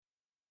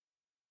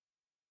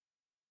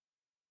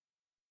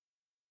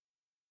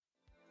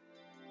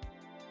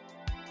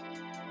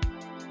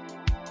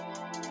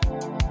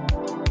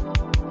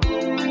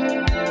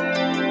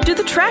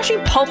trashy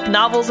pulp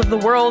novels of the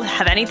world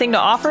have anything to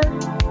offer?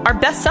 Are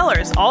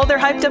bestsellers all they're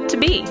hyped up to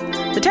be?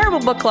 The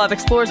Terrible Book Club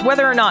explores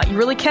whether or not you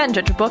really can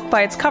judge a book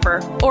by its cover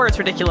or its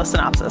ridiculous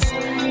synopsis.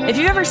 If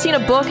you've ever seen a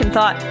book and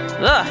thought,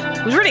 ugh,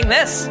 who's reading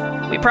this?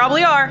 We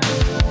probably are.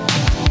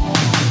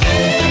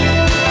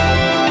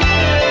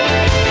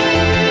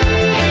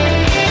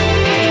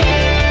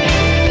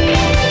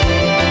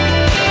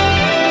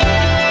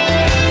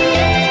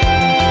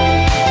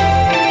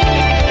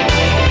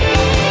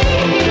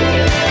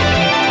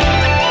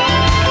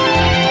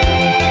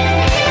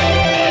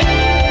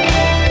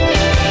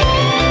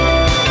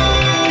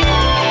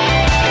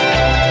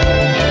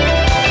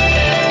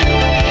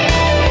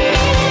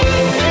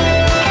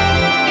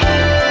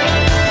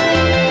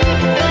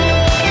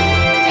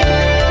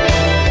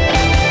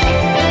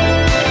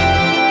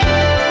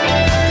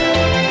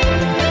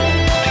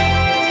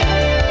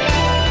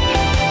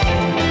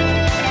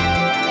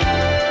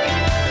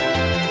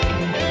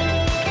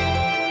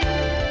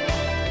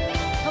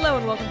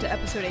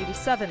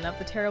 Of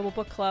the Terrible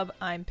Book Club.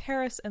 I'm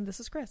Paris, and this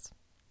is Chris.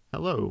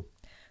 Hello.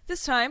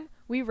 This time,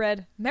 we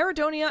read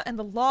Maradonia and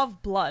the Law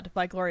of Blood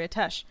by Gloria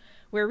Tesh.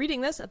 We're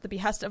reading this at the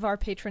behest of our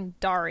patron,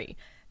 Dari.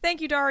 Thank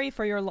you, Dari,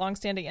 for your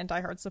long-standing and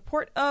diehard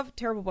support of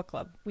Terrible Book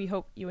Club. We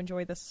hope you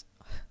enjoy this,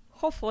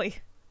 hopefully,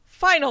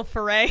 final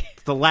foray.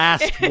 The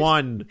last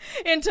one.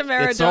 Into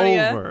Maradonia.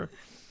 It's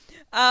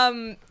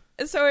over.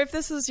 So if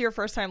this is your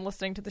first time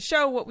listening to the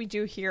show, what we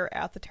do here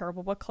at the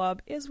Terrible Book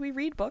Club is we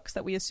read books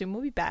that we assume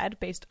will be bad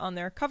based on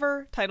their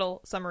cover,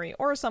 title, summary,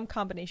 or some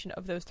combination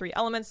of those three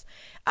elements,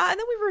 and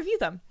then we review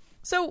them.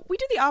 So we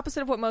do the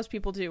opposite of what most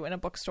people do in a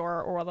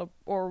bookstore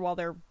or while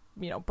they're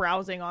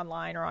browsing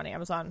online or on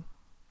Amazon.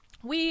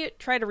 We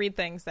try to read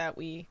things that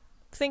we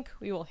think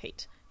we will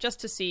hate,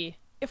 just to see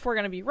if we're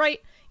going to be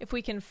right, if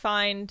we can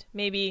find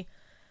maybe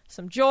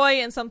some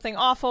joy in something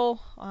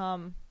awful.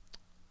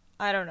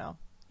 I don't know.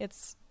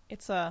 It's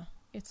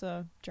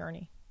a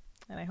journey,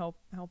 and I hope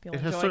you'll enjoy.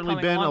 It has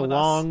certainly been a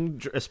long,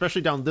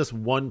 especially down this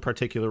one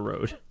particular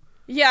road.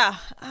 Yeah.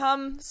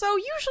 So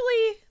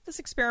usually this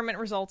experiment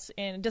results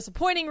in a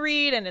disappointing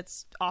read, and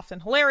it's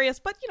often hilarious.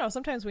 But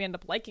sometimes we end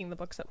up liking the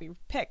books that we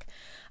pick.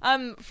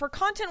 For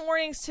content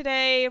warnings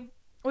today,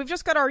 we've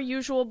just got our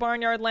usual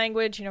barnyard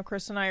language.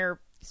 Chris and I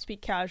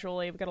speak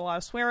casually. We've got a lot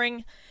of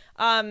swearing.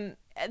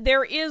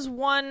 There is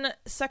one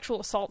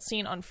sexual assault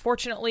scene,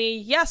 unfortunately.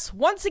 Yes,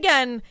 once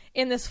again,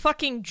 in this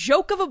fucking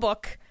joke of a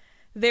book,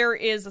 there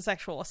is a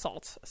sexual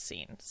assault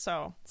scene.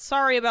 So,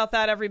 sorry about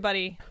that,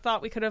 everybody.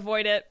 Thought we could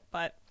avoid it,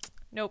 but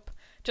nope.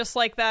 Just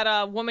like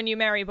that Woman You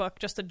Marry book.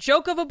 Just a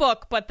joke of a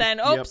book, but then,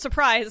 yep.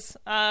 Surprise.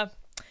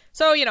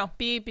 So,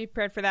 be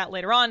prepared for that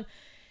later on.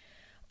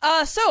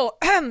 Just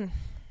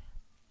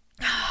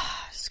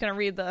gonna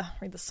read the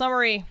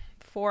summary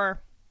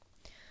for...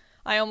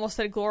 I almost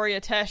said Gloria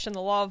Tesh and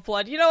the Law of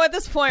Blood. At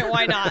this point,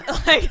 why not?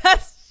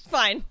 That's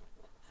fine.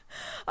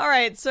 All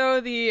right, so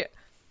the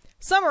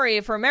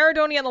summary for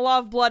Maradonia and the Law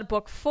of Blood,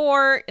 Book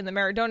 4 in the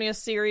Maradonia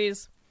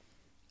series.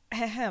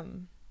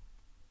 Ahem.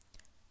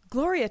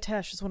 Gloria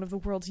Tesh is one of the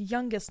world's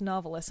youngest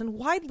novelists and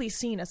widely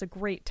seen as a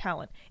great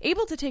talent,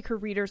 able to take her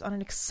readers on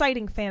an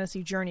exciting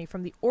fantasy journey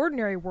from the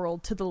ordinary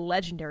world to the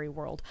legendary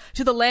world,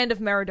 to the land of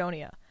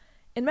Maradonia.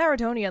 In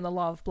Maradonia and the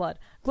Law of Blood,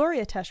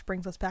 Gloria Tesh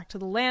brings us back to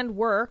the land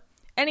where...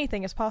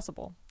 anything is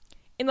possible.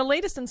 In the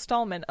latest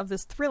installment of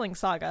this thrilling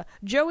saga,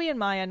 Joey and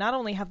Maya not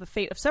only have the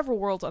fate of several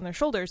worlds on their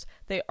shoulders,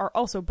 they are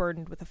also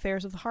burdened with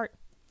affairs of the heart.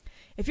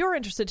 If you're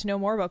interested to know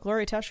more about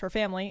Gloria Tesh, her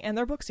family, and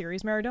their book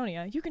series,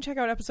 Maradonia, you can check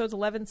out episodes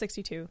 11,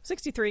 62,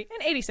 63,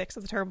 and 86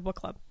 of the Terrible Book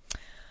Club.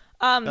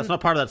 That's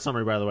not part of that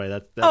summary, by the way.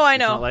 That's I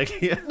know.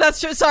 Yeah. That's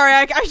true. Sorry,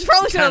 I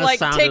probably should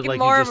have taken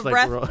more of a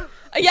breath.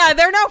 Yeah,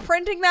 they're now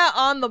printing that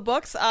on the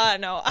books.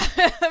 No,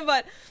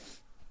 but...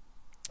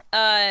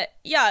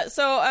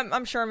 so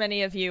I'm sure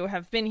many of you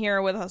have been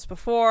here with us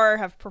before,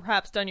 have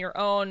perhaps done your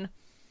own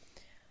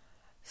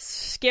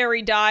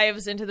scary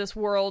dives into this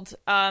world.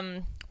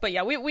 But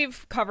yeah,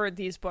 we've covered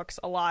these books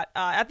a lot,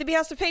 at the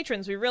behest of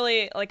patrons. We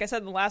really, like I said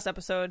in the last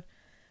episode,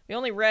 we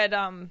only read,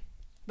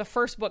 the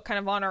first book kind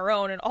of on our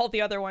own, and all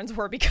the other ones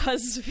were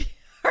because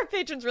our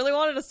patrons really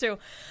wanted us to.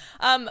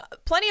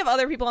 Plenty of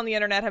other people on the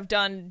internet have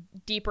done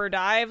deeper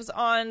dives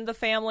on the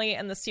family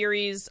and the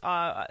series.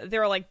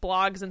 There are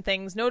blogs and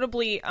things,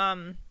 notably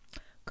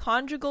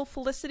Conjugal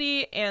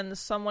Felicity and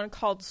someone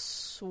called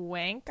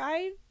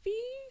Swanky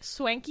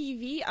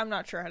V. I'm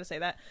not sure how to say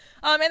that.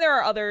 And there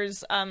are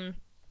others.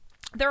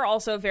 There are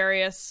also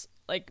various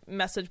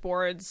message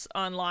boards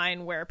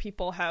online where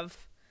people have,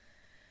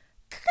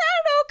 I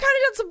don't know, kind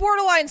of done some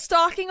borderline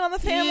stalking on the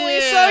family.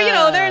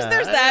 Yeah, so,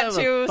 there's that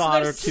too.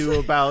 Thought or two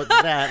about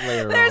that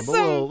later on.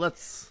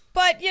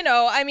 But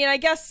I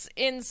guess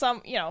in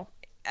some,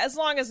 as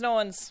long as no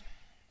one's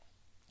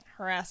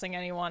harassing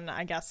anyone,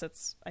 I guess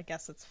it's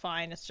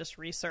fine. It's just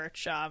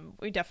research.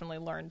 We definitely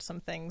learned some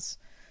things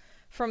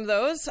from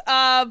those.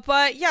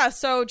 But yeah,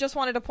 so just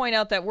wanted to point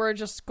out that we're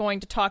just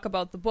going to talk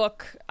about the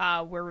book.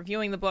 We're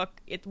reviewing the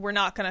book. We're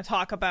not going to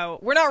talk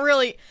about, we're not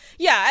really,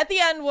 yeah, at the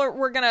end,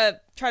 we're going to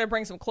try to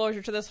bring some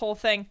closure to this whole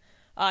thing.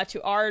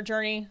 to our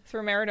journey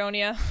through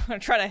Maradonia. I'm going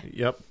to try to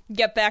Yep.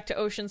 get back to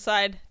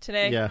Oceanside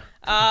today. Yeah.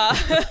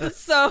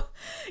 So,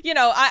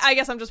 I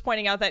guess I'm just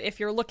pointing out that if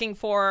you're looking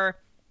for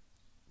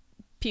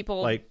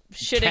people Like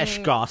shitting,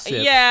 Tesh gossip.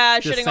 yeah,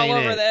 This shitting all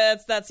ain't over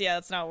it. that's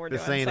not what we're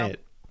This doing. ain't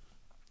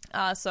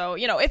So,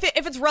 it. so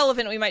if it's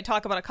relevant, we might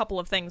talk about a couple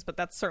of things, but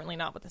that's certainly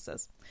not what this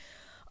is.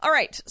 All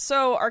right,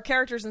 so our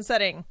characters and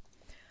setting.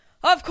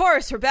 Of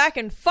course, we're back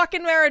in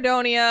fucking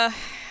Maradonia.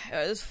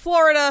 It's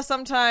Florida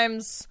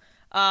sometimes.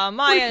 Maya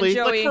Briefly, and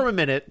Joey. like for a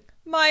minute.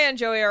 Maya and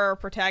Joey are our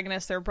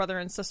protagonists. They're a brother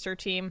and sister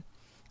team.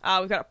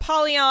 We've got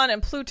Apollyon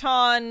and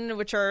Pluton,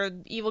 which are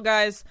evil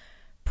guys.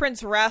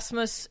 Prince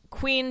Rasmus,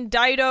 Queen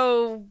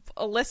Dido,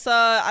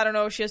 Alyssa. I don't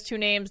know. She has 2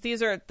 names.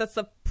 That's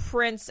the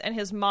prince and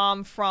his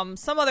mom from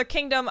some other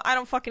kingdom. I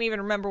don't fucking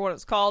even remember what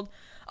it's called.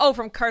 Oh,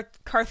 from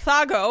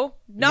Carthago.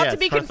 Not Yes, to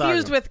be Carthago.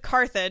 confused with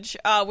Carthage,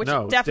 which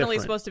No, it definitely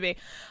is different. supposed to be.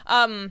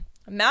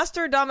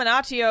 Master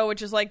Dominatio,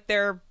 which is like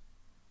their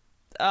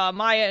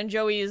Maya and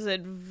Joey's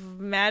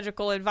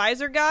magical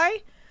advisor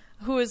guy,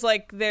 who is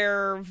like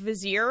their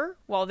vizier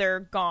while they're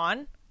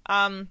gone.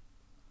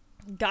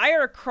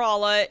 Geir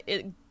Kralla,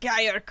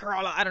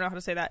 I don't know how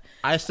to say that.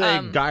 I say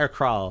Geir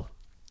Kral.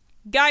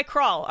 Guy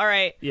Krall, all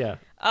right. Yeah.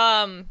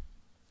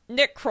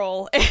 Nick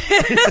Kroll is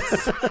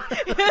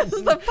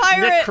the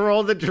pirate. Nick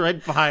Kroll, the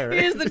Dread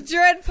Pirate. He's the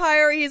dread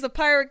pirate. He's a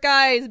pirate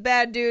guy. He's a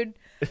bad dude.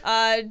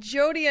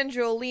 Jody and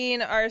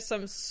Jolene are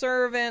some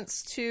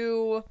servants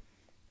to,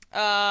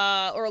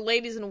 or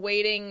ladies in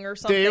waiting or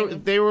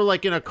something. They were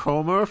like in a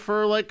coma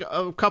for like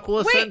a couple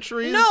of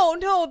centuries.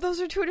 No,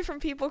 those are 2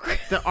 different people. Chris.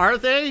 Are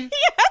they?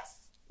 Yes.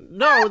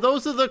 No,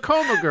 those are the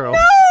coma girls.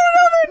 No,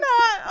 they're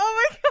not.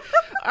 Oh my god.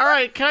 All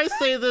right, can I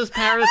say this,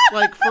 Paris?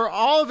 Like, for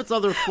all of its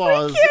other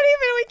flaws, We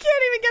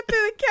can't even get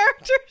through the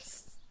characters.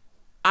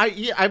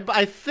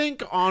 I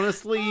think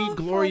honestly,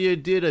 Gloria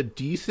did a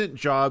decent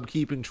job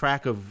keeping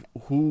track of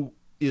who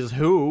is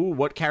who,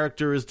 what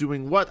character is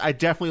doing what. I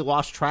definitely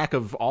lost track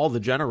of all the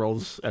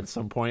generals at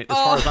some point. As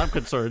far as I'm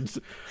concerned,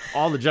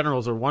 all the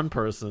generals are one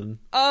person.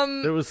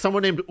 There was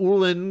someone named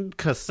Ulin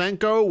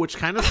Kosenko, which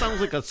kind of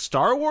sounds like a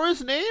Star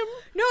Wars name.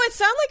 No, it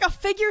sounds like a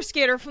figure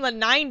skater from the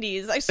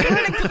 90s. I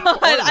swear to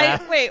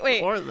God.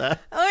 Wait. Or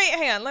that.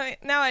 Hang on.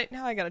 Now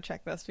I gotta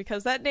check this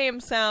because that name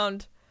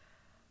sounded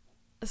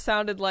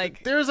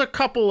like. There's a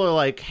couple of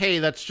like, hey,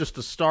 that's just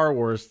a Star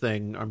Wars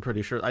thing. I'm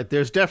pretty sure.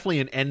 There's definitely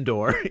an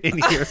Endor in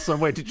here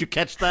somewhere. Did you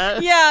catch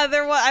that? Yeah,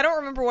 there was. I don't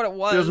remember what it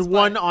was. There's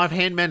one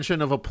offhand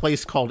mention of a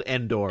place called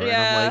Endor, Yeah.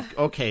 and I'm like,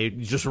 okay,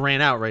 you just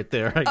ran out right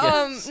there. I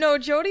guess. No,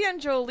 Jody and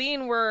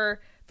Jolene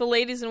were the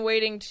ladies in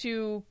waiting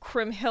to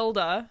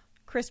Kriemhilda,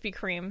 Krispy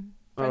Kreme.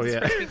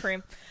 Princess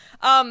Krispy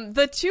Kreme.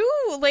 The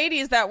 2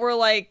 ladies that were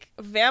like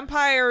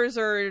vampires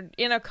or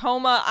in a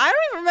coma, I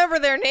don't even remember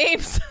their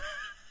names.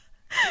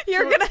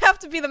 You're gonna have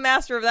to be the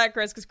master of that,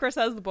 Chris, because Chris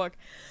has the book.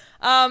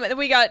 And then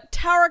we got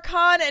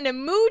Tarakan and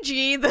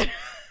Emoji, the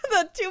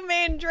 2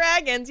 main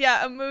dragons.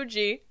 Yeah,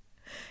 Emoji.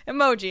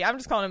 I'm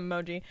just calling him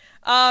Emoji.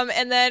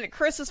 And then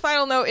Chris's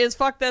final note is,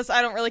 fuck this,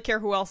 I don't really care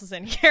who else is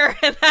in here.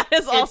 And that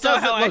is also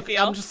how I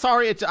feel. I'm just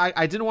sorry.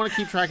 I didn't want to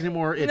keep track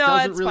anymore. It No,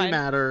 doesn't it's really fine.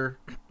 matter.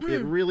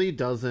 It really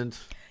doesn't.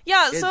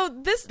 Yeah, so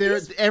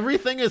these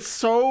Everything is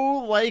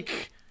so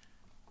like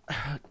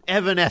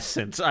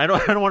evanescent. I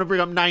don't want to bring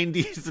up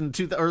 90s and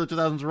early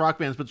 2000s rock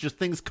bands, but just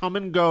things come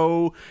and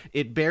go.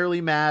 It barely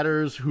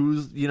matters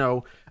who's,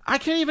 I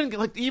can't even,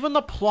 like, even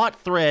the plot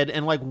thread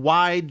and, like,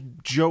 why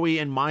Joey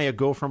and Maya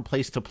go from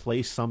place to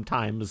place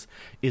sometimes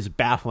is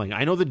baffling.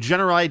 I know the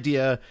general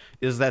idea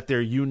is that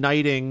they're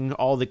uniting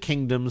all the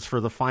kingdoms for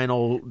the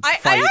final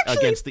fight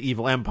against the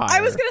evil empire. I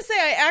was gonna say,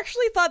 I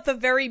actually thought the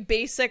very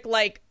basic,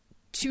 like,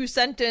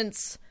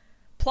 2-sentence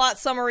plot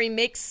summary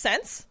makes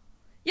sense.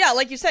 Yeah,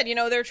 like you said,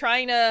 they're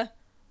trying to...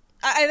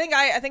 I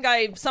think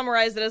I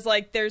summarized it as,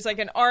 like, there's, like,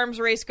 an arms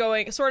race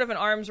going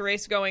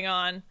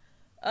on.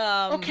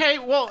 Okay,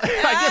 well,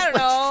 I I don't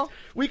know.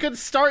 We could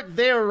start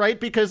there, right?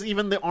 Because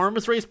even the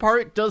arms race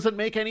part doesn't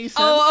make any sense.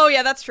 Oh,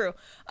 yeah, that's true.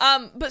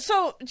 But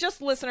so,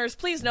 just listeners,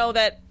 please know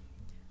that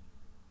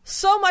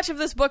so much of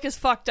this book is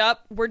fucked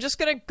up. We're just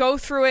gonna go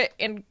through it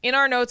in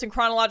our notes in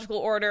chronological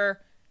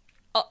order.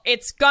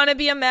 It's gonna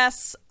be a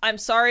mess. I'm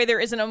sorry there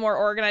isn't a more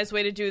organized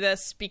way to do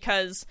this,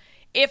 because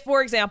if,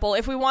 for example,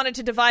 if we wanted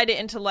to divide it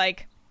into,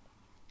 like,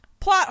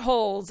 plot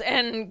holes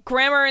and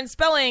grammar and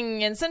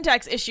spelling and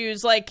syntax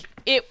issues, like,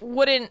 it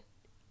wouldn't...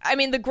 I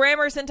mean, the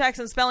grammar, syntax,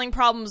 and spelling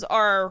problems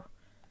are...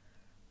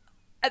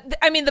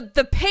 I mean,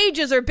 the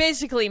pages are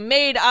basically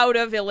made out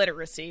of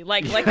illiteracy.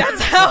 Like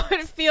that's how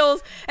it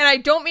feels. And I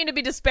don't mean to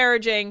be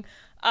disparaging.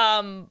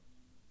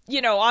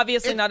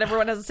 Obviously not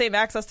everyone has the same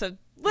access to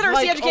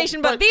literacy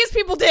education, but these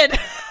people did.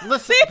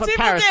 Listen, but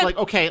Paris,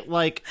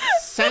 did.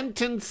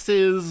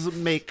 Sentences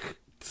make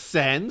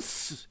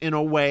sense in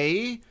a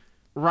way,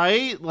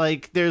 right?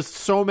 Like, there's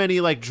so many,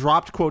 like,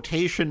 dropped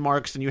quotation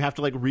marks, and you have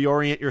to, like,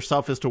 reorient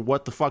yourself as to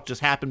what the fuck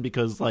just happened,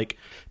 because, like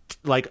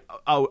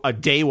a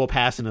day will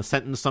pass in a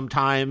sentence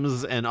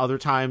sometimes, and other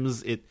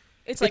times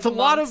it's like a months,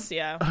 lot of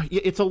yeah.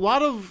 It's a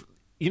lot of,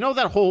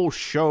 that whole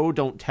show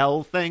don't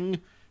tell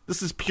thing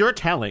This is pure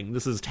telling.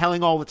 This is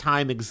telling all the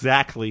time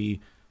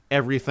exactly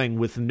everything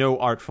with no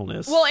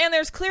artfulness. Well, and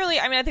there's clearly,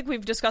 I mean, I think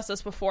we've discussed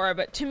this before,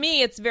 but to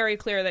me, it's very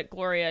clear that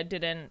Gloria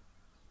didn't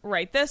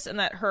write this, and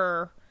that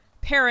her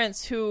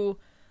parents, who,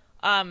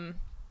 I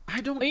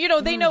don't,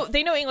 they know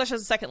English as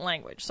a second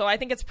language. So I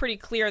think it's pretty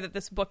clear that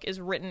this book is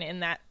written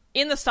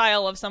in the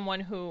style of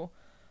someone who,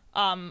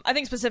 I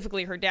think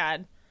specifically her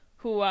dad,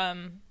 who,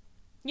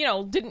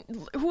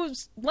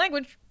 whose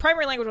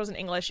primary language wasn't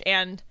English,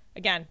 and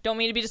again, don't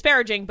mean to be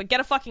disparaging, but get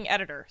a fucking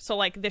editor, so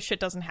like this shit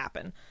doesn't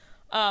happen.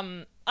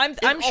 I'm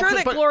sure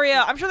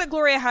that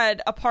Gloria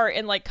had a part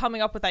in like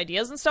coming up with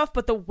ideas and stuff,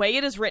 but the way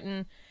it is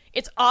written,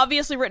 it's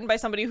obviously written by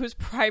somebody whose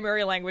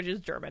primary language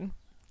is German.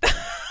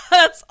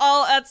 That's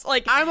all. That's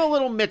like, I'm a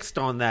little mixed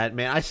on that,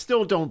 man. I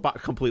still don't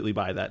completely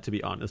buy that, to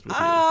be honest with you.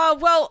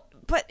 Well,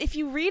 but if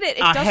you read it,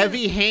 doesn't...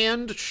 heavy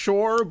hand,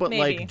 sure, but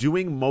Maybe. like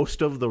doing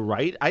most of the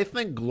right. I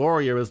think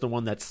Gloria is the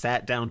one that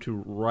sat down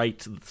to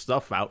write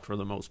stuff out for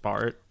the most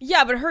part.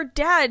 Yeah, but her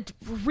dad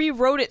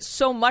rewrote it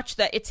so much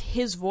that it's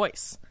his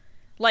voice.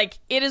 Like,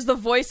 it is the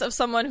voice of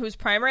someone whose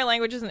primary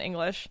language isn't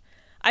English.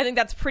 I think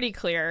that's pretty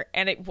clear.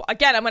 And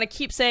again, I'm going to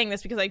keep saying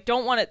this because I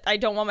don't want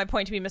my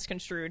point to be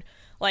misconstrued.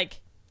 Like,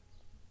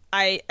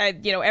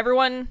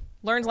 everyone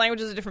learns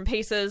languages at different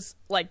paces.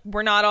 Like,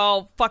 we're not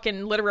all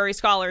fucking literary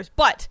scholars.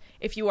 But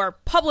if you are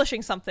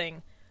publishing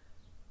something,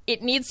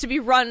 it needs to be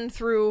run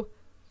through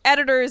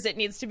editors. It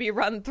needs to be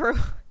run through,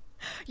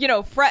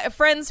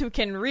 friends who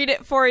can read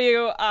it for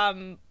you.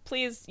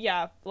 Please,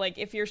 like,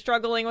 if you're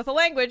struggling with a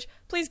language,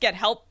 please get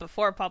help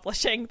before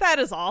publishing. That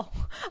is all.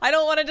 I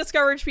don't want to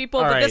discourage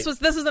people, but this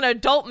is an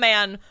adult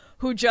man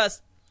who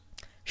just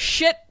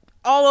shit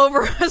all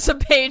over some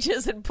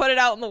pages and put it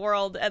out in the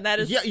world, and that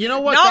is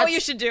not what you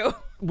should do.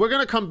 We're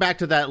going to come back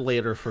to that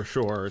later for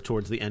sure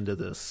towards the end of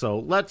this. So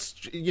let's,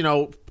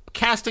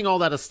 casting all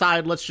that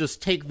aside, let's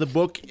just take the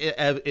book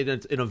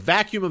in a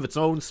vacuum of its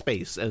own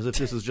space, as if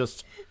this is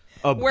just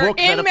a book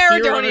that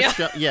appeared on a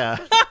shelf. Yeah,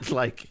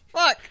 like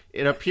fuck.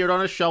 It appeared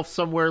on a shelf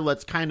somewhere.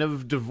 Let's kind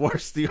of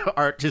divorce the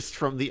artist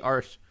from the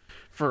art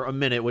for a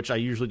minute, which I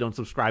usually don't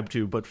subscribe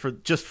to, but for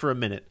a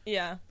minute.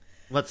 Yeah.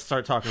 Let's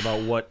start talking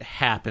about what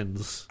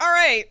happens. All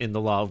right. In the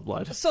Law of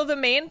Blood. So the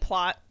main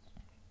plot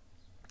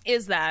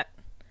is that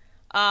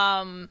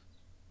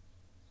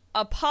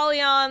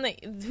Apollyon,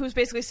 who's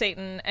basically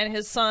Satan, and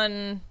his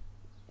son,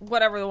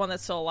 whatever the one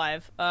that's still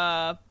alive,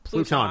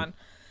 Pluton,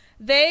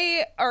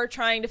 they are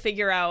trying to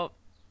figure out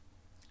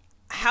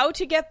how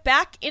to get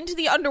back into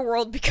the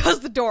underworld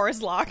because the door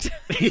is locked.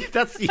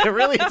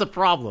 Really, it's a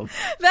problem.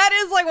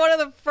 That is like one of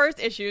the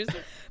first issues,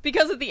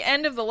 because at the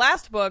end of the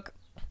last book,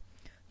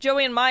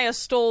 Joey and Maya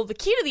stole the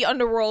key to the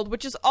underworld,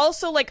 which is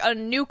also like a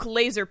nuke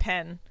laser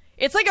pen.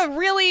 It's like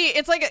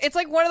it's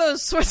like one of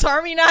those Swiss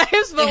Army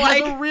knives, but it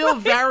has a real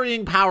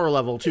varying power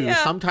level too.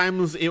 Yeah.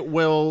 Sometimes it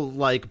will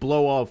like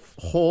blow a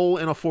hole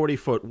in a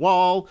 40-foot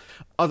wall.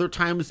 Other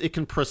times it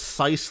can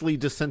precisely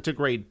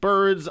disintegrate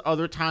birds.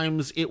 Other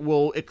times it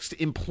will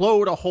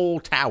implode a whole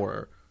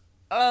tower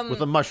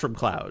with a mushroom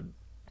cloud.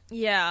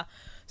 Yeah.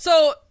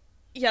 So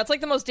yeah, it's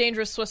like the most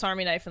dangerous Swiss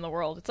Army knife in the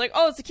world. It's like,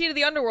 oh, it's the key to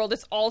the underworld.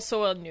 It's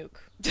also a nuke.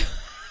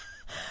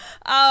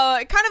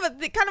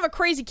 Kind of a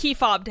crazy key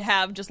fob to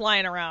have just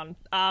lying around.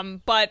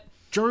 But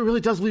Joey really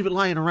does leave it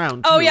lying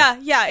around, too. Oh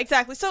yeah,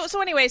 exactly.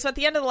 So anyway, so at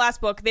the end of the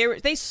last book,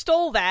 they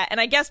stole that,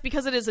 and I guess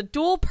because it is a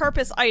dual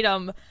purpose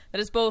item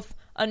that is both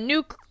a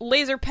nuke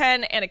laser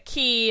pen and a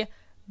key,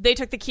 they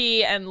took the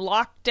key and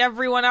locked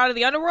everyone out of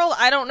the underworld.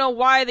 I don't know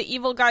why the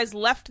evil guys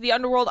left the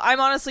underworld. I'm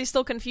honestly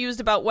still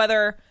confused about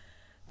whether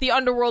the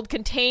underworld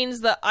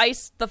contains the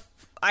ice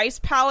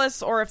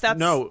palace, or if that's...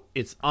 No,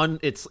 it's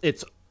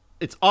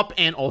up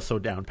and also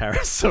down,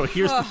 Paris. So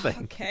here's the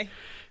thing. Okay.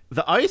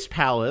 The ice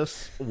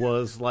palace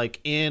was like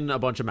in a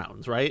bunch of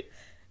mountains, right?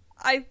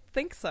 I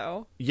think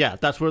so. Yeah,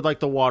 that's where like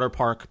the water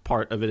park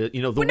part of it is.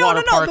 The water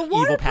water park, the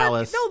evil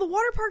palace. No, the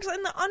water park's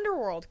in the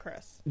underworld,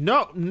 Chris.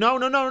 No,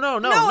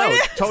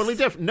 totally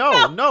different.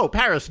 No,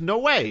 Paris, no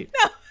way.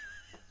 No.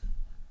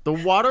 The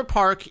water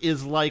park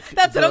is like...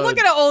 That's it, I'm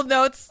looking at old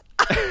notes.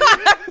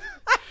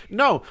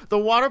 No, the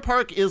water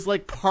park is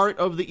like part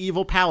of the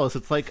evil palace.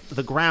 It's like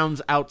the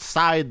grounds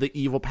outside the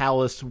evil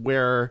palace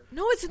where...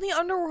 No, it's in the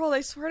underworld,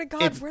 I swear to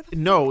God. Where the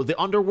No, the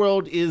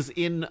underworld is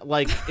in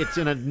like... it's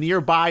in a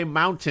nearby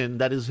mountain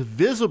that is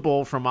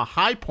visible from a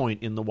high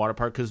point in the water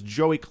park, because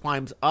Joey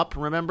climbs up,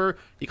 remember?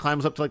 He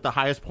climbs up to like the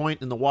highest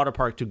point in the water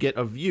park to get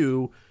a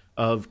view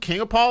of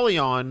King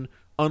Apollyon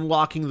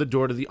unlocking the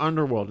door to the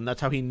underworld, and that's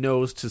how he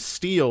knows to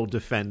steal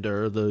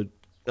Defender, the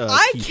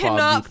I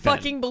cannot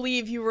fucking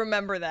believe you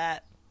remember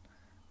that.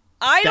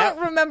 I don't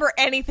remember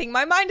anything.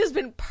 My mind has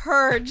been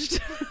purged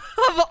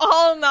of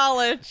all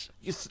knowledge.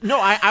 No,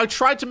 I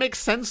tried to make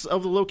sense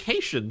of the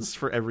locations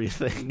for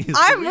everything.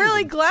 I'm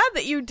really glad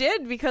that you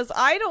did, because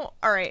I don't...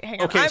 All right,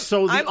 hang on. Okay,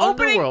 so the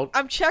underworld...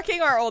 I'm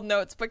checking our old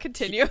notes, but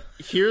continue.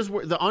 Here's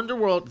where the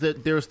underworld...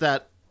 There's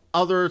that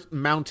other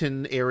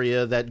mountain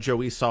area that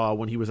Joey saw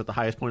when he was at the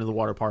highest point of the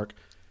water park.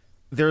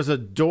 There's a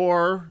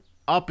door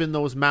up in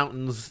those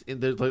mountains.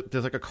 There's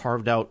like a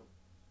carved out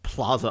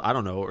plaza, I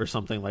don't know, or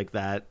something like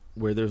that,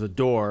 where there's a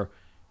door,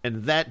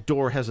 and that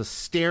door has a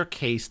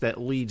staircase that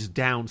leads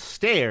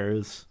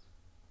downstairs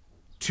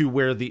to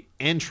where the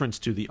entrance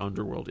to the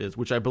underworld is,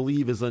 which I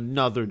believe is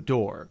another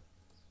door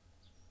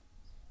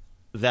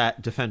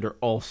that Defender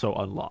also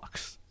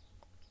unlocks.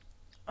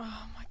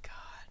 Oh my god.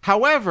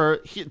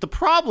 However, the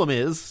problem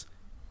is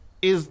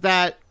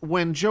that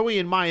when Joey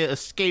and Maya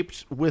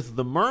escaped with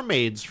the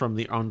mermaids from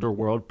the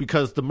underworld,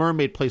 because the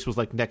mermaid place was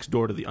like next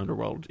door to the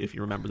underworld, if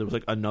you remember, there was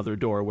like another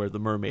door where the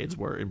mermaids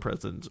were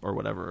imprisoned or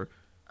whatever.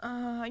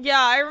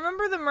 Yeah, I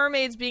remember the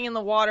mermaids being in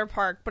the water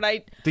park, but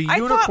the I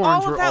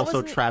unicorns were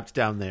also trapped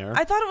down there.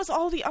 I thought it was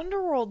all the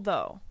underworld,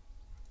 though.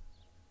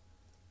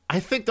 I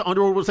think the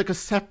underworld was like a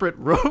separate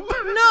room.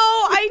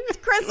 No,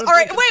 Chris. All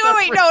right,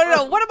 wait.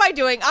 No. What am I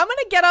doing? I'm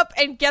gonna get up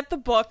and get the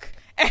book.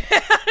 And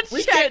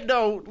we check. Can't.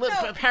 No,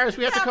 Paris.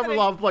 We have to cover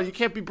Law of Blood. You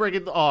can't be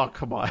bringing. Oh,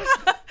 come on.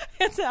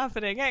 It's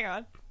happening. Hang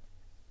on.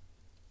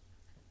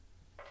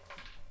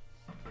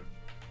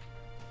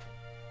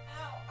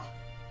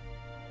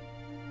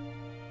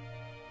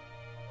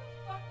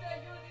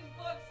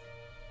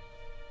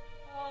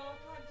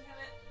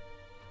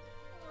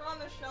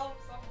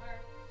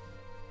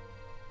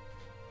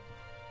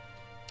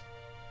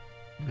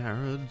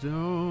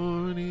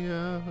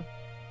 Maradonia,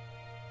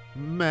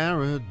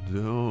 Maradonia,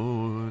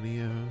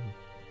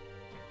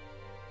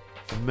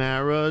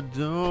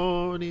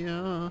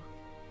 Maradonia.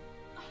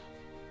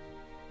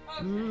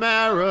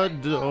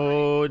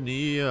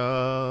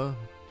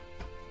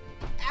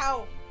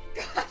 Ow.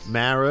 God.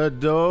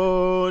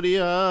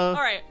 Maradonia. All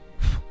right.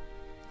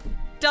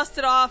 Dust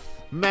it off.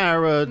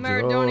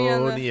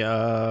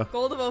 Maradonia.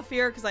 Gold of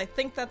Ophir, because I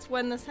think that's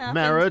when this happened.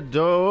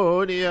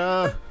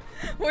 Maradonia.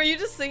 Were you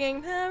just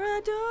singing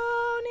Maradonia?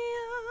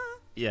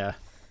 Yeah.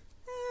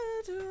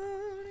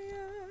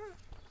 Maradonia.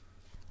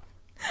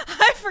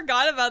 I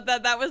forgot about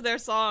that. That was their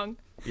song.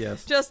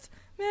 Yes. Just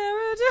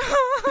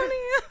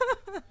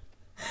Maradonia.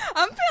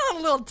 I'm feeling a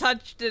little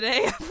touched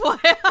today,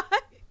 FYI.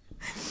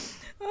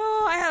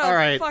 Oh, I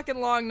had a fucking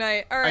long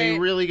night. All right. Are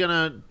you really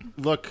gonna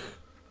look?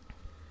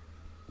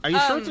 Are you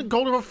sure it's in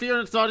Gold of Ophir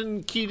and it's not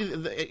in Key to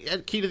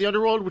the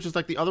Underworld, which is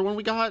like the other one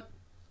we got?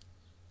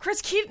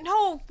 Chris,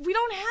 no, we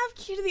don't have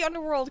Key to the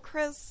Underworld,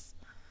 Chris.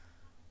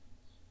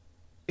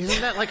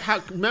 Isn't that like how?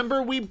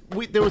 Remember, we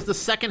there was the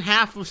second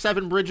half of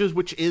Seven Bridges,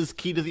 which is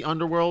Key to the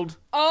Underworld.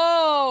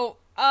 Oh,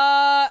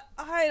 I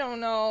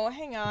don't know.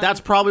 Hang on. That's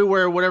probably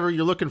where whatever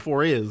you're looking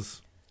for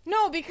is.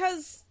 No,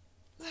 because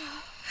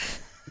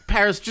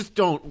Paris, just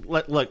don't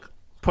look.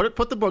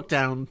 Put the book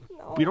down.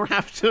 No. We don't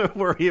have to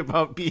worry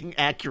about being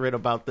accurate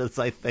about this.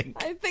 I think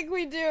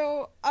we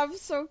do. I'm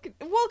so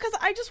because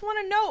I just want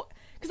to know.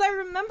 Because I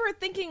remember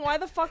thinking, why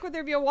the fuck would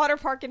there be a water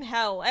park in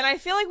hell? And I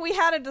feel like we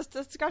had a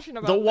discussion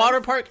about the water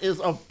park is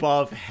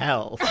above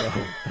hell, so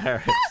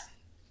Paris.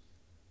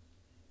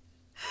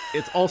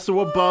 It's also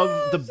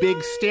above the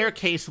big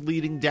staircase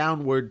leading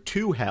downward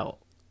to hell.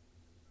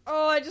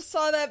 Oh, I just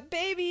saw that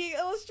baby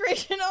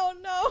illustration. Oh,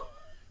 no.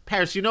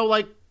 Paris, you know,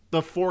 like,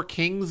 the Four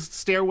Kings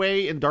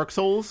stairway in Dark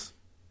Souls?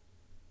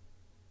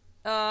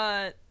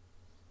 Oh,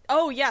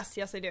 yes.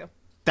 Yes, I do.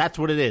 That's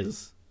what it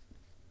is.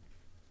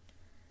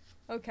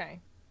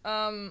 Okay.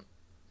 I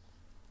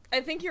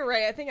think you're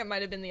right. I think it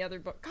might have been the other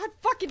book. God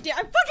fucking damn.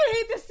 I fucking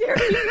hate this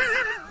series.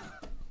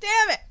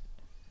 Damn it.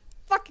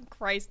 Fucking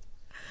Christ.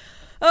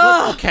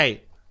 Look,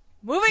 okay.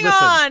 Moving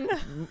on.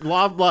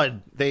 Law of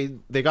Blood. They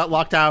got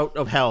locked out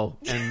of hell,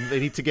 and they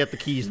need to get the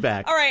keys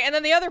back. All right, and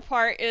then the other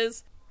part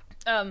is,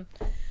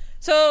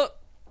 so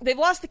they've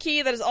lost the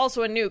key that is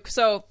also a nuke.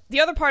 So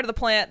the other part of the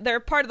plan, their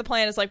part of the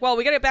plan is like, well,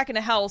 we gotta get back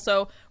into hell,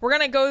 so we're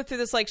gonna go through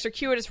this like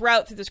circuitous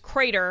route through this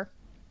crater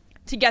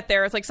to get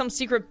there. It's like some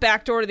secret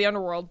back door to the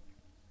underworld.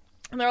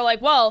 And they're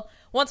like, well,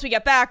 once we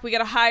get back, we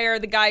gotta hire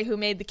the guy who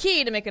made the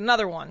key to make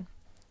another one.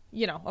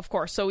 You know, of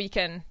course, so we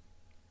can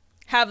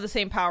have the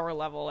same power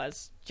level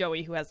as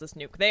Joey, who has this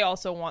nuke. They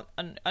also want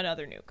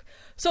another nuke.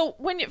 So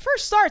when it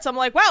first starts, I'm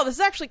like, wow, this is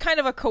actually kind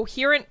of a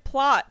coherent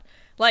plot.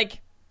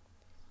 Like,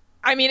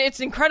 I mean, it's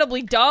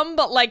incredibly dumb,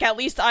 but like, at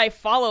least I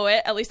follow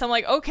it. At least I'm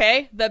like,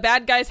 okay, the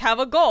bad guys have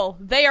a goal.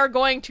 They are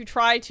going to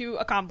try to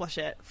accomplish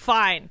it.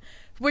 Fine.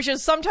 Which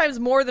is sometimes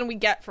more than we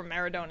get from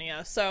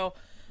Maradonia. So,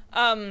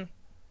 and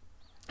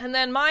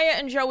then Maya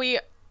and Joey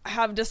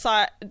have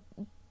decided,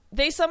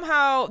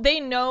 they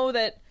know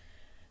that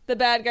the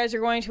bad guys are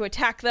going to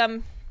attack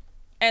them.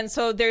 And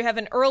so they have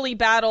an early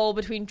battle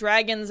between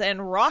dragons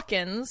and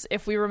Rockins,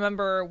 if we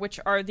remember, which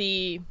are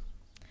the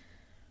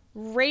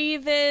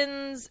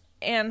Ravens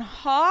and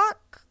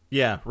Hawk?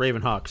 Yeah,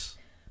 Raven Hawks.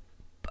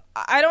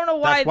 I don't know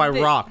why. That's why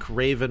Rock,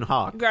 Raven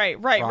Hawk. Right,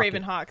 Rocket.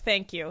 Raven Hawk.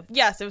 Thank you.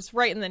 Yes, it was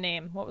right in the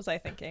name. What was I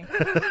thinking?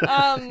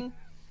 And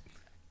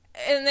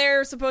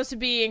they're supposed to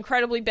be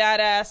incredibly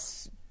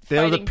badass.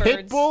 They're the birds.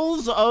 pit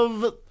bulls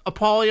of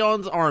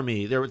Apollyon's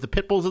army. They're the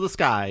pit bulls of the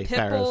sky.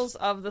 Pit bulls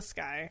of the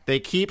sky. They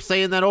keep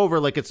saying that over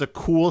like it's a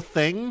cool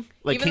thing.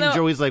 Like even King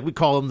Joey's like, we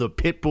call them the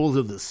pit bulls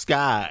of the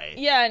sky.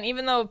 Yeah, and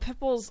even though pit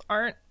bulls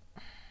aren't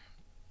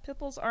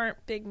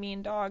big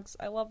mean dogs,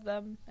 I love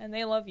them and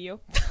they love you.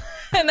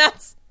 And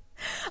that's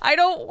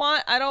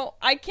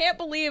I can't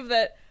believe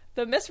that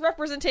the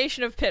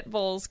misrepresentation of pit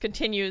bulls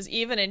continues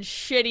even in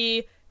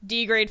shitty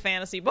D-grade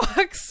fantasy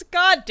books.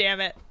 God damn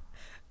it.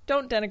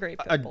 Don't denigrate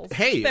pit bulls.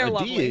 Hey, they're a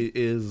lovely. D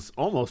is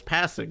almost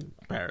passing,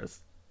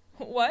 Paris.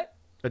 What?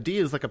 A D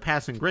is like a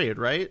passing grade,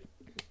 right?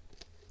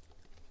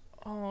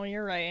 Oh,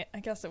 you're right. I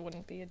guess it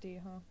wouldn't be a D,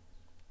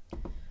 huh?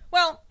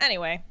 Well,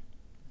 anyway.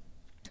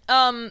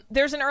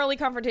 There's an early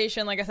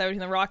confrontation, like I said, between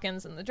the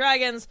Rockins and the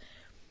Dragons.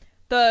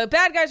 The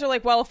bad guys are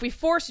like, well, if we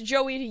force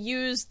Joey to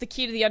use the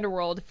key to the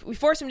underworld, if we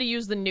force him to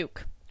use the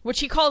nuke,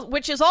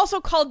 which is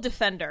also called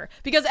Defender,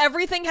 because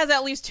everything has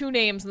at least 2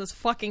 names in this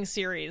fucking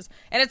series.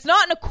 And it's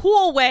not in a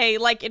cool way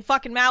like in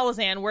fucking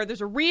Malazan, where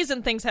there's a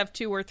reason things have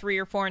 2 or 3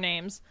 or 4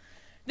 names.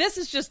 This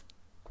is just,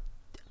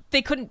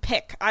 they couldn't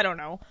pick. I don't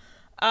know.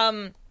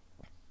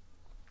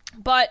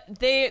 But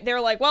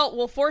they're like, well,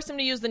 we'll force him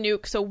to use the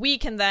nuke so we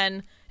can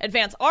then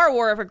advance our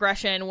war of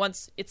aggression.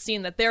 Once it's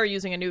seen that they're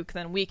using a nuke,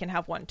 then we can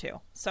have one too.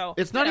 So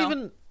it's not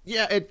even...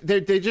 Yeah,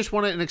 they just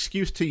wanted an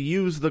excuse to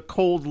use the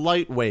cold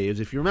light waves.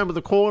 If you remember,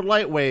 the cold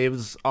light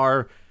waves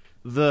are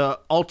the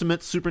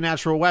ultimate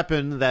supernatural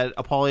weapon that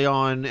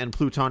Apollyon and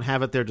Pluton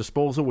have at their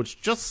disposal,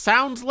 which just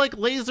sounds like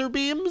laser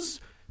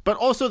beams. But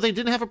also, they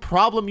didn't have a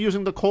problem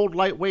using the cold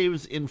light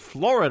waves in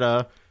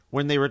Florida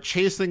when they were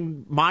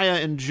chasing Maya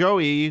and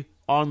Joey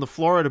on the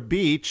Florida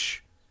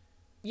beach.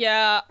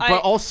 Yeah,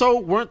 but also,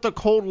 weren't the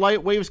cold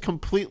light waves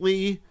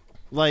completely...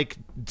 like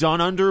done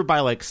under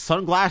by like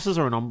sunglasses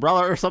or an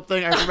umbrella or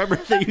something? I remember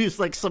they used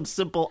like some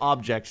simple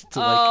objects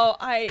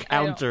to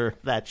counter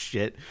that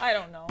shit. I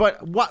don't know.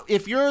 But what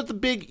if you're the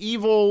big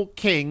evil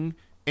king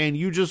and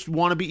you just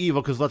want to be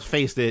evil? Because let's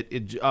face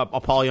it,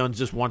 Apollyon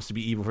just wants to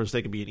be evil for the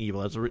sake of being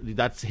evil.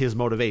 That's his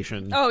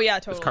motivation. Oh yeah,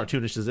 totally. As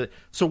cartoonish as it.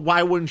 So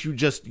why wouldn't you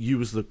just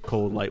use the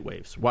cold light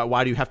waves?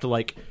 Why do you have to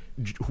like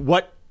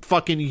what?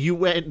 Fucking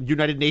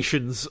United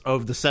Nations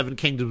of the 7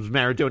 Kingdoms of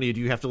Maradonia do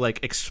you have to like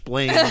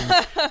explain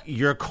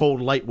your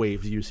cold light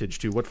wave usage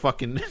to? What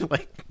fucking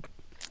like...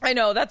 I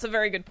know, that's a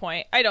very good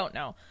point. I don't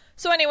know.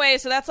 So anyway,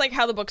 so that's like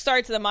how the book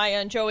starts. The Maya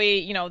and Joey,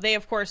 you know, they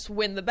of course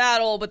win the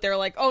battle, but they're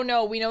like, oh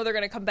no, we know they're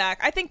gonna come back.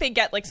 I think they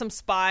get like some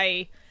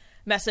spy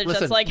message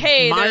that's like,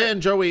 hey, Maya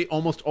and Joey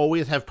almost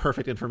always have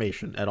perfect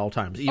information at all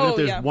times. Even if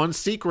there's one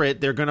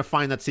secret, they're gonna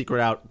find that secret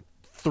out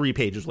 3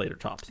 pages later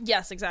tops.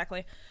 Yes,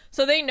 exactly.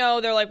 So they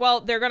know, they're like,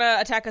 well, they're going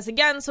to attack us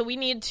again, so we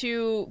need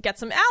to get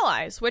some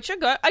allies, which,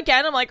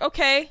 again, I'm like,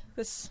 okay,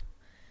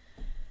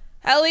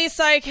 at least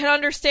I can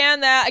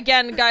understand that.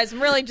 Again, guys,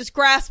 I'm really just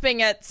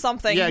grasping at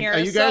something here. Are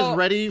you guys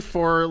ready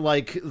for,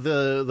 like,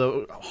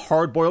 the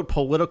hard-boiled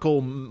political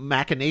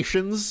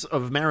machinations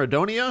of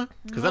Maradonia?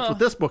 Because that's what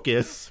this book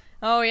is.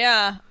 Oh,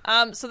 yeah.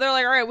 So they're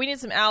like, all right, we need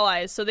some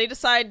allies. So they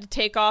decide to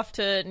take off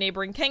to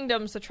neighboring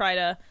kingdoms to try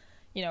to,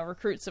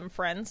 recruit some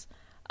friends.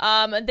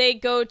 They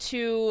go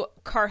to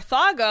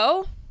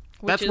Carthago.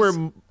 That's where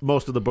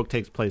most of the book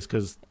takes place.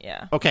 Because,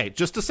 okay,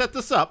 just to set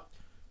this up,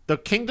 the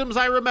kingdoms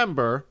I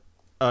remember,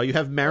 you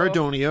have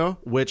Maradonia,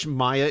 which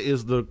Maya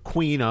is the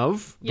queen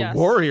of, the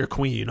warrior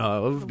queen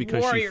of,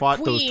 because she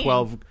fought those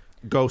 12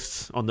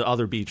 ghosts on the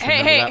other beach.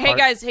 Hey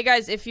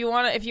guys! If you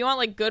want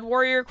like good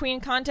warrior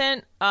queen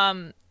content,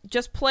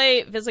 just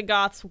play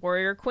Visigoth's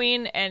Warrior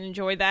Queen and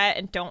enjoy that,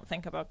 and don't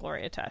think about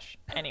Gloria Tesh.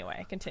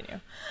 Anyway, continue.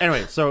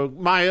 Anyway, so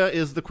Maya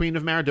is the queen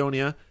of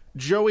Maradonia.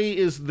 Joey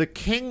is the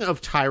king of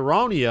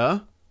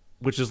Tyronia,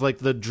 which is like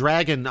the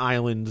Dragon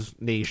Island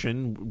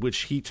nation,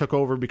 which he took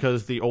over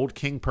because the old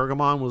king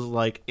Pergamon was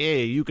like,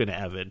 hey, you can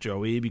have it,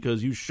 Joey,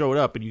 because you showed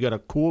up and you got a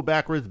cool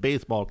backwards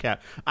baseball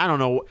cap. I don't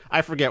know.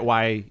 I forget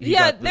why.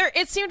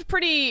 It seemed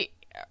pretty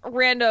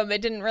random.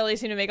 It didn't really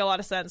seem to make a lot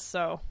of sense,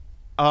 so...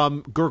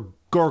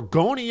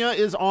 Gorgonia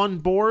is on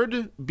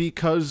board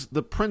because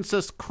the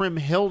Princess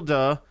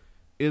Kriemhilde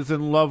is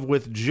in love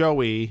with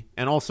Joey,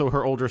 and also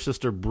her older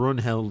sister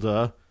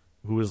Brunhilde,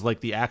 who is like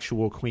the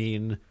actual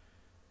queen,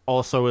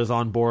 also is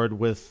on board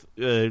with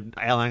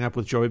allying up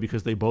with Joey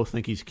because they both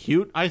think he's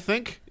cute, I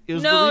think,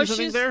 is the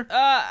reasoning there.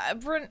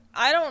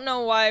 I don't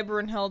know why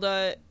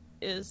Brunhilde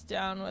is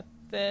down with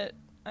it.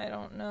 I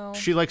don't know.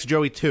 She likes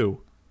Joey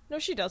too. No,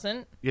 she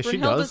doesn't. Yes, she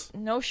does.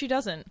 No, she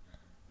doesn't.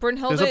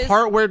 Brunhilde There's a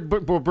part where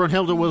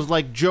Brunhilde was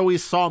like, Joey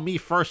saw me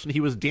first and he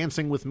was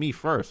dancing with me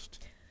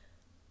first.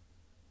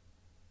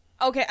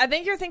 Okay, I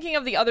think you're thinking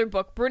of the other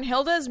book.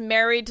 Brunhilde is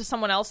married to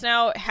someone else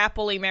now,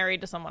 happily married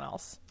to someone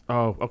else.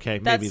 Oh, okay,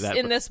 maybe that's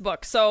in this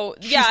book. So,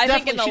 yeah, I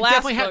think in the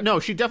last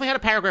book... she definitely had a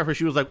paragraph where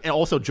she was like, and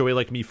also Joey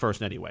liked me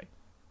first anyway.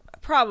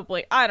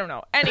 Probably. I don't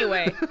know.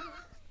 Anyway.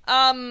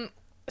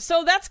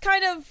 So that's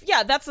kind of,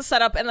 that's the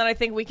setup, and then I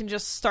think we can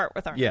just start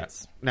with our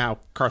notes. Now,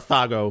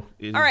 Carthago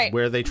is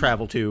where they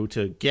travel to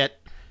get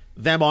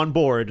them on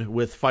board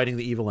with fighting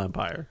the evil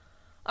empire.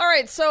 All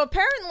right, so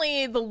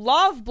apparently the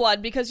Law of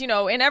Blood, because, in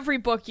every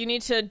book you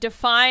need to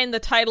define the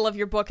title of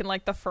your book in,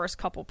 like, the first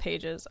couple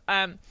pages.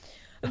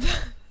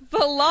 The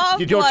law of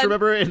You don't blood.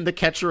 remember in The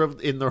Catcher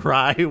in the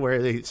Rye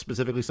where they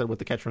specifically said what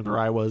The Catcher in the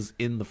Rye was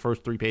in the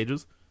first 3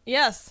 pages?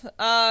 Yes,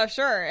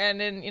 sure.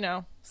 And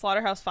in,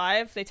 Slaughterhouse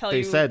 5, they tell They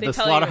you... said the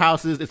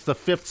slaughterhouse it's the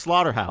 5th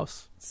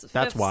slaughterhouse.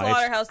 That's why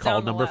slaughterhouse it's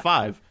called down the number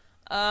left.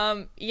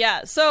 5.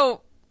 Yeah,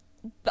 so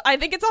I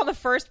think it's on the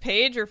first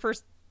page or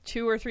first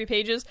 2 or 3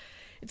 pages.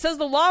 It says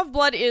the law of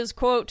blood is,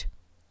 quote,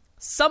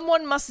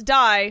 someone must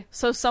die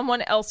so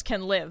someone else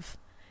can live.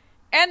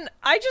 And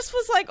I just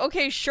was like,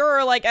 okay,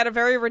 sure, like at a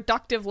very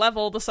reductive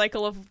level, the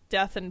cycle of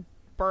death and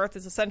birth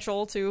is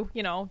essential to,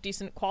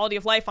 decent quality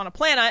of life on a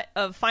planet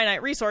of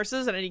finite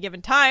resources at any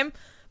given time.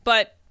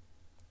 But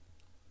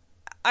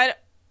I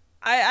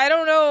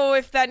don't know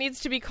if that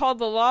needs to be called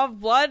the law of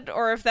blood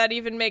or if that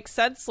even makes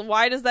sense.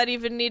 Why does that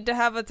even need to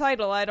have a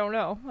title? I don't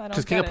know.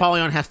 Because King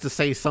Apollyon has to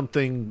say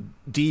something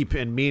deep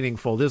and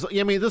meaningful.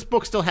 This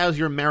book still has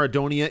your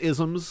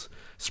Maradonia-isms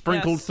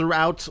sprinkled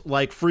throughout,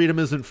 like freedom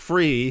isn't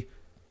free,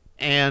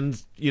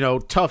 and,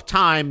 tough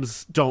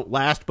times don't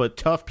last, but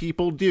tough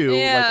people do.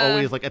 Yeah. Like,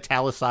 always, like,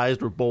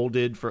 italicized or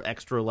bolded for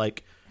extra,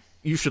 like,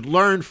 you should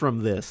learn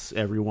from this,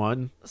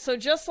 everyone. So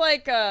just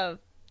like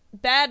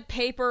bad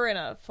paper in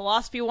a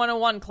Philosophy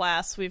 101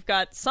 class, we've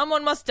got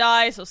someone must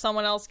die so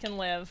someone else can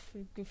live.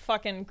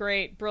 Fucking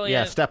great. Brilliant.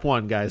 Yeah, step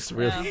 1, guys.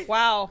 Really. Yeah.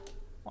 Wow.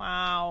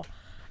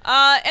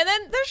 And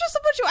then there's just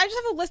I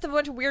just have a list of a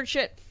bunch of weird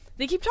shit.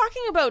 They keep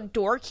talking about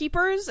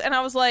doorkeepers, and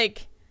I was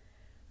like,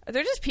 are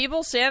there just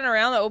people standing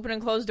around that open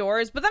and close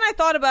doors? But then I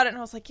thought about it, and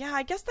I was like, yeah,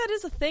 I guess that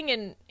is a thing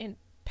in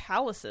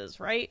palaces,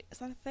 right? Is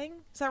that a thing?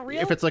 Is that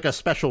real? If it's like a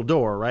special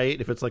door, right?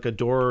 If it's like a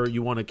door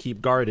you want to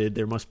keep guarded,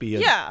 there must be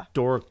a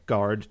door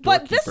guard.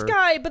 But this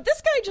guy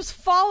just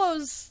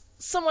follows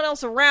someone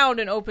else around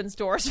and opens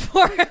doors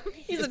for him.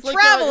 He's it's a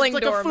traveling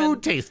like doorman. a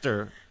food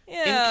taster.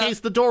 Yeah. In case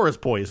the door is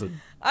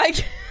poisoned.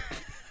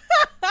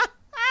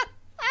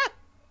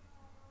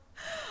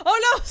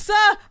 Oh no,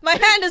 sir! My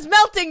hand is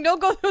melting. Don't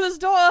go through this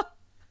door.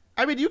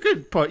 I mean, you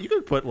could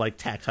put like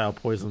tactile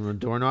poison on the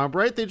doorknob,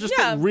 right? They're just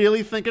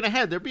really thinking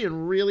ahead. They're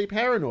being really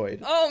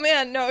paranoid. Oh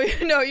man, no,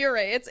 you're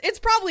right. It's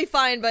probably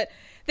fine, but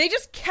they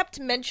just kept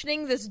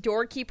mentioning this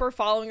doorkeeper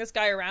following this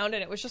guy around,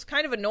 and it was just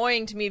kind of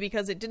annoying to me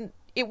because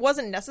it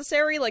wasn't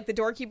necessary. Like the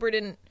doorkeeper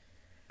didn't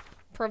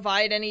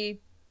provide anything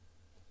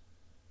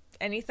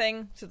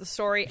to the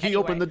story. He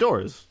opened the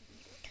doors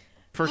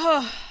for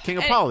King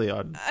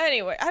Apollyon.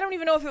 Anyway, I don't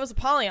even know if it was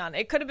Apollyon.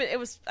 It could have been.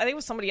 I think it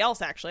was somebody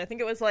else actually. I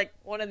think it was like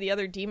one of the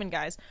other demon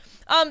guys.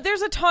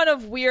 There's a ton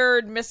of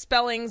weird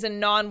misspellings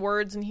and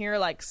non-words in here,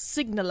 like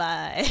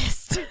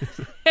signalized.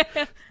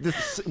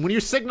 When you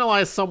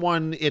signalize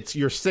someone,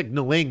 you're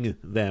signaling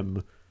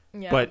them.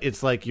 Yeah. But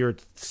it's like you're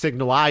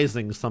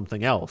signalizing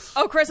something else.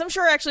 Oh, Chris, I'm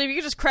sure actually if you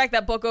could just crack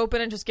that book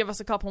open and just give us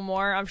a couple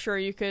more, I'm sure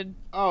you could.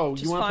 Oh,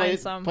 you want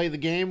to play the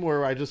game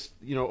where I just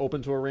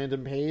open to a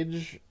random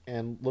page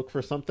and look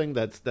for something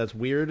that's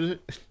weird?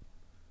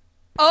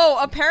 Oh,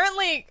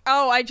 apparently.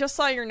 Oh, I just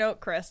saw your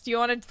note, Chris. Do you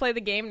want to play the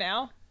game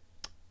now?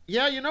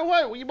 Yeah, you know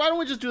what? Why don't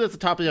we just do this at the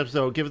top of the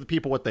episode? Give the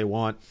people what they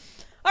want.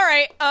 All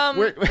right.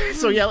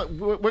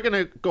 We're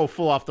gonna go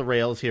full off the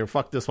rails here.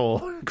 Fuck this whole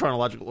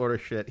chronological order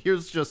shit.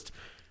 Here's just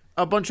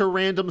a bunch of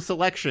random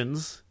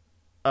selections.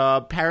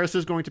 Paris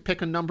is going to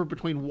pick a number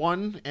between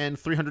 1 and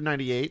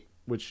 398,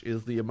 which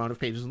is the amount of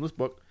pages in this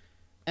book,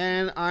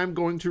 and I'm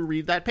going to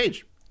read that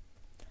page.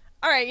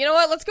 All right, you know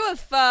what? Let's go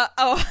with... I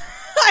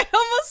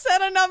almost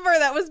said a number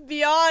that was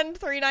beyond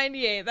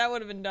 398. That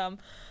would have been dumb.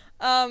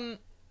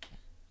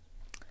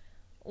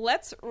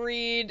 Let's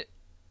read...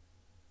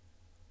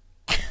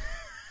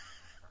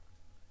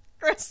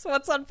 Chris,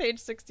 what's on page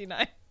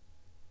 69?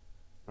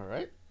 All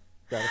right.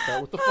 Gotta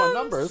start with the fun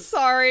numbers.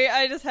 Sorry,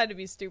 I just had to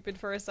be stupid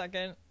for a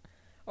second.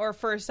 Or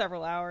for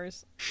several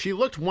hours. She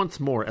looked once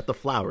more at the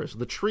flowers,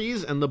 the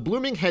trees, and the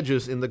blooming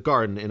hedges in the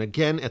garden, and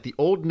again at the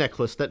old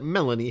necklace that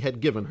Melanie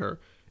had given her,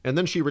 and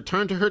then she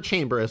returned to her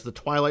chamber as the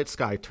twilight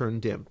sky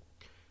turned dim.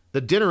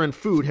 The dinner and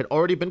food had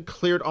already been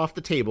cleared off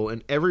the table,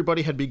 and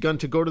everybody had begun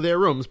to go to their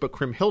rooms, but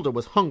Kriemhilde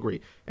was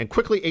hungry, and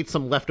quickly ate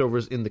some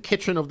leftovers in the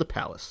kitchen of the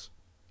palace.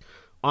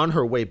 On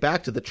her way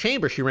back to the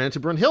chamber, she ran into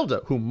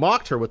Brunhilde, who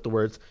mocked her with the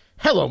words,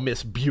 "Hello,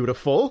 Miss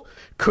Beautiful.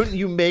 Couldn't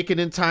you make it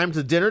in time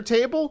to dinner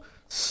table?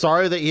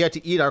 Sorry that you had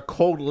to eat our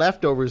cold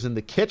leftovers in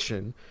the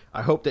kitchen.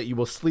 I hope that you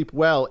will sleep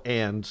well,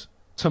 and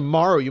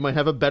tomorrow you might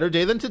have a better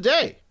day than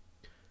today."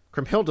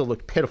 Kriemhilde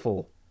looked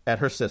pitiful at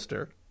her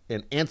sister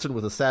and answered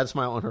with a sad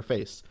smile on her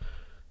face,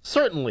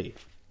 "Certainly.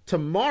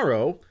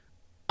 Tomorrow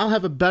I'll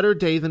have a better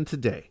day than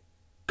today.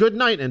 Good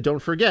night, and don't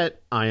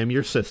forget, I am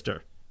your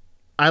sister.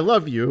 I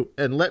love you,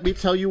 and let me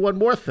tell you one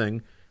more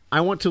thing.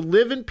 I want to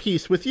live in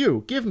peace with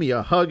you. Give me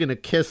a hug and a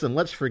kiss, and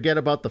let's forget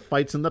about the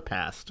fights in the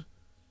past."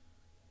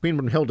 Queen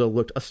Brunhilde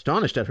looked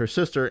astonished at her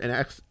sister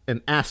and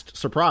asked,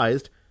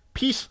 surprised,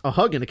 "Peace, a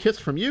hug, and a kiss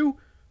from you?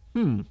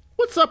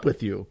 What's up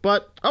with you?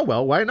 But, oh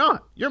well, why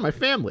not? You're my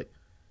family."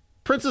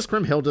 Princess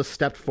Kriemhilde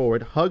stepped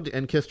forward, hugged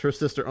and kissed her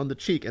sister on the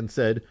cheek, and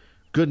said,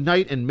 "Good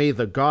night, and may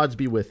the gods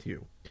be with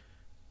you."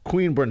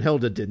 Queen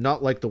Brunhilde did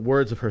not like the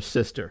words of her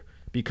sister.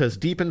 because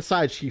deep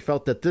inside she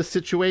felt that this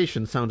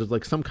situation sounded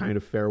like some kind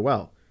of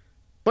farewell.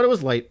 But it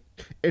was late,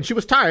 and she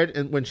was tired,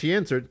 and when she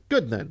answered,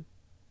 "Good then.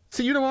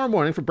 See you tomorrow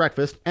morning for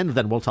breakfast, and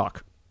then we'll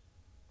talk."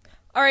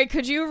 All right,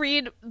 could you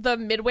read the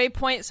midway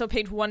point, so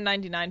page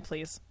 199,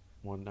 please?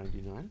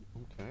 199?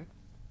 Okay.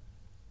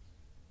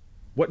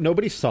 What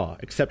nobody saw,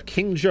 except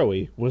King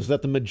Joey, was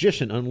that the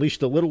magician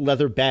unleashed a little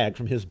leather bag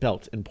from his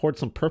belt and poured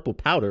some purple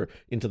powder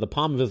into the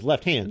palm of his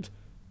left hand.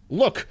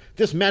 "Look,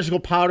 this magical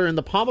powder in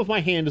the palm of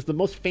my hand is the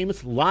most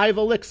famous live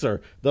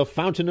elixir, the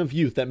fountain of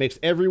youth that makes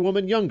every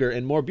woman younger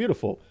and more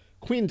beautiful.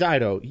 Queen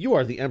Dido, you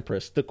are the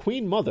empress, the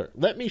queen mother.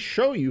 Let me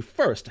show you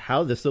first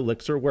how this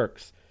elixir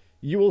works.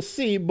 You will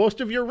see most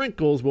of your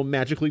wrinkles will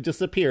magically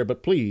disappear,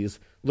 but please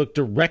look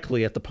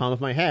directly at the palm of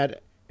my hand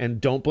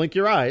and don't blink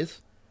your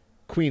eyes."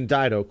 Queen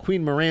Dido,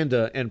 Queen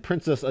Miranda, and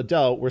Princess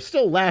Adele were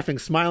still laughing,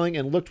 smiling,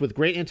 and looked with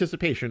great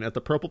anticipation at the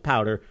purple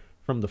powder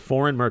from the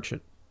foreign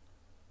merchant.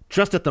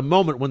 Just at the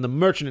moment when the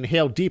merchant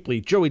inhaled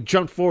deeply, Joey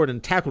jumped forward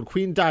and tackled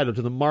Queen Dido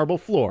to the marble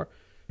floor.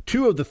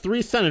 2 of the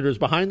 3 senators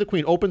behind the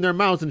queen opened their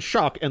mouths in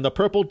shock, and the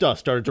purple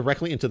dust started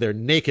directly into their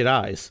naked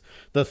eyes.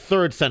 The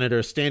 3rd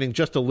senator, standing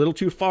just a little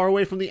too far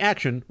away from the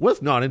action,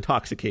 was not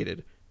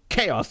intoxicated.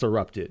 Chaos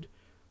erupted.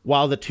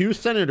 While the 2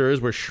 senators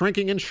were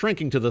shrinking and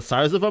shrinking to the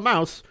size of a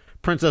mouse,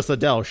 Princess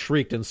Adele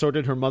shrieked, and so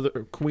did her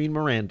mother, Queen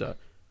Miranda.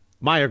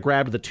 Maya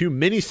grabbed the 2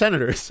 mini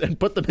senators and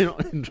put them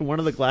into one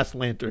of the glass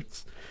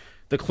lanterns.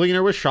 The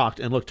cleaner was shocked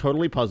and looked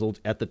totally puzzled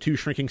at the 2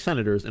 shrinking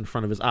senators in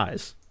front of his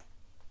eyes.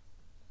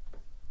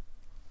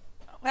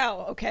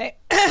 Wow, okay.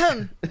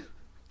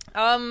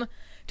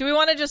 Do we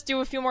want to just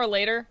do a few more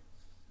later?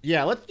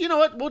 Yeah, you know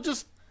what? We'll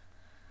just...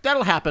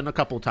 That'll happen a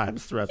couple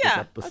times throughout this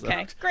episode.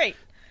 Okay, great.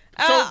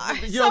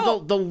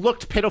 So, the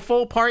looked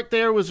pitiful part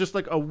there was just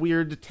like a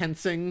weird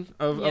tensing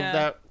of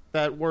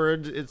that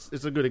word.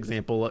 It's a good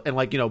example. And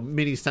like,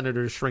 mini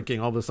senators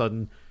shrinking all of a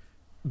sudden.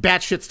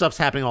 Batshit stuff's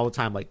happening all the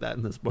time like that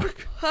in this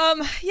book.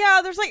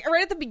 There's like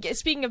right at the beginning,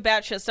 speaking of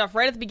batshit stuff,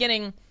 right at the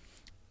beginning,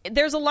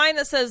 there's a line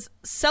that says,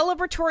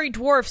 "Celebratory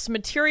dwarfs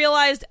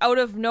materialized out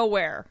of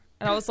nowhere."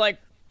 And I was like,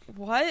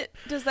 what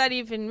does that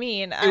even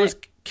mean? It was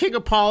King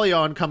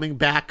Apollyon coming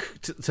back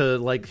to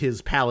like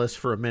his palace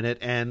for a minute,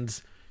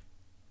 and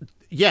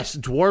yes,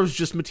 dwarves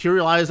just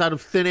materialize out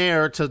of thin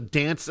air to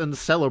dance and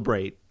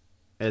celebrate.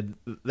 And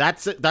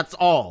that's it. That's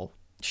all.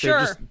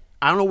 Sure.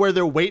 I don't know where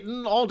they're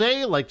waiting all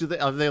day. Like,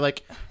 are they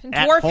like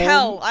dwarf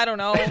hell? I don't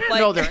know. Like,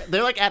 no,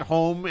 they're like at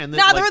home, and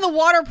they're in the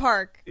water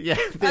park. Yeah,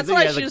 that's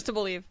what I choose to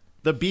believe.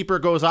 The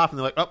beeper goes off, and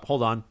they're like, "Oh,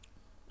 hold on,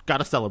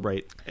 gotta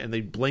celebrate," and they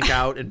blink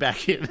out and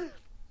back in.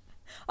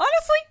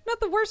 Honestly,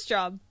 not the worst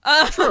job.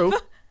 True.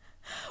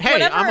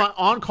 Hey, I'm an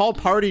on-call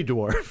party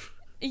dwarf.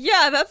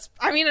 Yeah,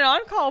 an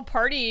on-call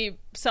party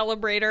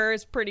celebrator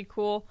is pretty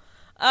cool.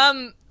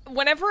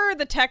 Whenever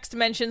the text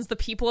mentions the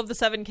people of the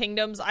 7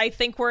 kingdoms, I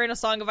think we're in A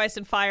Song of Ice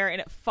and Fire,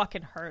 and it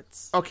fucking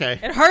hurts. Okay.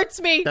 It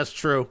hurts me. That's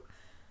true.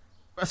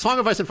 A Song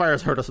of Ice and Fire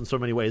has hurt us in so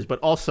many ways, but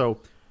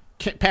also,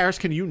 Paris,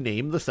 can you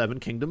name the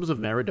 7 kingdoms of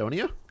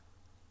Maradonia?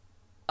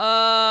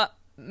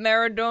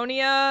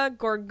 Maradonia,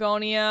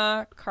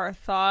 Gorgonia,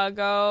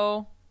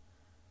 Carthago.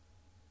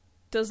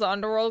 Does the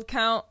underworld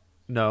count?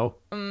 No.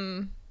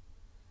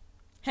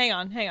 Hang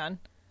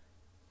on.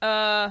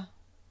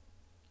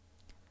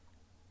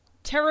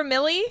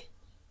 Terramilli?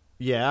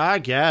 Yeah, I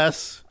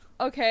guess.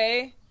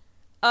 Okay.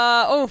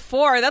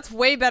 4. That's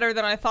way better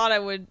than I thought I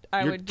would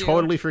do.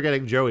 Totally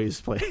forgetting Joey's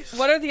place.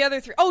 What are the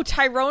other 3? Oh,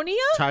 Tyronia?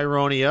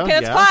 Tyronia.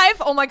 Okay, that's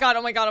 5. Oh my god,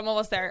 I'm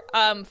almost there.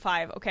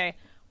 5. Okay.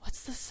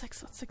 What's the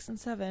 6? What's 6 and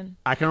 7?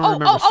 I can only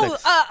remember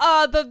 6.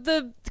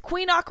 The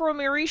Queen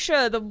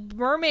Aquamarisha, the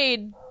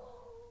mermaid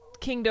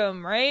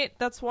kingdom, right?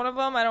 That's one of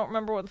them. I don't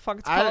remember what the fuck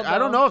it's called. I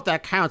don't know if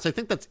that counts. I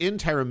think that's in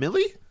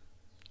Terramilli.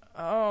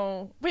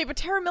 Oh. Wait, but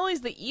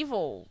Terramilli's the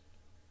evil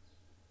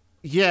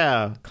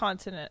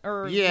continent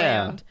or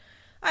land.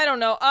 I don't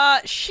know.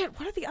 Shit,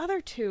 what are the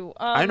other 2?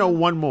 I know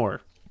one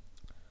more.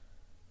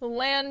 The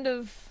land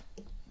of...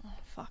 Oh,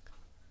 fuck.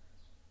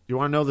 You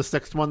want to know the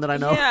 6th one that I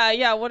know?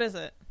 Yeah, what is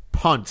it?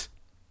 Punt.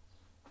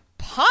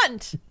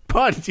 Punt?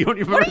 Punt. You don't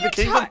remember the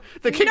kingdom?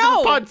 The kingdom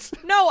of Punt.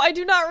 No, I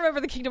do not remember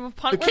the kingdom of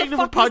Punt. The kingdom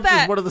of Punt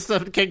is one of the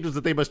 7 kingdoms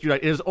that they must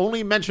unite. It is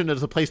only mentioned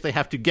as a place they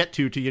have to get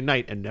to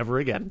unite, and never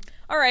again.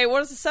 All right,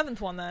 what is the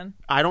 7th one then?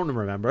 I don't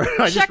remember.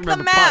 Check the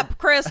map, Punt.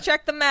 Chris.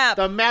 Check the map.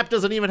 The map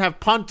doesn't even have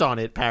Punt on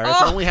it, Paris.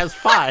 It only has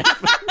 5. No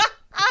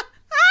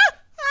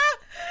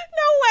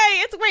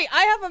way. Wait,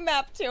 I have a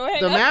map too.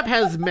 The map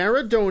has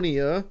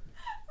Maradonia,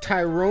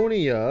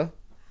 Tyronia,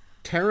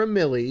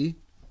 Terramilli,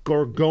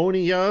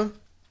 Gorgonia,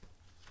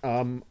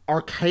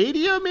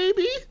 Arcadia,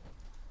 maybe?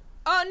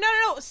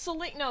 No.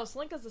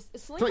 Selinka's a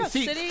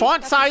city.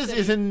 Font size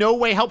is in no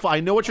way helpful. I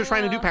know what you're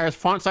trying to do, Paris.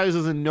 Font size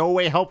is in no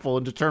way helpful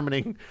in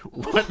determining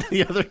what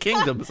the other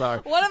kingdoms are.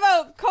 What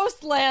about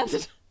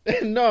Coastland?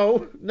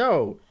 No.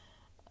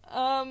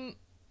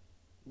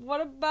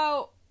 What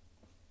about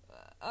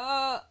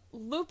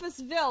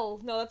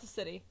Lupusville? No, that's a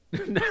city.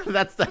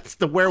 that's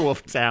the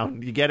werewolf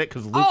town. You get it?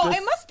 Because Lupus. Oh,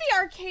 it must be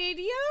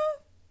Arcadia,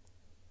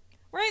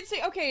 right?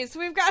 So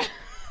we've got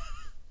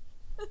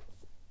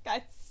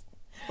Guys.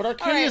 But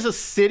Arcadia right. is a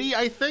city,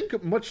 I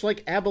think, much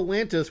like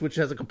Abelantis, which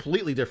has a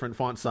completely different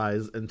font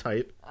size and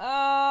type. Yeah,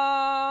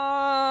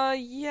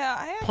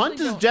 I actually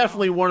Punt is don't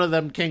definitely know. one of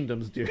them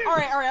kingdoms, dude. All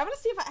right. I'm gonna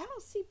see if I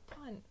don't see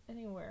Punt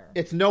anywhere.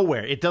 It's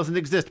nowhere. It doesn't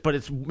exist, but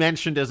it's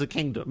mentioned as a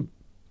kingdom.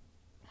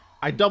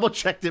 I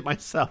double-checked it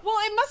myself. Well,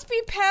 it must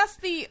be past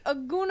the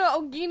Aguna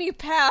Ogini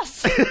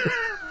Pass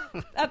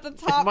at the It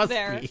top must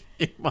there. be.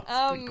 It must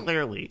be,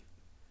 clearly.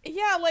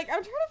 Yeah, like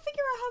I'm trying to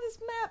figure out how this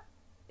map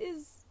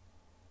is.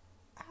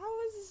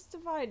 How is this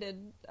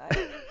divided?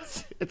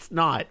 It's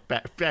not.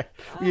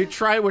 We're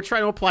trying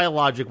to apply a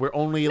logic where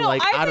only, No,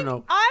 I don't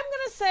know. I'm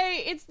gonna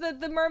say it's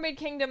the Mermaid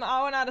Kingdom,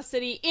 Awanada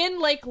City, in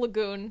Lake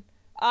Lagoon,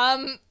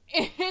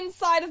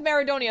 inside of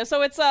Maradonia.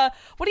 So it's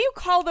what do you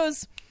call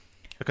those?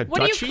 Like a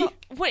What duchy? do you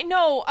call? Wait,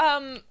 no,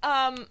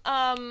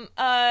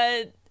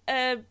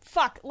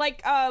 fuck,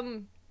 like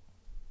a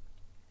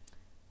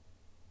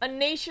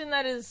nation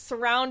that is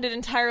surrounded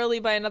entirely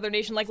by another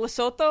nation, like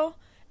Lesotho,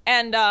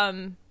 and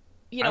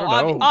you know,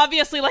 I don't know.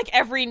 obviously, like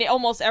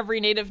almost every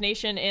native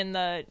nation in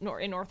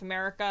North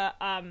America,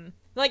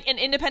 like an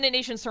independent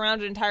nation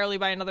surrounded entirely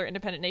by another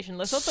independent nation.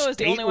 Lesotho is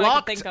the only one I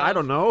can think of. I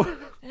don't know.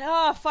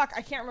 Oh, fuck,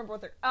 I can't remember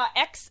what they're...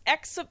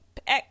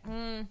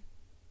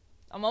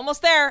 I'm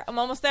almost there. I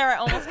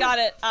almost got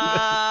it.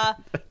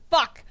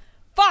 Fuck.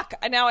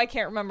 Now I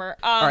can't remember.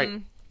 All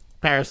right,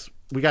 Paris,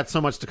 we got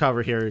so much to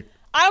cover here.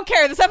 I don't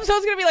care. This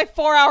episode's gonna be like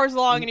 4 hours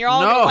long, and you're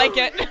all gonna like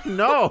it.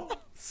 No,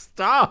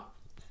 stop.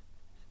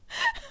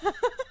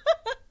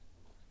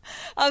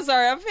 I'm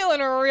sorry. I'm feeling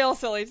real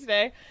silly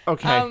today.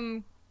 Okay.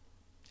 All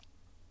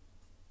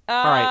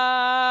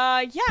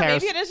right. Yeah,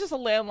 Paris. maybe it is just a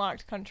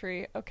landlocked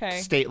country. Okay.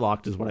 State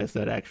locked is what I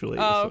said, actually.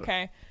 Oh, So-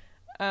 okay.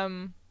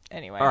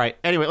 Anyway. All right.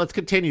 Anyway, let's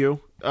continue.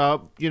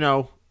 You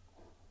know,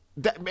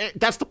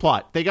 that's the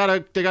plot. They gotta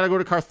go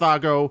to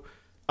Carthago.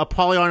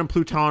 Apollyon and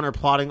Pluton are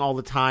plotting all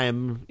the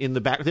time in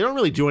the back. They don't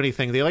really do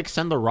anything. They like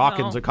send the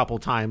Rockins No. a couple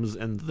times,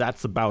 and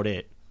that's about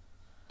it.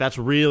 That's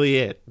really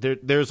it.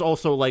 There's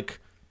also like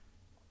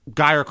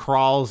Geir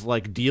Kral's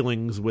like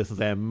dealings with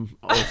them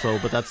also,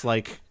 but that's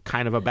like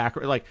kind of a back.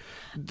 Like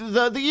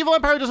the Evil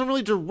Empire doesn't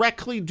really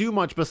directly do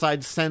much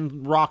besides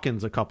send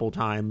Rockins a couple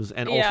times,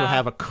 and also Yeah.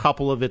 have a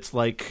couple of its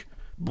like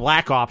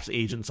Black Ops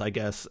agents, I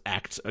guess,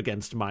 act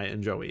against Maya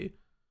and Joey.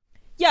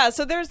 Yeah,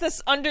 so there's a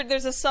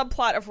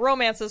subplot of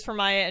romances for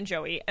Maya and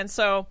Joey, and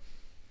so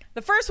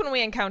the first one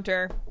we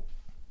encounter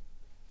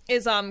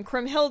is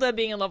Kriemhilde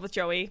being in love with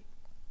Joey,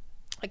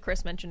 like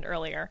Chris mentioned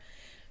earlier.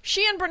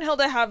 She and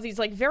Brunhilde have these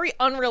like very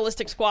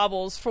unrealistic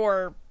squabbles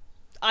for,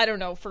 I don't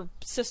know, for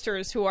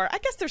sisters who are, I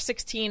guess they're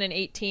 16 and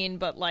 18,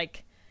 but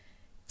like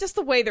just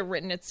the way they're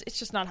written, it's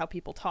just not how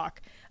people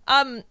talk.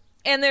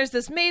 And there's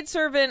this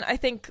maidservant, I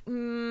think,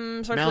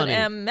 starts with an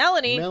M.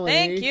 Melanie.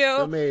 Thank you.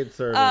 The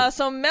maidservant.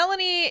 So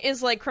Melanie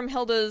is like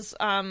Kriemhilde's,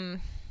 I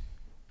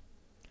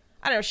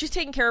don't know, she's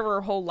taken care of her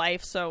whole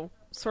life, so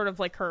sort of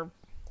like her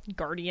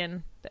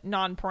guardian,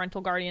 non-parental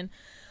guardian.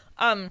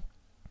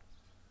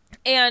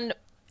 And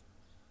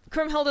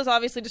Kriemhilde's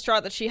obviously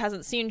distraught that she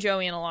hasn't seen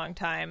Joey in a long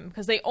time,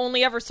 because they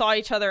only ever saw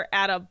each other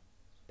at a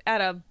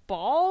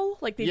ball?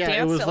 Like they danced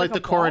it was at like a the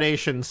ball?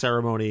 coronation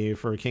ceremony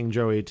for King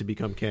Joey to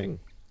become king.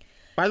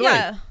 By the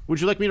Yeah. way, would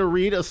you like me to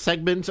read a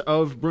segment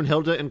of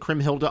Brunhilde and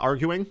Kriemhilde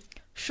arguing?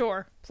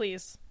 Sure,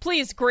 please.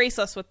 Please grace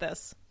us with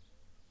this.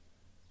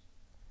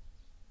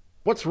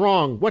 What's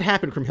wrong? What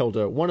happened,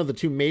 Kriemhilde? One of the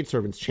two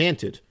maidservants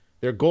chanted.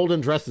 Their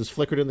golden dresses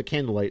flickered in the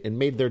candlelight and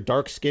made their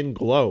dark skin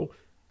glow.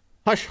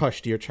 Hush,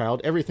 hush, dear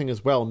child. Everything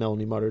is well,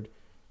 Melanie muttered.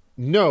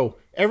 No,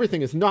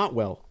 everything is not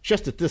well.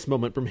 Just at this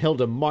moment,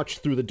 Brunhilde marched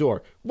through the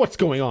door. What's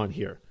going on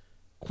here?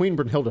 Queen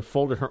Brunhilde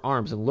folded her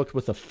arms and looked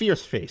with a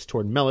fierce face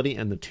toward Melody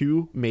and the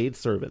two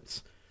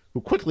maidservants, who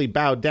quickly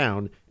bowed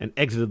down and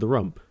exited the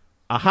room.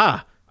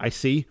 Aha! I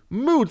see.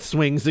 Mood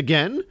swings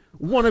again.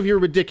 One of your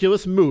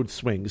ridiculous mood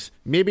swings.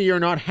 Maybe you're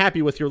not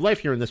happy with your life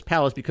here in this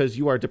palace because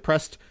you are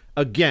depressed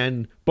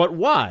again. But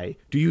why?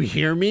 Do you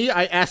hear me?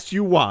 I asked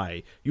you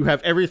why. You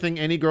have everything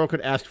any girl could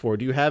ask for.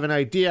 Do you have an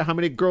idea how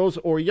many girls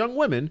or young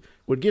women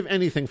would give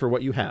anything for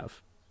what you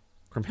have?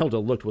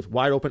 Kriemhilde looked with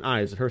wide-open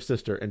eyes at her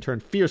sister and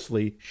turned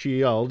fiercely. She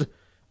yelled,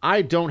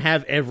 I don't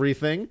have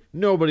everything.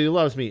 Nobody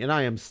loves me, and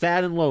I am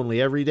sad and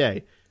lonely every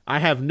day. I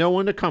have no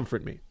one to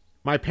comfort me.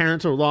 My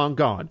parents are long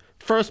gone.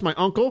 First, my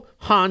uncle,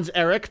 Hans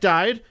Erik,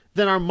 died,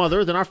 then our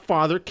mother, then our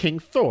father, King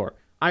Thor.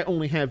 I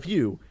only have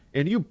you,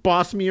 and you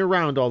boss me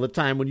around all the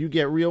time when you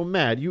get real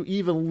mad. You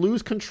even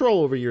lose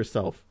control over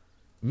yourself.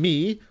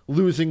 Me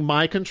losing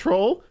my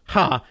control?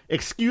 Ha!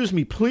 Excuse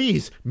me,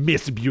 please,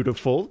 Miss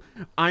Beautiful.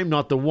 I'm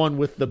not the one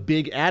with the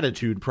big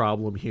attitude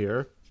problem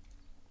here.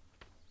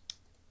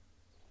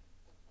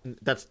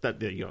 That's that.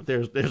 You know,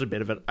 there's a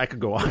bit of it. I could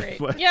go on. Great.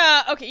 But...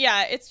 Yeah, okay,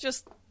 yeah, it's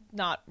just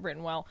not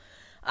written well.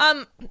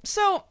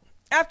 So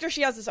after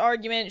she has this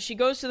argument, she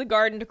goes to the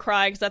garden to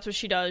cry, because that's what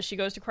she does. She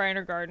goes to cry in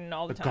her garden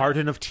all the time.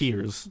 Garden of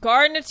Tears.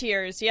 Garden of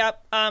Tears,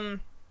 yep.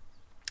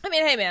 I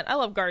mean, hey man, I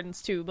love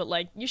gardens too, but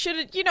like, you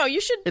should use your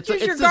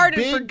It's garden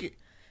this big,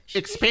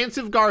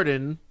 expansive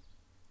garden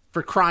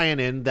for crying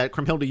in that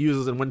Kriemhilde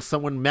uses, and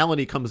when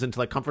Melanie comes in to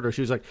like comfort her,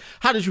 she's like,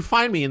 "How did you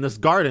find me in this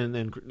garden?"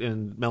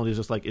 And Melanie's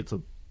just like, "It's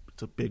a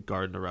big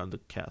garden around the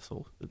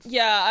castle."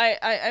 Yeah,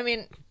 I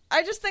mean,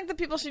 I just think that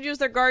people should use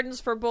their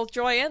gardens for both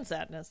joy and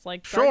sadness.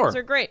 Like, Sure. gardens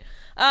are great.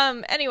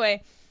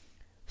 Anyway,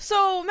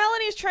 so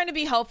Melanie's trying to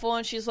be helpful,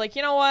 and she's like,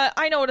 you know what?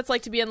 I know what it's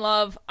like to be in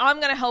love. I'm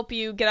going to help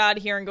you get out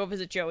of here and go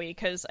visit Joey,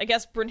 because I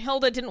guess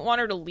Brunhilde didn't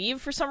want her to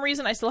leave for some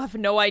reason. I still have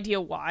no idea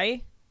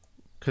why.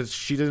 Because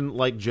she didn't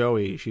like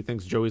Joey. She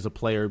thinks Joey's a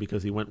player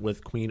because he went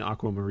with Queen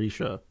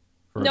Aquamarisha.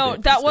 No,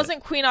 that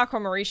wasn't Queen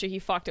Aquamarisha he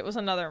fucked. It was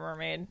another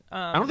mermaid.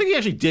 I don't think he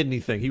actually did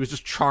anything. He was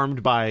just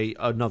charmed by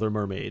another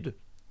mermaid.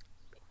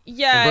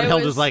 Yeah, and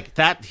Brunhilde's like,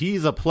 that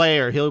he's a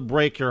player. He'll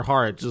break your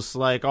heart just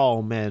like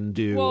all men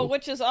do. Well,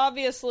 which is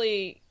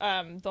obviously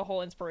the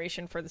whole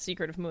inspiration for The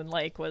Secret of Moon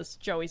Lake was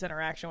Joey's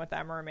interaction with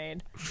that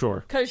mermaid.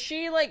 Sure. Because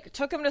she, like,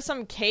 took him to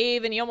some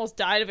cave and he almost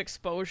died of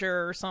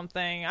exposure or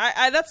something.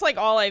 I that's, like,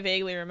 all I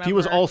vaguely remember. He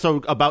was also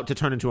about to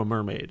turn into a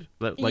mermaid.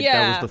 That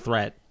was the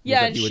threat.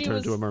 Yeah, that he would turn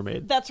into a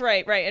mermaid. That's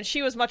right. And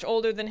she was much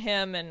older than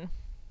him, and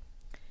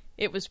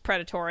it was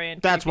predatory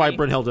and That's creepy.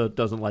 why Brunhilde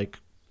doesn't like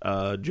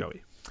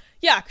Joey.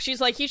 Yeah, she's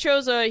like, he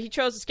chose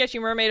a sketchy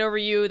mermaid over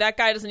you. That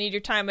guy doesn't need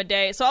your time of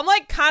day. So I'm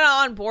like kind of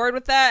on board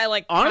with that.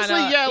 Honestly,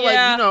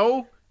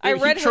 I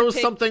read he chose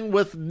something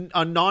with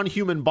a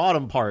non-human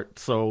bottom part.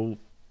 So,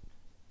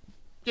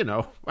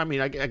 I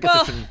mean, I guess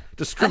I can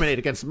discriminate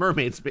against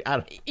mermaids.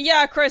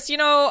 Yeah, Chris,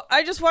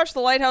 I just watched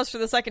The Lighthouse for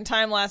the second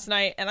time last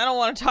night, and I don't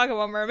want to talk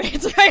about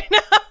mermaids right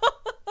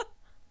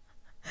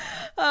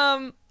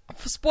now.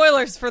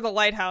 Spoilers for The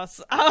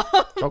Lighthouse.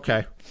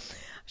 Okay.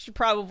 Should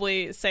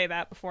probably say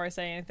that before I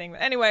say anything.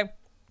 But anyway,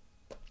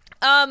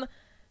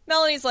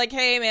 Melanie's like,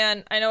 hey,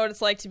 man, I know what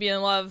it's like to be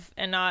in love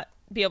and not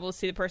be able to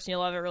see the person you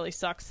love. It really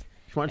sucks.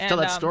 Why don't you tell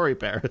that story,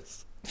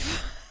 Paris?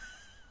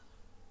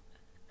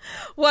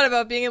 What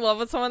about being in love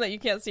with someone that you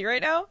can't see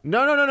right now?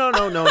 No.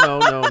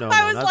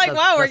 I was like,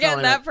 wow, we're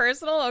getting that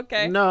personal?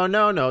 Okay. No.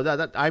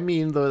 That I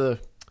mean the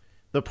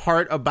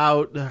part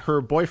about her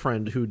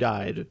boyfriend who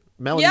died.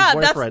 Melanie's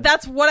boyfriend.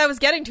 That's what I was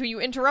getting to. You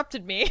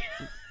interrupted me.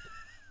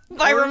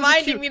 By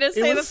reminding me to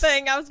say the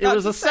thing I was about to say. It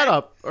was a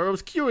setup, or it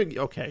was cueing.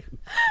 Okay.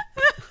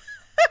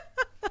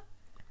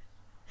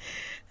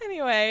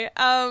 Anyway,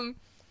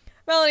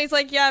 Melanie's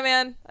like, yeah,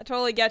 man, I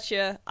totally get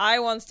you. I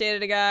once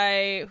dated a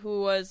guy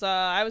who was,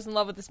 I was in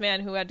love with this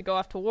man who had to go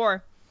off to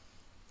war.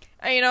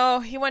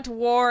 And, he went to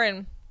war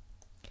and,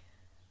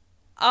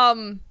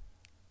 and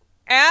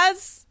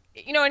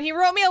he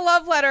wrote me a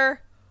love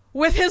letter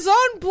with his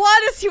own blood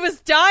as he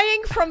was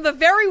dying from the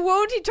very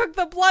wound he took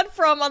the blood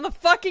from on the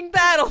fucking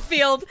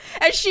battlefield,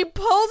 and she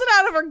pulls it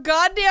out of her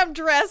goddamn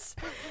dress,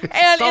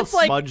 and it's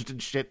like smudged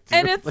and shit too.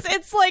 And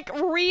it's like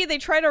they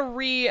try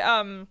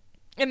to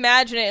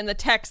imagine it in the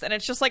text, and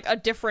it's just like a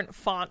different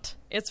font.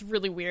 It's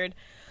really weird.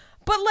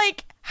 But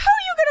like, how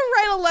are you gonna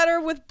write a letter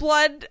with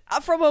blood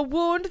from a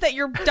wound that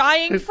you're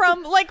dying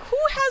from? Like, who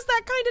has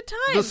that kind of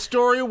time? The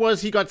story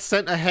was he got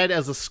sent ahead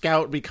as a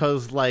scout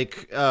because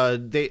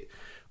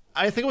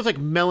I think it was like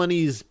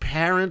Melanie's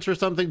parents or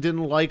something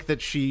didn't like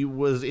that she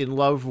was in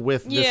love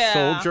with this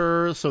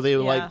soldier, so they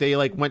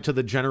went to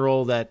the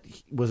general that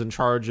was in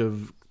charge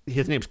of.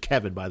 His name's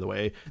Kevin, by the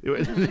way.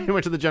 They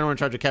went to the general in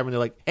charge of Kevin. They're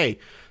like, "Hey,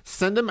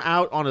 send him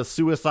out on a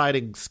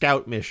suiciding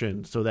scout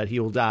mission so that he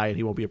will die and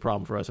he won't be a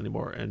problem for us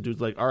anymore." And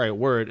dude's like, "All right,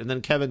 word." And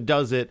then Kevin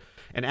does it.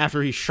 And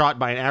after he's shot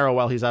by an arrow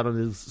while he's out on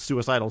his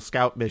suicidal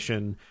scout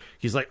mission,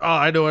 he's like, "Oh,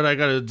 I know what I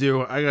gotta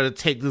do. I gotta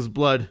take this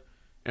blood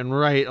and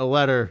write a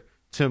letter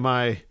to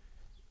my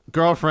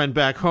girlfriend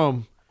back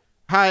home.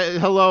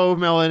 Hello,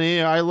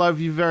 Melanie. I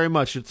love you very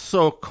much. It's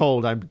so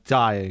cold. I'm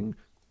dying,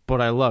 but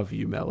I love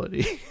you,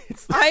 Melanie."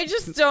 I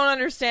just don't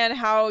understand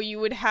how you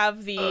would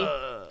have the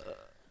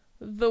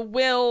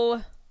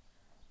will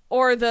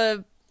or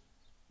the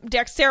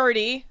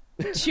dexterity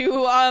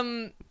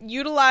to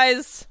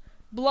utilize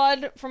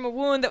blood from a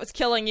wound that was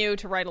killing you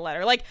to write a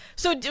letter. Like,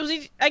 so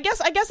I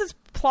guess it's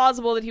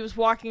plausible that he was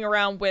walking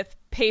around with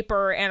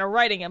paper and a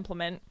writing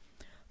implement.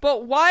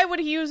 But why would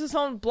he use his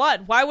own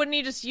blood? Why wouldn't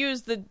he just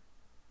use the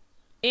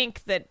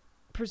ink that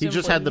presumably he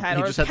just had the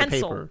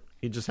pencil? paper.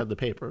 He just had the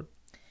paper.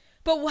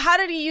 But how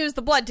did he use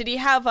the blood? Did he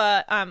have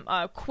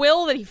a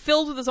quill that he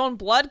filled with his own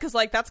blood? Because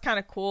that's kind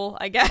of cool,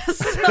 I guess.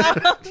 It's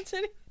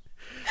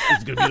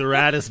gonna be the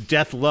raddest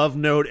death love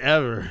note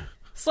ever.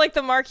 It's like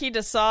the Marquis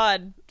de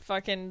Sade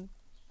fucking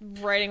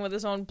writing with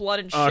his own blood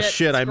and shit. Oh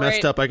shit! I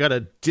messed up. I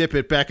gotta dip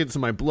it back into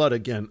my blood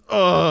again.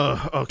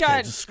 Oh, okay.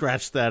 God. Just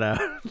scratch that out.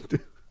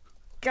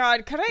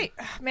 God, can I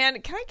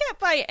get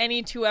by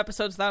any 2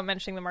 episodes without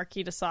mentioning the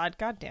Marquis de Sade?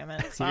 God damn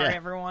it. Sorry,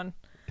 everyone.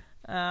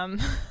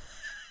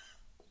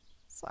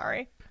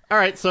 Sorry. All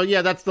right, so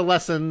yeah, that's the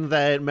lesson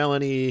that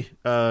Melanie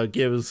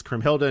gives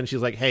Kriemhilde, and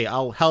she's like, "Hey,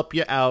 I'll help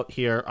you out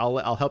here.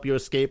 I'll help you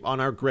escape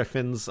on our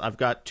griffins. I've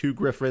got 2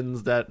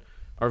 griffins that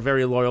are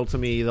very loyal to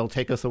me. They'll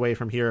take us away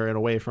from here and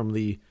away from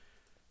the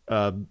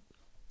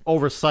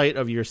oversight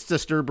of your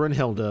sister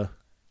Brunhilde."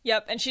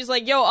 Yep, and she's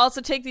like, yo,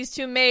 also take these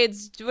two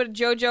maids, what,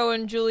 Jojo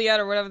and Juliet,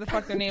 or whatever the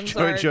fuck their names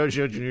are.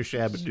 Jojo Junior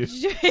Shabadoo.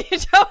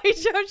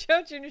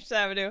 Jojo Junior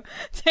Shabadoo.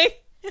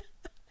 Take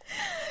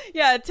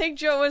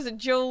was it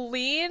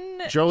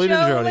Jolene? Jolene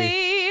and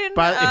Jody.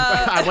 By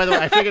the way,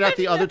 I figured out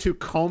the other two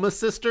Coma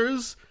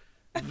sisters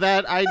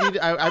that I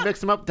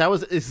mixed them up. That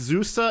was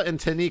Izusa and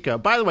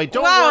Tanika. By the way,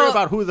 don't worry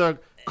about who the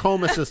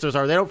Coma sisters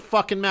are. They don't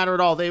fucking matter at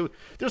all. There's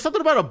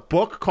something about a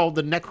book called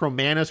the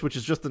Necromanus, which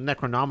is just the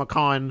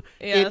Necronomicon.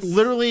 Yes. It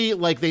literally,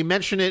 like, they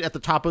mention it at the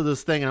top of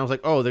this thing, and I was like,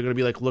 oh, they're gonna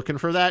be like looking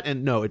for that,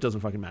 and no, it doesn't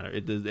fucking matter.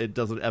 It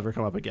doesn't ever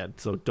come up again.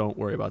 So don't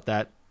worry about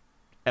that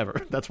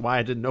ever. That's why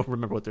I didn't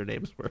remember what their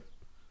names were.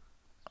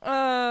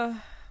 Oh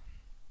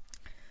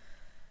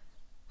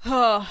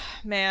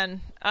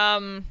man.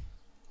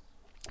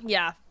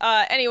 Yeah.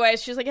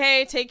 Anyways, she's like,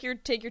 hey, take your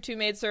two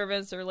maid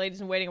servants or ladies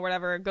in waiting or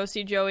whatever. Go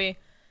see Joey.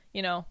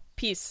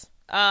 Peace.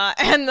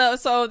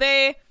 So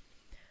they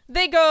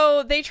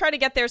try to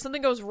get there.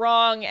 Something goes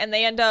wrong, and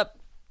the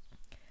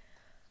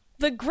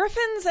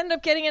Griffins end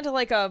up getting into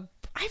like I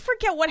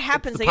forget what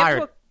happens. They get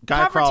into a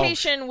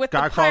confrontation with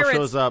the pirates.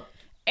 Shows up.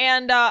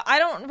 And I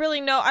don't really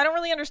know. I don't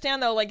really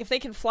understand though. Like, if they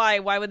can fly,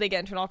 why would they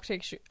get into an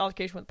altercation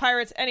with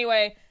pirates?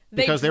 Anyway,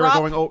 because they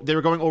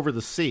were going over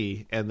the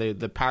sea, and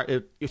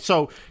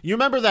So you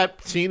remember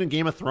that scene in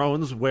Game of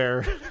Thrones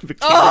where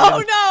Victoria?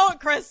 Oh no,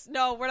 Chris!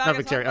 No, we're not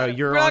Victoria.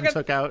 Euron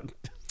took out.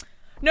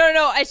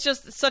 No. It's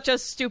just such a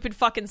stupid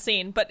fucking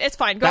scene, but it's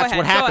fine. Go ahead. That's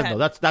what happened,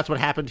 though. That's what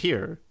happened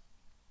here.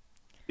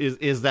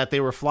 Is that they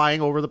were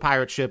flying over the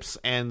pirate ships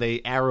and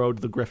they arrowed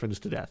the Griffins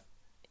to death.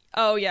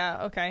 Oh,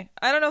 yeah, okay.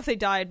 I don't know if they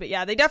died, but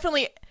yeah, they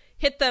definitely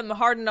hit them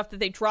hard enough that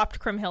they dropped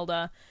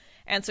Kriemhilde.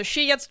 And so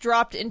she gets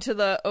dropped into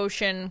the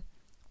ocean,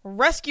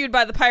 rescued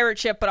by the pirate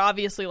ship, but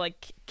obviously,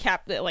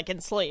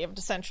 enslaved,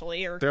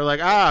 essentially. They're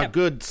like,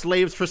 good,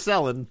 slaves for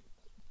selling.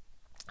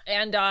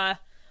 And,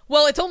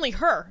 it's only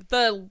her.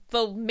 The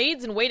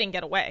maids in waiting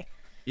get away.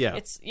 Yeah.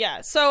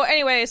 So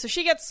anyway, so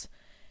she gets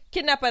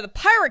kidnapped by the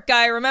pirate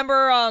guy.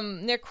 Remember,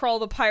 Nick Kroll,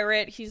 the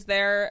pirate, he's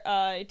there.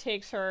 He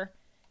takes her.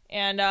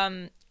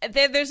 And,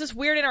 there's this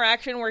weird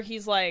interaction where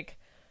he's like,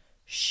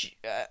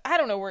 I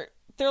don't know, where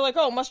they're like,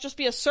 oh, must just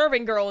be a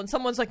serving girl, and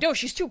someone's like, no,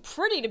 she's too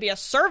pretty to be a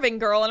serving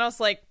girl, and I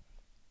was like,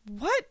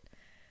 what?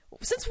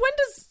 Since when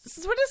does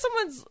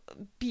someone's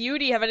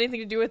beauty have anything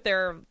to do with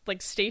their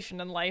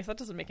station in life? That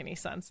doesn't make any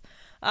sense.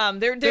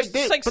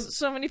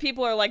 So many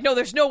people are like, no,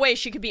 there's no way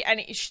she could be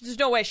there's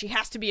no way she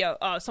has to be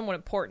someone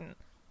important.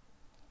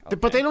 Okay.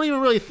 But they don't even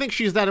really think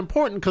she's that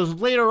important, because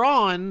later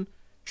on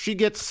she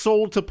gets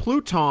sold to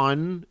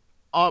Pluton.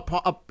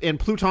 And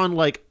Pluton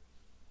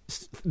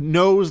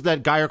knows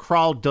that Geir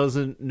Kral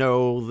doesn't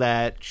know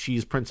that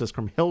she's Princess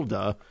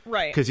Kriemhilde,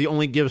 right? Because he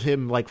only gives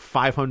him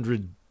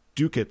 500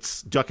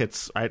 ducats.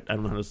 I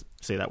don't know how to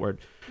say that word.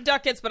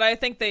 Ducats, but I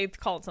think they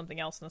call it something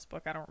else in this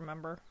book. I don't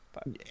remember.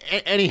 But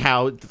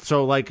anyhow,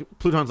 so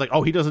Pluton's like,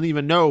 oh, he doesn't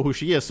even know who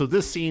she is. So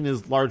this scene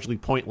is largely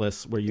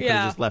pointless. Where you could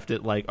have just left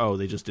it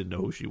they just didn't know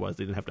who she was.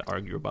 They didn't have to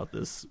argue about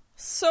this.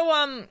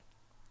 So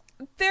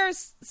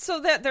there's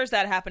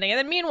that happening, and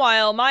then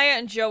meanwhile, Maya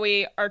and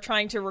Joey are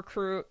trying to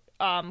recruit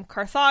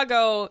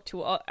Carthago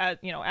to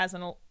as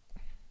an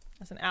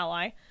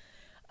ally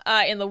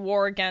in the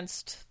war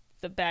against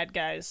the bad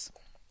guys.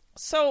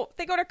 So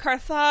they go to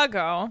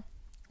Carthago,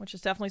 which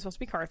is definitely supposed to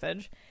be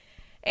Carthage,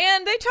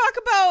 and they talk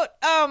about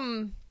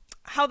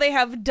how they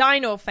have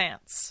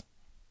Dinophants,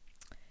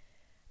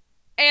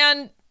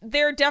 and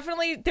they're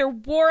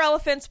war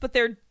elephants, but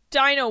they're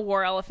dino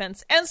war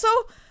elephants, and so.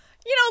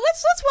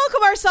 Let's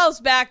welcome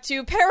ourselves back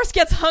to Paris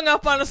gets hung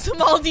up on a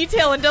small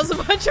detail and does a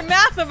bunch of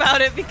math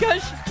about it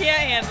because she can't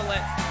handle it.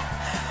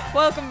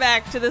 Welcome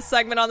back to this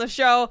segment on the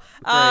show.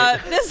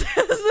 This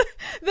is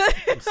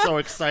I'm so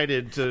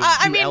excited to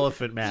do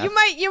elephant math.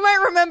 You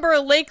might remember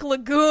Lake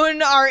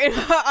Lagoon, our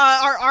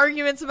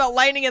arguments about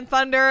lightning and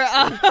thunder.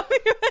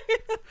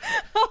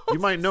 You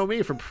might know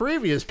me from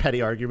previous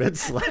petty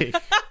arguments. Actually,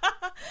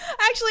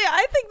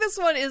 I think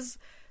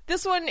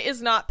this one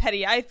is not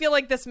petty. I feel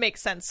like this makes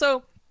sense.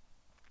 So.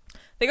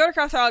 They go to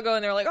Carthago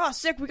and they're like, oh,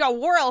 sick, we got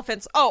war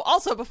elephants. Oh,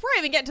 also, before I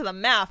even get into the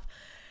math,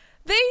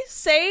 they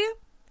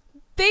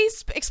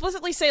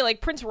explicitly say,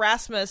 Prince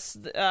Rasmus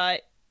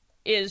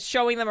is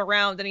showing them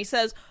around, and he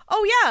says,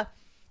 oh, yeah,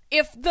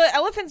 if the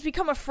elephants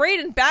become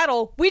afraid in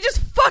battle, we just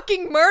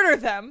fucking murder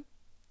them.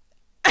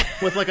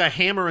 With a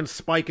hammer and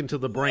spike into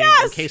the brain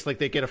in case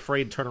they get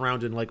afraid, turn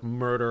around and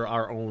murder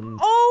our own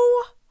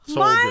soldiers.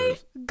 My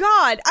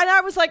God. And I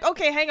was like,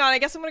 okay, hang on, I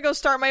guess I'm gonna go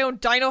start my own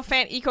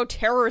Dinophant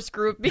eco-terrorist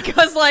group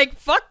because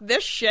fuck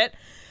this shit.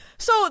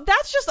 So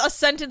that's just a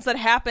sentence that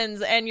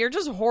happens and you're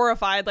just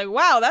horrified,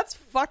 wow, that's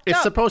fucked up.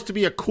 It's supposed to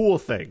be a cool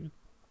thing.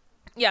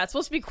 Yeah, it's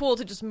supposed to be cool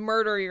to just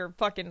murder your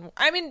fucking...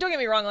 I mean, don't get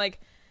me wrong,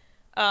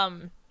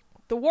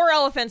 the war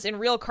elephants in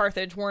real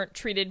Carthage weren't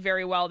treated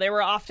very well. They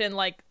were often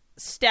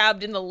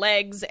stabbed in the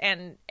legs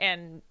and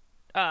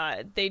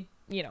they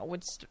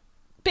would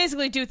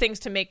basically do things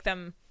to make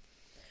them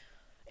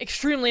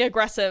extremely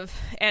aggressive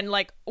and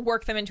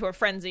work them into a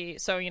frenzy.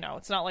 So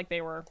it's not like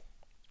they were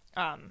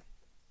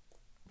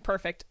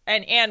perfect.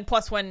 And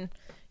plus when,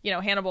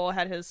 Hannibal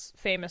had his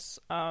famous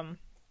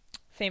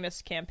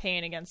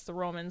campaign against the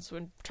Romans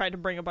when tried to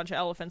bring a bunch of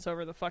elephants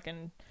over the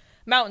fucking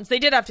mountains. They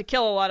did have to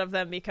kill a lot of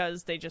them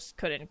because they just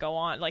couldn't go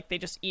on. Like, they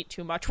just eat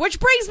too much, which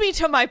brings me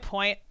to my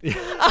point.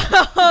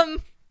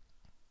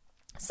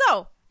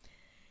 So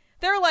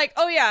they're like,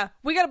 oh yeah,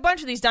 we got a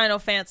bunch of these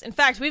Dinophants. In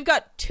fact, we've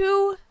got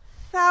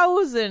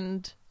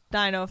 2,000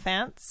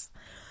 Dinophants.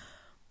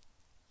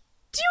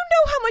 Do you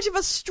know how much of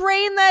a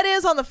strain that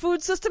is on the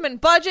food system and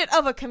budget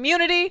of a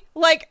community?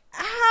 Like,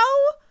 how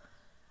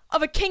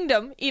of a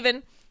kingdom,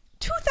 even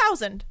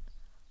 2,000?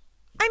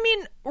 I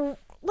mean,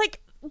 like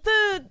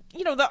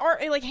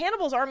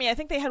Hannibal's army. I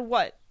think they had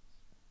what,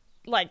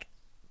 like,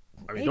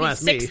 don't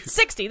ask me.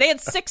 60. They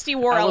had 60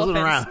 war elephants. I wasn't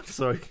around,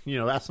 so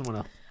that's someone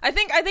else. I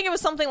think it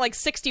was something like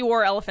 60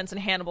 war elephants in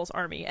Hannibal's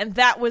army, and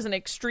that was an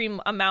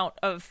extreme amount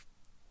of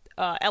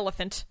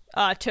elephant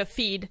to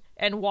feed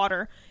and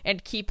water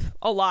and keep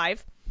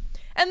alive.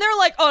 And they're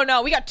like, oh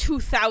no, we got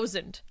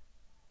 2,000.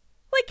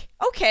 Like,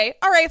 okay,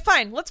 all right,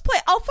 fine, let's play.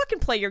 I'll fucking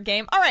play your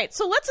game. All right,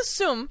 so let's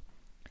assume,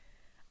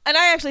 and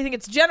I actually think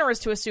it's generous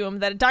to assume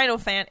that a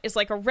Dinophant is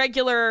like a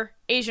regular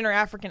Asian or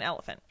African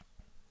elephant.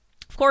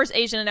 Of course,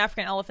 Asian and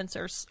African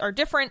elephants are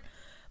different,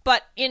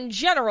 but in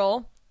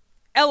general,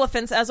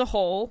 elephants as a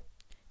whole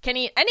can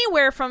eat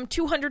anywhere from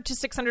 200 to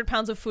 600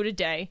 pounds of food a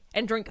day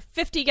and drink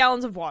 50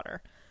 gallons of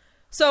water.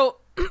 So,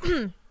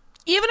 even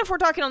if we're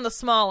talking on the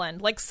small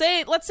end, like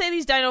let's say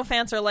these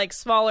Dinophants are like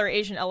smaller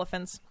Asian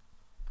elephants.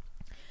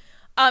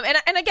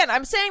 And again,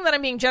 I'm saying that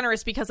I'm being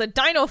generous because a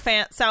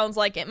Dinophant sounds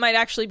like it might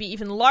actually be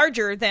even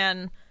larger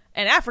than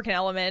an African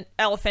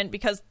elephant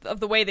because of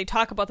the way they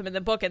talk about them in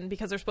the book and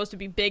because they're supposed to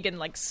be big and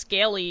like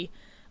scaly.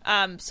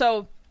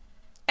 So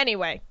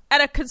anyway,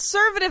 at a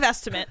conservative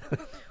estimate,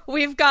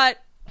 we've got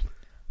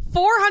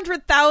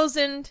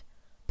 400,000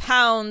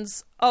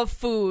 pounds of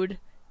food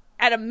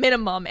at a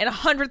minimum and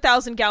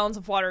 100,000 gallons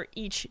of water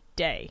each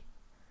day.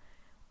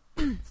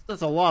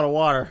 That's a lot of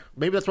water.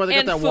 Maybe that's why they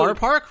got that food. water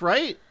park,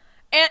 right?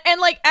 And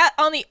like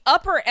on the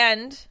upper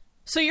end,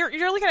 so you're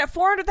looking at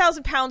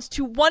 400,000 pounds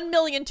to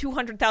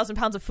 1,200,000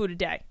 pounds of food a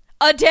day.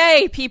 A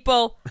day,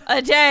 people,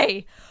 a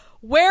day.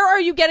 Where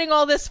are you getting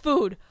all this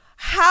food?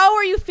 How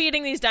are you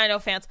feeding these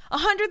Dinophants?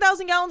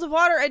 100,000 gallons of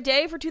water a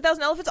day for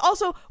 2,000 elephants.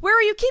 Also, where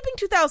are you keeping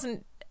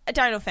 2,000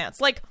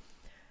 Dinophants? Like,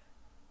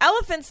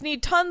 elephants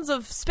need tons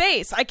of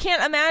space. I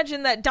can't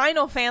imagine that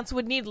Dinophants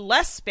would need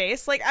less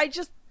space. Like, it's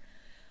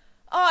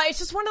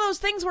just one of those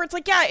things where it's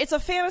like, yeah, it's a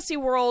fantasy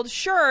world.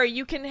 Sure,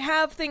 you can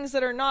have things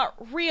that are not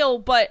real,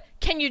 but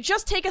can you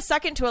just take a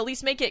second to at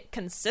least make it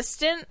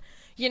consistent,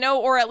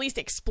 or at least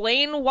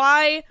explain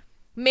why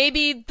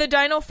maybe the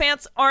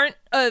Dinophants aren't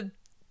a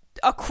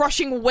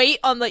crushing weight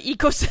on the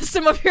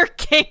ecosystem of your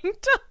kingdom?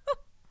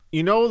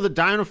 The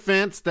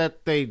Dinophants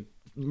that they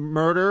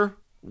murder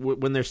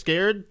when they're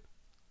scared?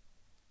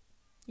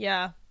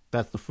 Yeah.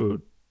 That's the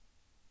food.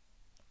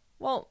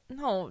 Well,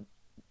 no.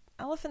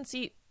 Elephants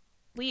eat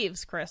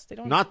leaves, Chris. They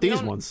don't. Not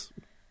these ones.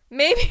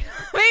 Maybe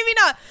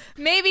not.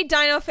 Maybe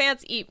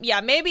Dinophants eat.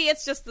 Yeah, maybe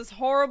it's just this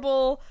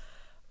horrible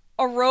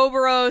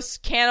Ouroboros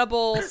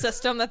cannibal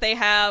system that they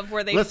have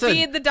where they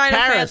feed the Dinophants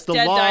Paris, the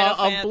dead law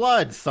Dinophants. of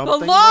blood. Something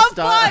the law must of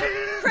blood.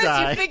 Chris,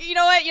 die. you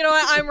know what?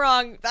 I'm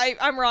wrong.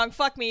 I'm wrong.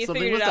 Fuck me. You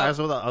Something figured must it die out.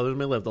 so that others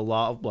may live. The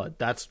law of blood.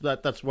 That's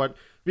what.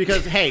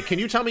 Because, hey, can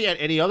you tell me at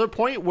any other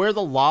point where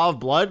the law of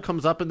blood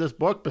comes up in this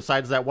book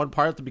besides that one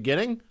part at the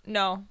beginning?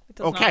 No, it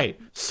does not. Okay,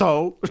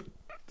 so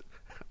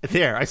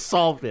there, I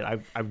solved it.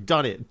 I've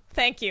done it.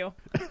 Thank you.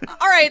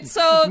 All right,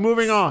 so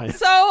moving on.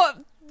 So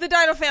the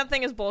Dinophant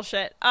thing is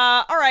bullshit.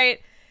 All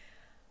right.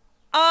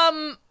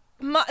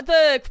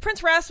 The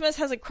Prince Rasmus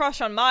has a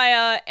crush on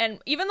Maya, and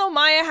even though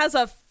Maya has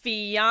a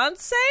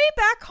fiance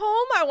back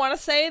home, I want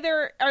to say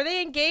are they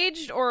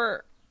engaged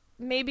or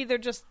maybe they're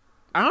just.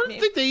 I don't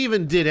think they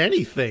even did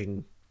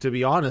anything, to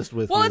be honest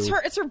with you. Well,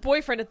 it's her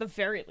boyfriend at the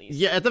very least.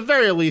 Yeah, at the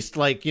very least,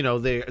 like,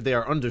 they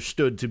are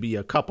understood to be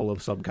a couple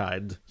of some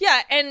kind.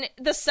 Yeah, and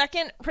the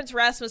second Prince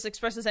Rasmus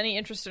expresses any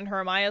interest in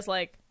her, Maya's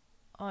like,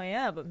 oh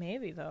yeah, but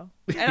maybe though.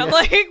 And I'm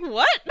like,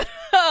 what?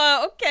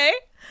 Okay.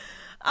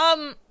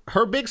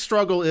 Her big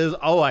struggle is,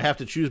 I have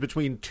to choose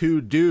between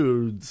two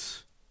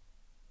dudes.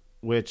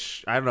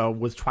 Which, I don't know,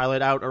 was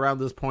Twilight out around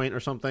this point or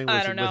something?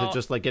 I don't know. Was it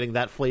just like getting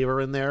that flavor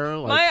in there?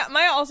 Like...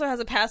 Maya also has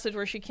a passage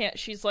where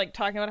she's like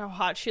talking about how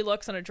hot she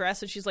looks in a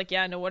dress, and she's like,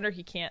 yeah, no wonder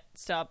he can't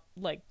stop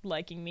like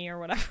liking me or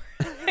whatever.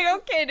 Like,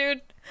 okay,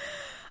 dude.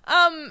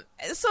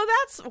 So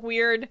that's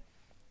weird. Think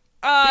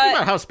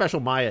about how special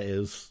Maya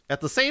is.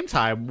 At the same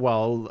time,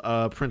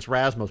 Prince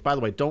Rasmus, by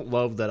the way, don't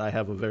love that I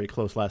have a very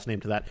close last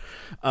name to that,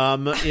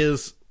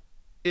 is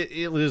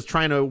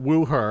trying to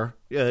woo her.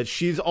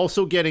 She's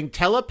also getting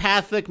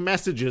telepathic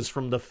messages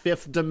from the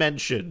fifth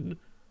dimension.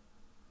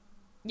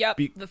 Yep,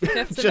 the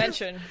fifth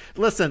dimension.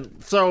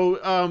 Listen,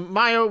 so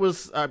Maya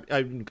was,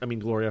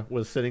 Gloria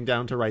was sitting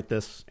down to write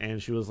this,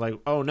 and she was like,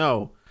 oh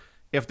no,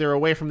 if they're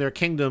away from their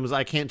kingdoms,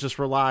 I can't just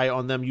rely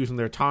on them using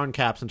their Tarn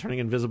caps and turning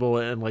invisible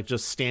and like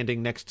just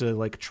standing next to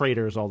like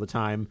traitors all the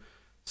time.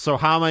 So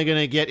how am I going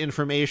to get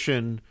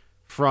information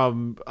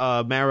from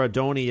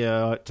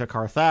Maradonia to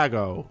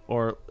Carthago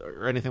or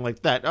anything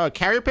like that?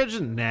 Carrier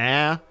pigeon?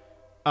 Nah.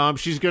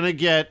 She's going to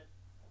get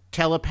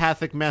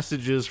telepathic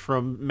messages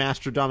from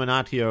Master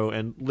Dominatio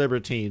and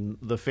Libertine,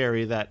 the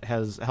fairy that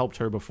has helped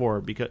her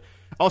before. Because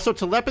also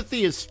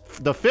telepathy is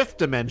the fifth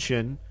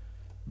dimension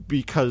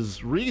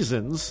because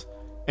reasons,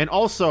 and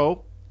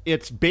also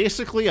it's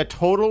basically a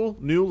total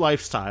new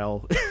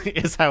lifestyle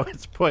is how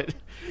it's put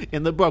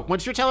in the book.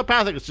 Once you're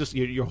telepathic, it's just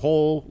your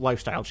whole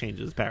lifestyle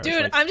changes, Paris.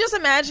 Dude, I'm just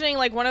imagining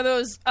like one of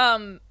those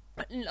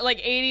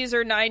like 80s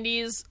or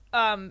 90s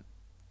like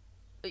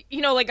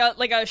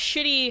a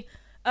shitty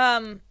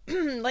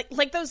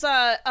like those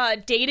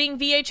dating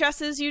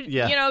VHSs you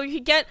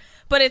could get,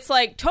 but it's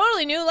like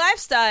totally new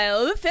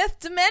lifestyle, the fifth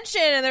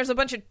dimension, and there's a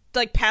bunch of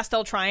like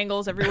pastel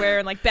triangles everywhere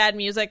and like bad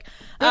music.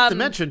 Fifth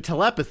dimension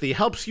telepathy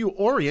helps you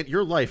orient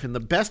your life in the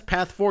best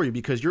path for you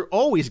because you're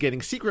always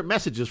getting secret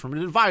messages from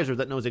an advisor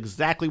that knows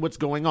exactly what's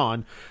going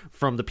on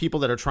from the people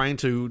that are trying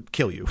to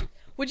kill you.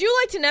 Would you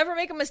like to never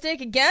make a mistake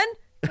again?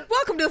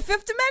 Welcome to the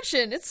fifth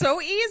dimension. It's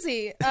so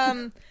easy.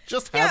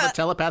 Just have a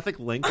telepathic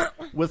link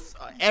with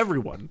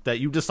everyone that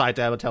you decide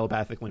to have a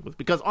telepathic link with.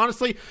 Because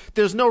honestly,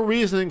 there's no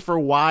reasoning for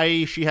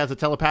why she has a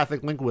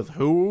telepathic link with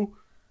who.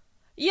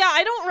 Yeah,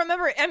 I don't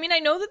remember. I mean, I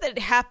know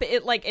that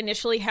it like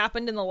initially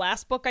happened in the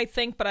last book, I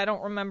think, but I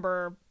don't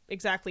remember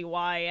exactly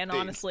why. And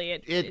honestly,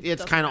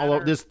 it's kind of all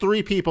over. There's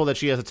 3 people that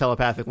she has a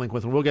telepathic link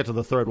with, and we'll get to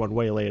the third one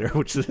way later,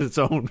 which is its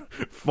own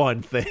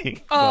fun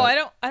thing. Oh,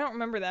 but I don't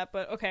remember that,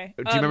 but okay.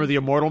 Do you remember the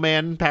Immortal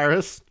Man,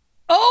 Paris?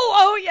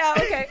 Oh yeah,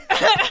 okay.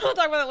 I'll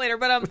talk about that later.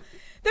 But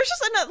there's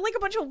just like a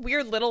bunch of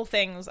weird little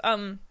things.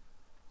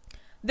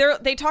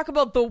 They talk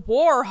about the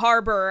War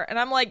Harbor, and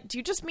I'm like, do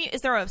you just mean, is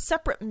there a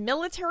separate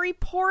military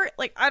port?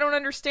 Like, I don't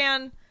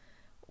understand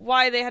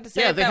why they had to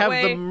say it that way.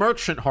 Yeah, they have the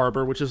Merchant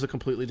Harbor, which is a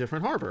completely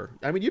different harbor.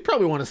 I mean, you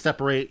probably want to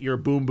separate your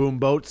boom boom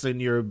boats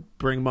and your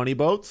bring money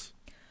boats.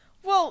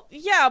 Well,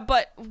 yeah,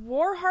 but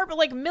War Harbor,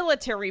 like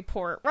military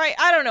port, right?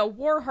 I don't know.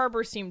 War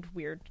Harbor seemed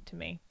weird to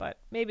me, but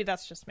maybe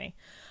that's just me.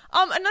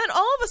 And then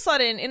all of a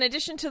sudden, in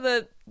addition to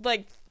the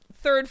like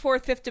third,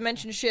 fourth, fifth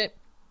dimension shit,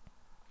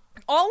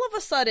 all of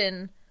a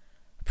sudden,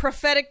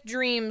 prophetic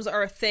dreams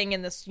are a thing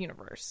in this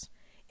universe.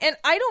 And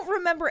I don't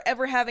remember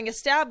ever having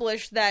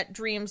established that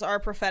dreams are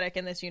prophetic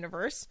in this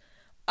universe.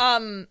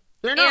 They're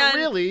not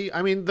really.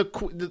 I mean,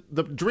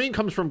 the dream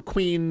comes from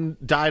Queen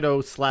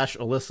Dido /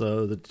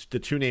 Alyssa, the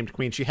 2 named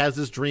queen. She has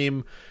this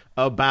dream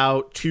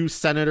about 2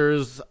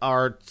 senators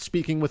are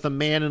speaking with a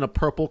man in a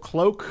purple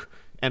cloak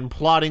and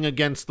plotting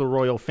against the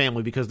royal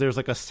family because there's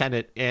like a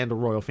senate and a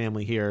royal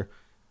family here,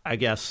 I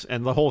guess.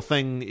 And the whole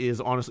thing is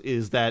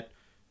that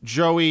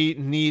Joey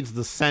needs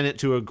the Senate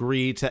to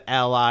agree to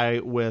ally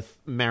with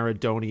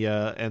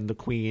Maradonia, and the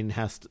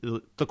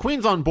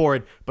Queen's on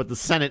board, but the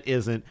Senate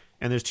isn't.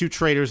 And there's 2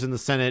 traitors in the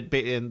Senate,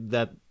 and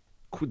that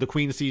the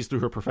Queen sees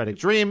through her prophetic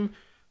dream.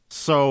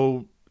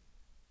 So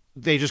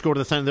they just go to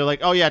the Senate. They're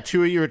like, "Oh yeah,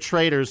 2 of you are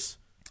traitors."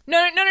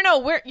 No.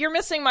 You're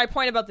missing my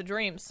point about the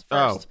dreams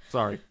first. Oh,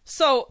 sorry.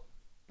 So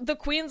the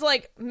Queen's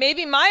like,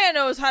 maybe Maya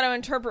knows how to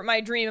interpret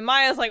my dream. And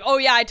Maya's like, oh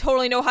yeah, I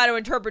totally know how to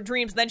interpret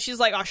dreams. And then she's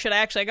like, oh shit,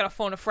 I gotta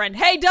phone a friend.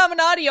 Hey,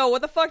 Dominatio,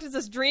 what the fuck does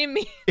this dream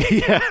mean?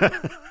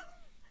 Yeah.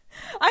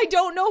 I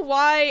don't know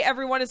why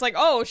everyone is like,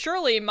 oh,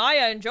 surely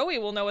Maya and Joey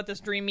will know what this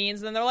dream means.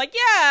 And then they're like,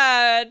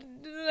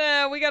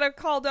 yeah, we gotta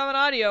call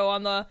Dominatio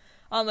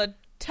on the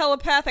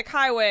telepathic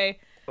highway.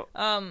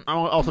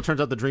 Also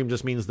turns out the dream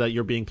just means that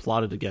you're being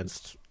plotted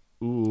against.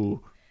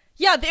 Ooh.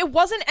 Yeah, it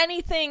wasn't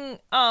anything,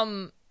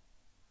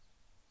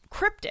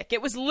 cryptic.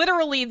 It was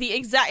literally the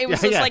exact, it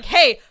was like,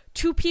 hey,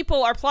 2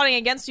 people are plotting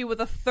against you with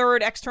a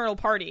third external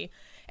party.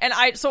 And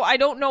I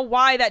don't know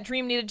why that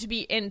dream needed to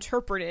be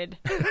interpreted.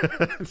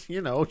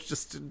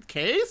 Just in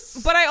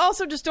case. But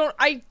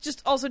I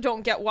just also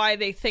don't get why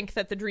they think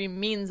that the dream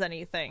means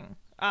anything.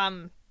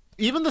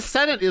 Even the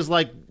Senate is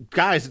like,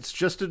 guys, it's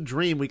just a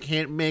dream. We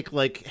can't make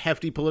like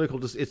hefty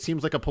political. It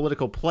seems like a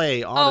political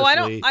play.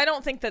 Honestly, I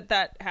don't think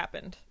that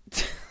happened.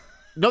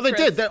 No, they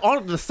did.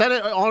 The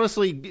Senate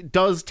honestly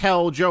does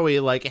tell Joey,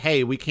 like,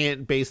 hey, we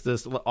can't base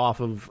this off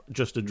of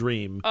just a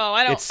dream. Oh,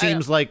 I don't. It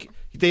seems like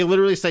they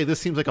literally say this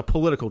seems like a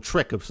political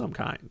trick of some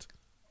kind.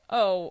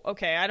 Oh,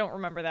 okay. I don't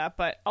remember that,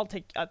 but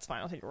that's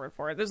fine. I'll take your word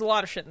for it. There's a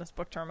lot of shit in this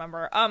book to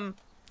remember. And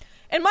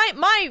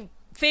my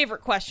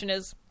favorite question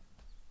is,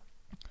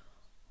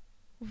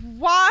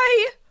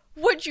 why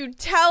would you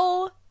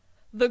tell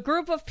the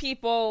group of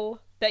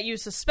people that you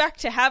suspect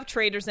to have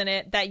traitors in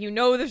it, that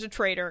there's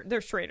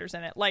traitors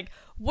in it? Like,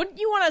 wouldn't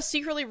you want to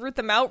secretly root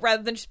them out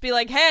rather than just be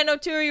like, hey, I know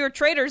 2 of you are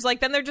traitors?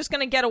 Like, then they're just going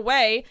to get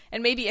away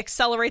and maybe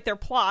accelerate their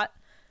plot.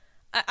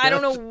 I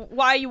don't know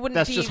why you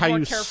wouldn't be more careful.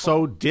 That's just how you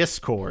sow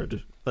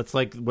discord. That's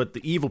like what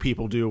the evil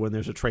people do when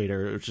there's a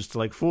traitor. It's just to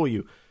like fool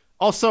you.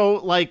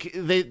 Also, like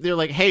they're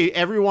like, hey,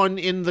 everyone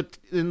in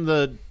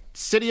the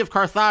city of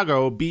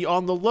Carthago, be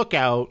on the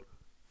lookout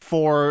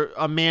for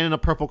a man in a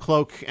purple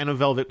cloak and a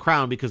velvet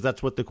crown, because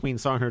that's what the Queen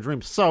saw in her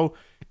dreams. So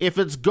if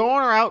it's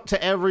going out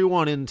to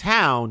everyone in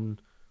town,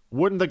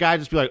 wouldn't the guy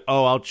just be like,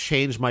 oh, I'll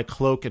change my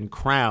cloak and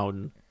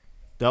crown.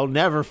 They'll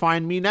never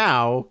find me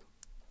now.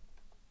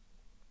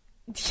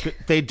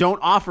 They don't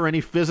offer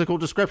any physical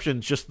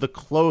description, just the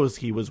clothes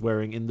he was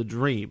wearing in the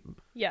dream.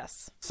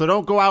 Yes. So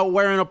don't go out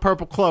wearing a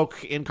purple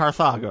cloak in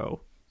Carthago.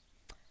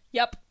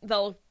 Yep,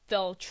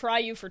 they'll try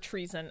you for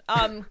treason.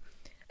 And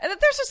then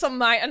there's just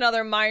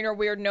another minor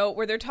weird note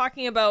where they're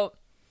talking about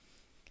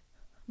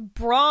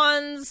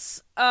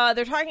bronze.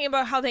 They're talking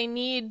about how they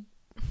need...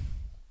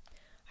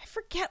 I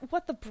forget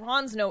what the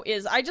bronze note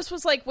is. I just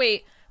was like,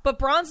 wait, but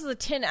bronze is a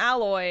tin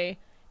alloy,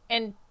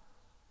 and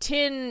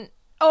tin...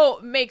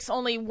 makes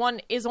only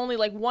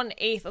like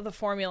 1/8 of the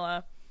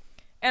formula.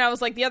 And I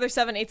was like, the other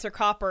 7/8 are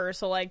copper,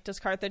 so like, does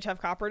Carthage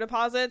have copper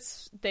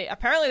deposits? They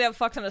apparently have a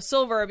fuck ton of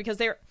silver because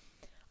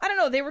I don't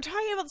know, they were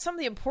talking about some of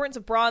the importance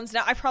of bronze.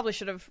 Now, I probably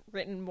should have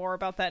written more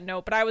about that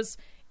note, but I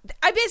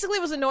basically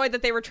was annoyed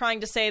that they were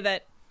trying to say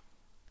that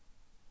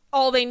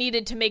all they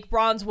needed to make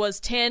bronze was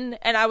tin,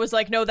 and I was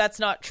like, no, that's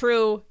not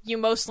true. You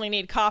mostly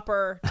need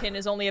copper. Tin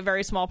is only a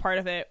very small part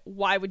of it.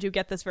 Why would you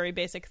get this very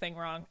basic thing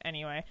wrong?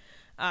 Anyway,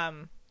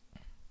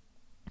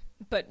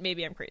 but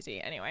maybe I'm crazy.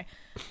 Anyway,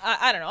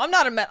 I don't know. I'm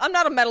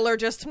not a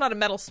metallurgist. I'm not a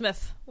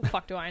metalsmith. What the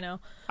fuck do I know?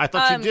 I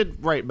thought you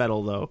did write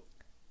metal, though.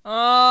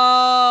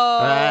 Oh.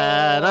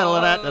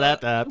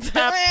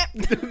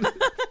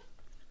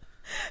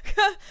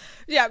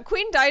 Yeah,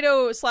 Queen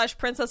Dido /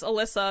 Princess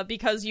Alyssa,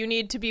 because you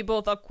need to be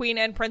both a queen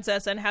and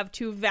princess and have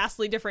two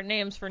vastly different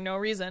names for no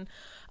reason.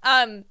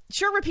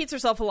 Sure repeats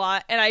herself a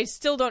lot, and I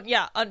still don't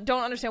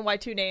understand why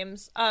two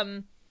names.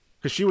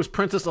 Because she was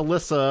Princess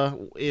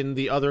Alyssa in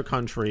the other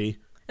country.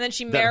 And then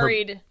she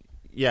married...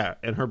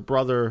 and her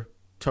brother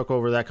took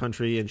over that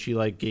country, and she,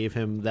 like, gave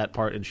him that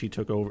part, and she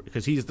took over,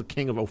 because he's the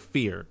king of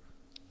Ophir.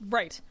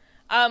 Right.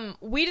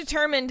 We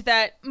determined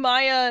that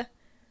Maya's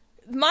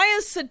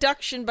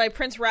seduction by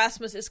Prince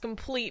Rasmus is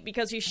complete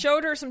because he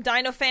showed her some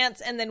Dinophants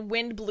and then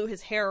wind blew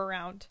his hair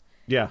around.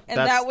 Yeah. And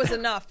that was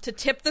enough to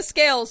tip the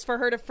scales for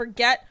her to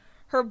forget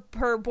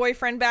her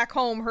boyfriend back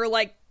home, her,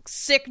 like,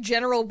 sick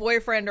general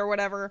boyfriend or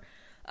whatever.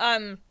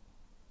 And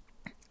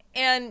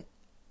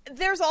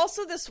there's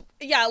also this,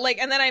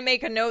 and then I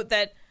make a note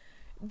that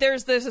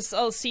there's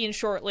a scene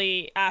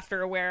shortly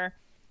after where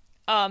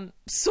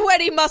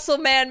sweaty muscle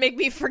man make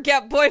me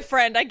forget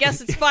boyfriend. I guess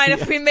it's fine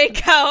if we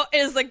make out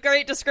is a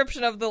great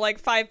description of the like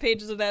 5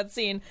 pages of that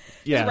scene.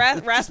 Yeah.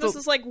 Rasmus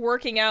is like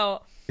working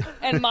out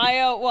and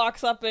Maya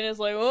walks up and is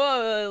like,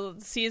 oh,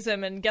 sees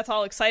him and gets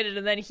all excited.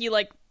 And then he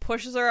like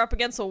pushes her up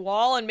against a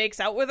wall and makes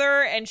out with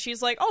her. And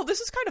she's like, oh, this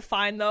is kind of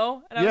fine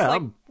though. And I was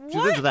like, what?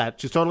 She's into that.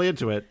 She's totally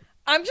into it.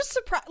 I'm just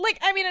surprised. Like,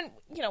 I mean,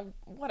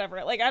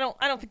 whatever. Like, I don't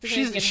think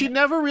there's she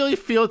never really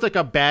feels like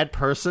a bad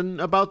person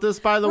about this.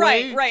 By the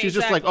way, right. She's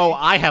exactly. just like, oh,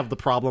 I have the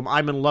problem.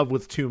 I'm in love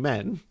with 2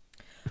 men.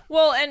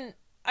 Well, and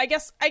I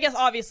guess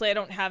obviously I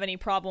don't have any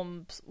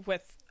problems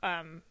with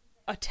a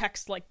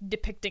text like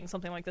depicting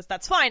something like this.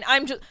 That's fine.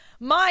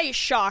 My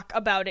shock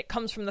about it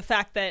comes from the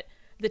fact that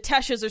the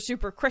Teshes are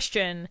super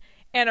Christian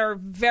and are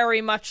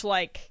very much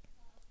like,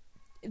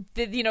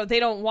 they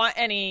don't want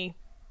any.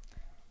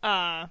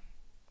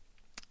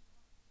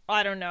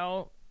 I don't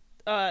know,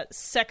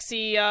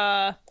 sexy,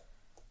 what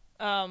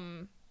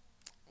am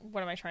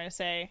I trying to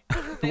say?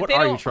 What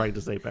are you trying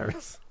to say,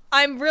 Paris?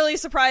 I'm really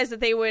surprised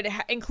that they would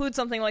include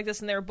something like this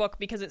in their book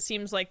because it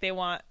seems like they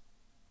want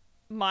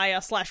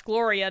Maya /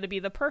 Gloria to be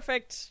the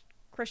perfect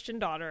Christian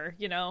daughter,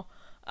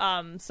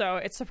 So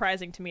it's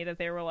surprising to me that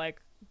they were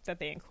like, that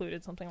they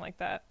included something like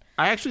that.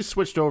 I actually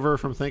switched over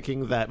from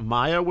thinking that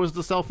Maya was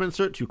the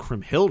self-insert to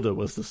Kriemhilde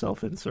was the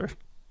self-insert.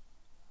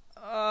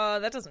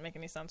 That doesn't make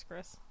any sense,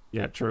 Chris.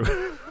 Yeah, true.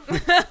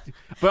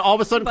 But all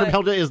of a sudden,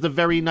 Kriemhilde is the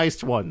very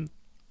nice one.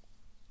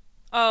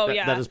 Oh,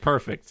 yeah. That is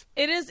perfect.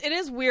 It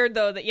is weird,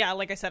 though, that,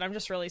 like I said, I'm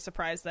just really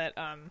surprised that...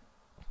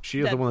 she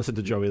is the one that said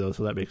to Joey, though,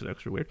 so that makes it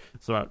extra weird.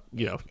 So,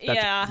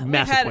 that's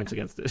massive points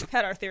against it. We've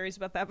had our theories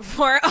about that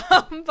before.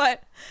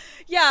 But,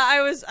 yeah,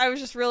 I was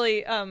just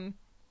really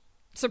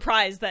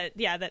surprised that,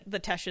 that the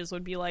Teshes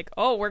would be like,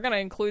 oh, we're going to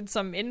include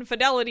some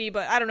infidelity,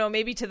 but I don't know,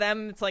 maybe to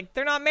them it's like,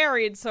 they're not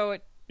married, so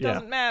it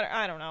doesn't matter.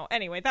 I don't know.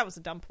 Anyway, that was a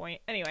dumb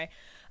point. Anyway,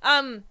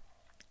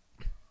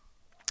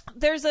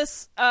 there's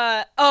this,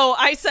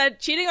 I said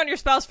cheating on your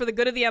spouse for the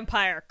good of the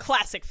empire.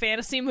 Classic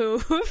fantasy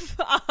move.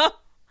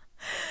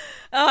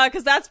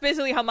 Because that's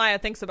basically how Maya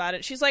thinks about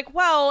it. She's like,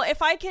 well,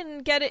 if I can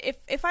get it,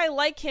 if I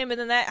like him and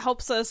then that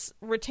helps us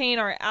retain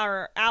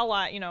our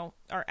ally,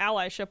 our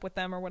allyship with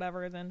them or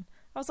whatever, then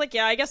I was like,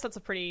 yeah, I guess that's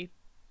a pretty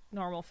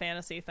normal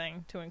fantasy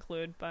thing to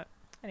include. But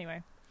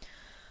anyway,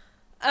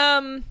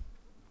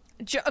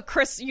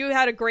 Chris, you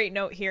had a great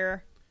note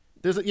here.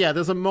 There's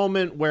a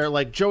moment where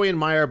like Joey and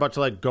Maya are about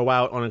to like go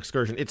out on an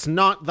excursion. It's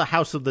not the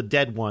House of the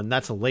Dead one.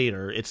 That's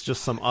later. It's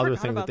just some other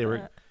thing that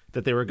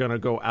they were going to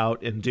go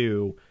out and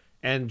do.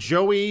 And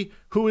Joey,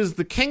 who is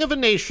the king of a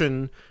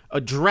nation, a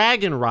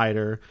dragon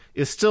rider,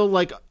 is still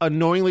like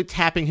annoyingly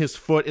tapping his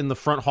foot in the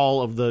front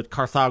hall of the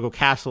Carthago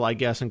castle, I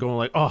guess, and going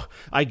like, "Oh,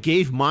 I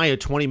gave Maya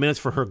 20 minutes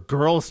for her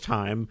girls'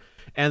 time."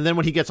 And then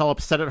when he gets all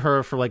upset at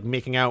her for like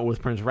making out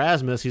with Prince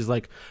Rasmus, he's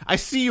like, I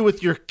see you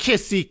with your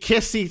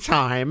kissy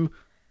time.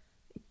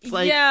 It's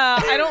like, yeah,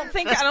 I don't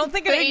think an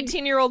thing.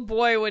 18-year-old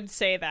boy would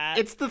say that.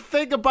 It's the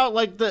thing about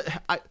like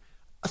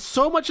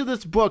so much of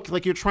this book,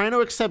 like you're trying to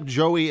accept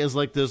Joey as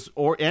like this,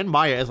 and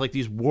Maya as like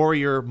these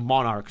warrior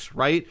monarchs,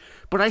 right?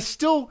 But I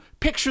still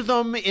picture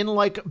them in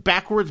like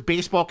backwards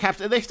baseball caps,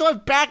 and they still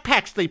have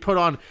backpacks they put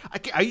on.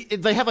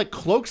 They have like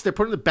cloaks. They're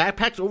putting the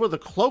backpacks over the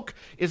cloak.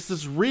 It's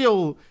this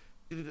real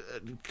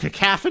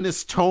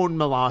cacophonous tone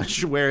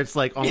melange where it's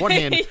like on one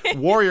hand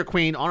warrior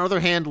queen, on the other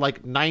hand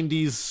like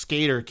 90s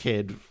skater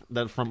kid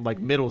that from like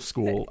middle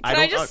school. Can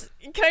I just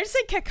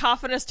say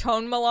cacophonous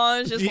tone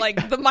melange is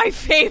like my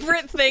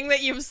favorite thing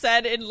that you've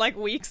said in like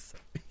weeks.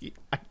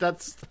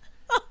 That's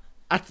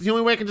the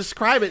only way I can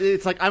describe it.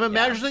 It's like I'm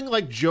imagining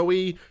like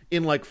Joey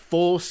in like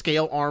full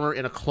scale armor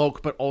in a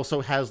cloak, but also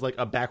has like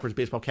a backwards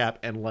baseball cap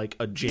and like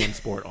a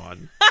JanSport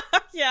on.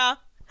 Yeah.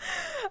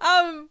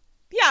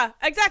 Yeah,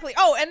 exactly.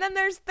 Oh, and then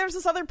there's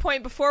this other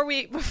point before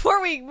we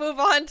move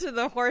on to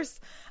the horse.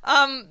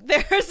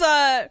 There's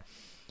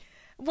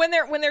when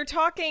they're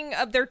talking,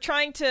 they're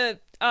trying to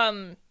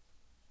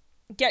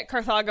get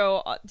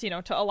Carthago,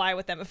 to ally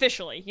with them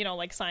officially,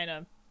 like sign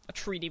a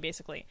treaty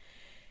basically.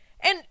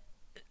 And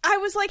I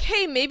was like,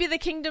 hey, maybe the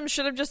kingdom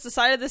should have just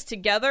decided this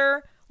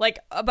together, like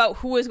about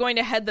who is going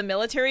to head the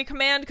military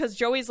command, because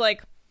Joey's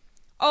like,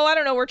 oh, I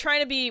don't know, we're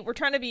trying to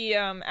be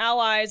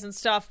allies and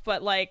stuff,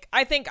 but like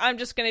I think I'm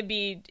just going to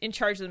be in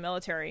charge of the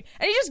military.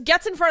 And he just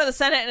gets in front of the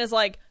Senate and is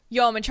like,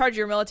 yo, I'm in charge of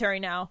your military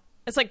now.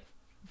 It's like,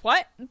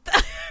 what?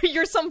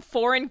 You're some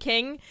foreign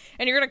king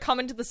and you're going to come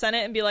into the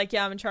Senate and be like,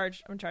 yeah, I'm in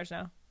charge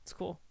now. It's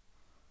cool.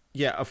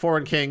 Yeah, a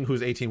foreign king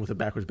who's 18 with a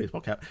backwards baseball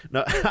cap.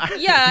 No,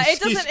 yeah,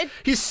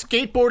 he's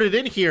skateboarded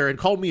in here and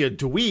called me a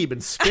dweeb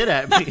and spit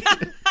at me.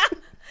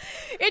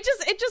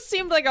 It just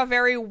seemed like a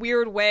very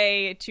weird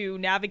way to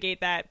navigate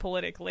that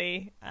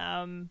politically.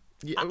 Yeah,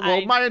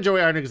 well, Maya and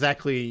Joey aren't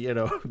exactly,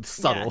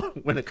 subtle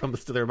when it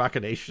comes to their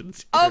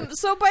machinations.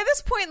 So by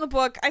this point in the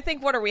book, I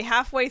think, what are we,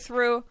 halfway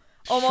through?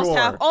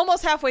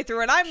 Almost halfway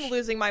through, and I'm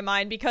losing my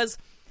mind because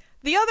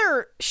the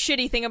other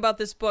shitty thing about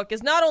this book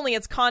is not only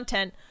its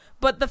content,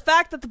 but the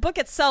fact that the book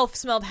itself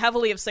smelled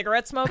heavily of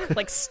cigarette smoke,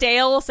 like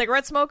stale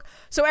cigarette smoke.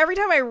 So every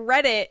time I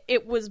read it,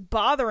 it was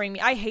bothering me.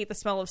 I hate the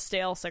smell of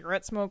stale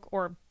cigarette smoke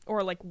or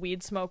like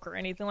weed smoke or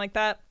anything like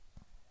that.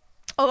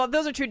 Although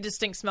those are two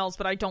distinct smells,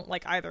 but I don't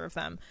like either of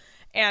them.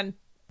 And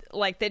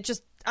like they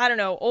just, I don't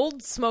know,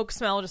 old smoke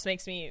smell just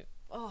makes me,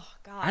 oh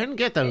god. I didn't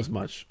get that as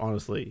much,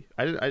 honestly.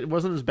 It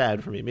wasn't as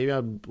bad for me. Maybe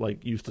I'm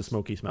like used to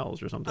smoky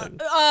smells or something.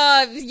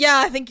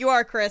 Yeah, I think you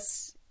are,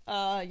 Chris.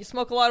 You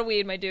smoke a lot of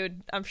weed, my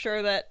dude. I'm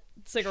sure that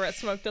cigarette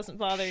smoke doesn't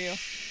bother you.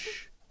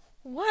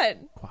 What?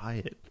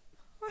 Quiet.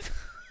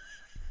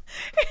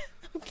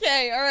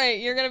 Okay, all right.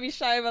 You're gonna be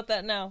shy about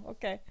that now.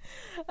 Okay,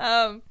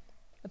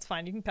 that's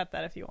fine. You can pet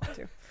that if you want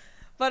to.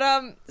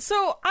 But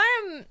so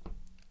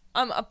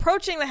I'm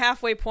approaching the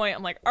halfway point.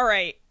 I'm like, all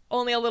right,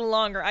 only a little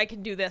longer. I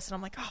can do this. And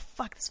I'm like, oh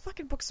fuck, this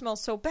fucking book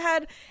smells so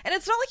bad. And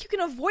it's not like you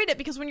can avoid it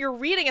because when you're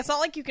reading, it's not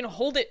like you can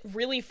hold it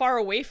really far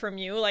away from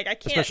you. Like I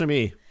can't. Especially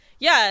me.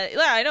 Yeah,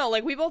 I know.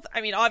 Like we both.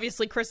 I mean,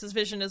 obviously Chris's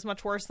vision is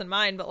much worse than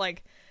mine, but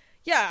like,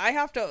 yeah, I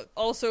have to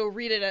also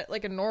read it at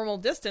like a normal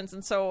distance,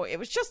 and so it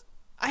was just.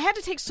 I had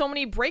to take so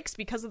many breaks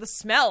because of the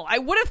smell. I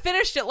would have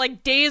finished it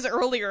like days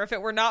earlier if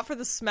it were not for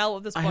the smell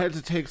of this book. I had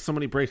to take so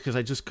many breaks because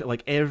I just,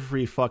 like,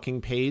 every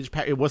fucking page,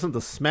 it wasn't the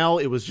smell,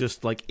 it was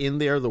just, like, in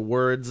there, the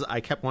words.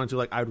 I kept wanting to,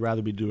 like, I'd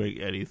rather be doing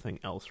anything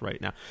else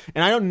right now.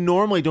 And I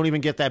don't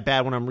even get that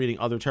bad when I'm reading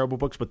other terrible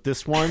books, but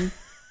this one,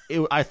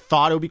 I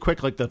thought it would be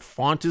quick. Like, the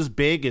font is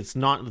big. It's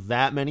not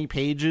that many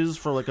pages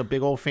for, like, a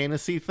big old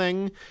fantasy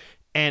thing.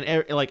 And,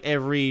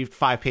 every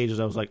 5 pages,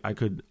 I was like, I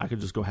could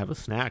just go have a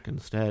snack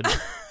instead.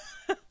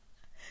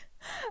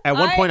 At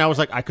one point, I was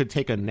like, I could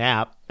take a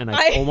nap, and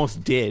I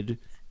almost did.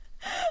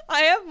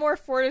 I have more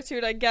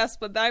fortitude, I guess,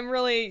 but I'm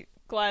really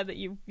glad that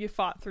you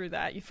fought through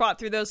that. You fought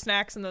through those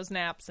snacks and those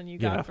naps, and you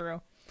got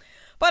through.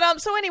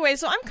 But so anyway,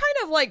 so I'm kind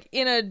of like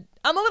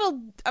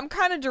I'm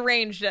kind of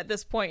deranged at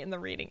this point in the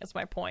reading. Is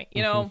my point,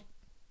 you know?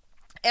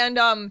 And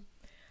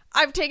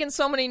I've taken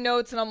so many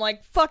notes, and I'm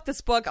like, fuck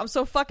this book. I'm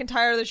so fucking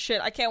tired of this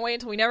shit. I can't wait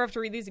until we never have to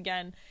read these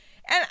again.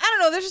 And I don't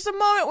know, there's just a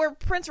moment where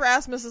Prince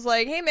Rasmus is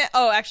like, hey man,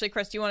 oh actually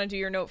Chris, do you want to do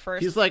your note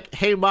first? He's like,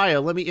 hey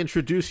Maya, let me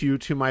introduce you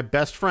to my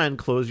best friend,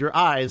 close your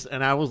eyes.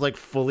 And I was like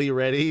fully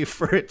ready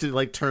for it to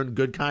like turn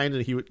good kind,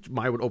 and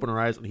Maya would open her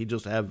eyes and he'd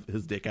just have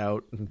his dick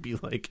out and be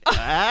like,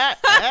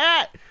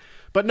 ah.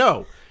 But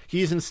no,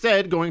 he's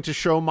instead going to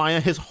show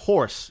Maya his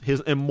horse,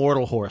 his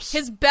immortal horse.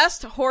 His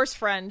best horse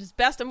friend, his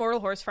best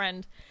immortal horse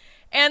friend.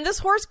 And this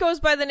horse goes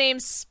by the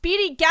name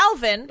Speedy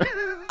Galvin,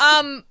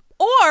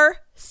 or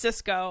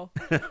Cisco.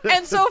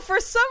 And so for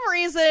some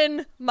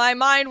reason, my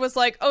mind was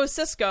like, oh,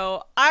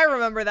 Cisco, I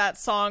remember that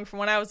song from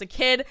when I was a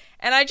kid,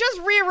 and I just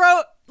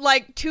rewrote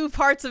like 2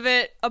 parts of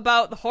it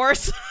about the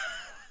horse.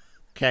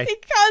 Okay.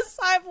 Because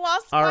I've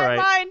lost my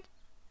mind.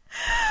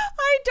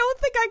 I don't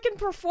think I can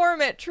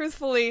perform it,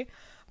 truthfully.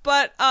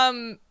 But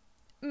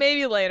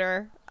maybe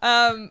later.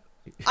 I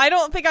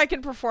don't think I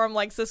can perform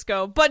like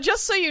Cisco, but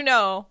just so you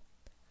know,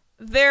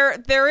 there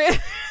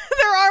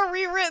are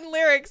rewritten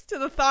lyrics to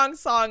the thong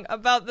song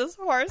about this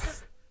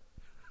horse.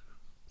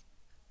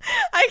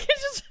 I can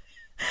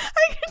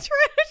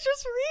try to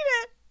just read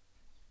it,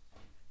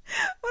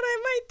 but I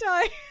might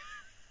die.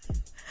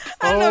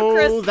 I don't know,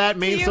 Chris, that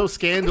made so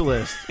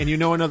scandalous, and you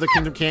know another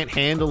kingdom can't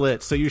handle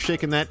it, so you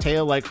shaking that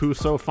tail like who's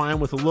so fine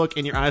with a look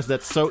in your eyes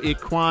that's so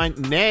equine.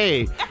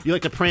 Nay, you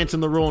like to prance in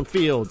the rolling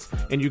fields,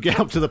 and you get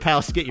up to the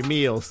palace to get your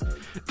meals.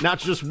 Not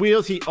just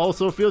wheels, he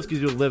also feels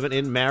because you're living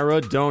in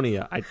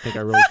Maradonia. I think I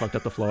really fucked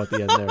up the flow at the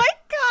end there. Oh my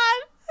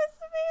god, that's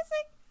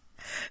amazing.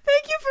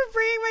 Thank you for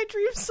bringing my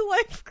dreams to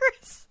life,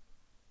 Chris.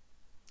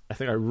 I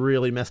think I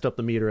really messed up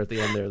the meter at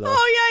the end there, though.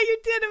 Oh yeah, you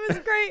did. It was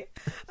great.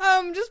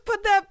 Just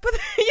put that.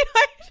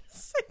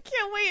 I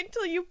can't wait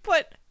until you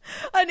put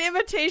an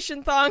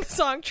imitation thong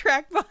song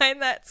track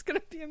behind that. It's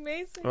gonna be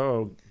amazing.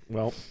 Oh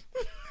well.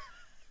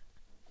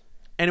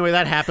 Anyway,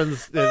 that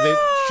happens.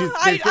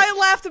 I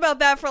laughed about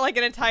that for like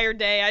an entire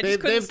day. I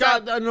just couldn't stop.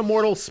 They've got an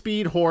immortal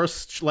speed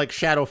horse like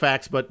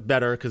Shadowfax, but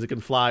better because it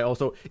can fly.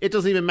 Also, it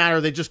doesn't even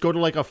matter. They just go to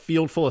like a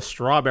field full of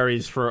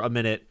strawberries for a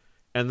minute,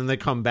 and then they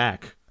come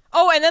back.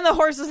 Oh, and then the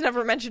horse is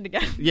never mentioned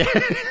again. Yeah,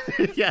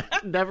 yeah,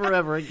 never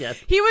ever again.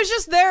 He was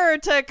just there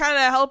to kind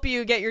of help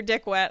you get your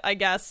dick wet, I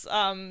guess.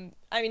 I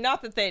mean,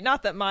 not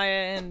that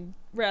Maya and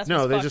Rasmus.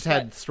 No, they just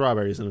had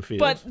strawberries in the field.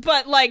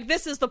 But like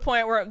this is the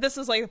point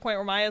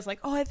where Maya's like,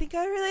 oh, I think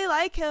I really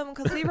like him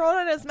because he rode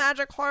on his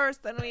magic horse,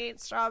 then we ate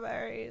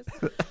strawberries.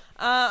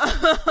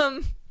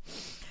 And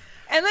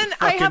then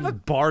I have a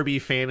Barbie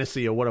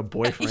fantasy of what a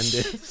boyfriend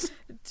is.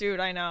 Dude,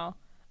 I know.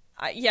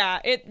 Yeah,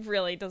 it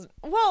really doesn't.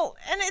 Well,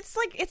 and it's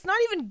like it's not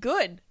even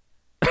good.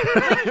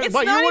 Like, it's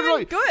not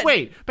even good.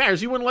 Wait,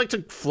 Paris, you wouldn't like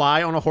to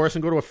fly on a horse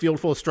and go to a field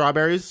full of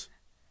strawberries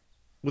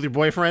with your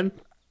boyfriend?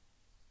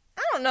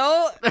 I don't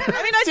know. I mean,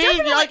 I See,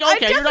 definitely you're like,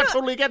 okay, you're not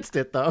totally against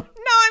it, though. No,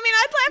 I mean,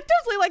 I'd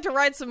definitely like to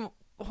ride some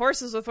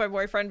horses with my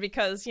boyfriend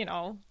because, you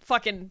know,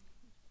 fucking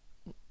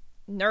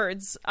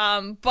nerds.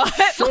 But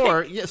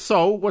sure. Yeah,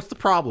 so what's the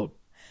problem?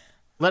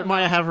 Let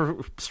Maya have her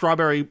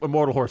strawberry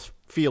immortal horse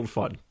field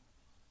fun.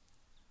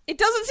 It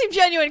doesn't seem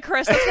genuine,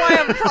 Chris. That's why I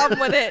have a problem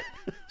with it.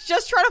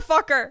 Just try to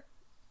fuck her.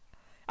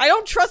 I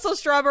don't trust those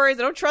strawberries.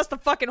 I don't trust the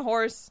fucking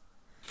horse.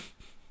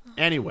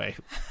 Anyway,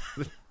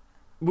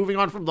 moving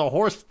on from the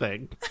horse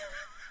thing.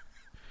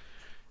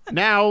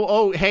 Now,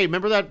 oh, hey,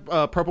 remember that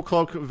purple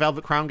cloak,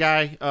 velvet crown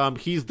guy?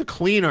 He's the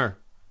cleaner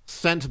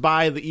sent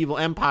by the evil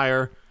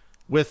empire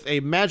with a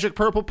magic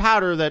purple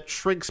powder that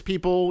shrinks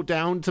people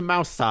down to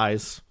mouse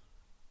size.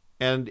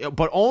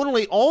 But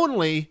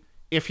only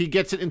if he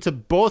gets it into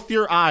both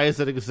your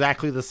eyes at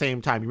exactly the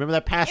same time. You remember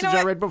that passage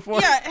I read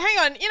before? Yeah, hang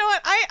on. You know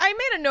what? I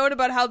made a note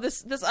about how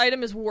this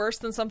item is worse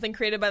than something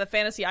created by the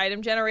fantasy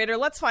item generator.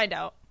 Let's find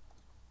out.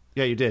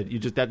 Yeah, you did.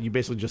 You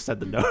basically just said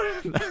the note.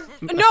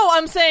 No,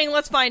 I'm saying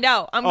let's find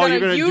out. I'm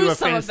going to use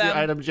some of them. Do a fantasy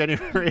item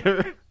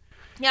generator.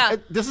 Yeah.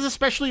 This is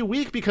especially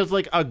weak because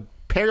like a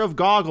pair of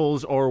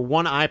goggles or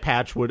one eye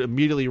patch would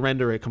immediately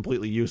render it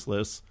completely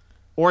useless.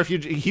 Or if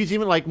he's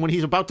even like when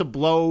he's about to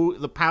blow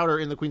the powder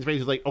in the queen's face,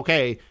 he's like,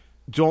 okay,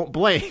 don't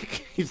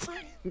blink. He's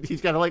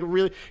got to like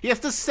really. He has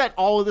to set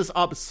all of this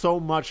up so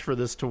much for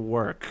this to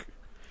work.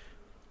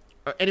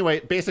 Anyway,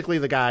 basically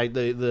the guy,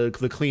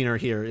 the cleaner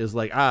here is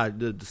like,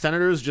 the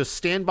senators just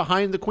stand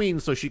behind the queen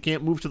so she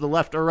can't move to the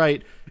left or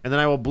right, and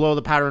then I will blow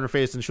the powder in her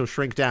face and she'll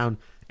shrink down,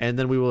 and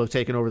then we will have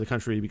taken over the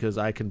country because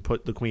I can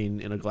put the queen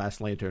in a glass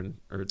lantern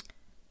or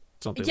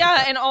something. Yeah, like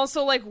that. and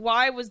also like,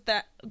 why was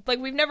that? Like,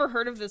 we've never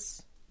heard of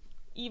this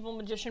evil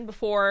magician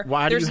before.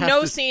 Why do you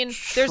have to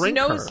shrink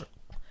her?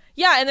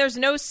 Yeah, and there's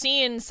no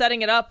scene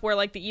setting it up where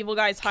like the evil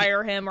guys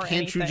hire him or anything.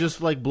 Can't you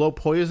just like blow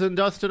poison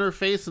dust in her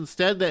face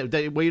instead?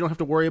 That way you don't have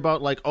to worry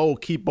about like, oh,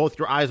 keep both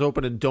your eyes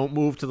open and don't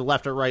move to the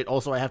left or right.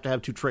 Also, I have to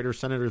have 2 traitor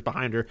senators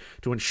behind her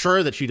to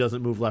ensure that she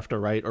doesn't move left or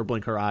right or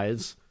blink her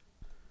eyes.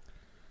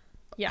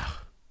 Yeah.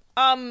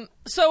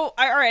 So,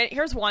 all right,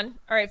 here's one.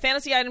 All right,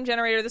 fantasy item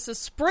generator. This is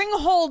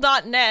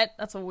springhole.net.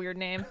 That's a weird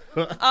name.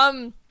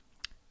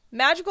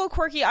 Magical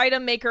quirky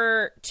item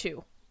maker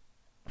 2.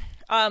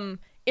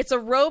 It's a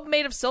robe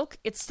made of silk.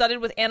 It's studded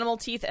with animal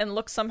teeth and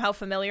looks somehow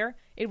familiar.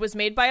 It was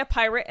made by a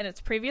pirate, and its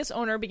previous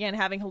owner began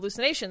having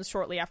hallucinations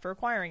shortly after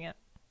acquiring it.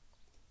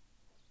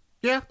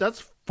 Yeah,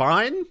 that's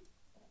fine.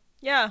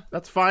 Yeah.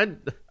 That's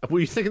fine. Were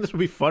you thinking this would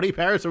be funny,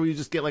 Paris, or would you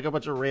just get like a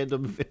bunch of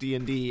random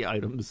D&D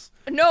items?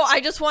 No, I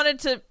just wanted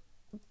to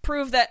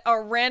prove that a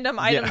random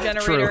item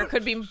generator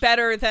could be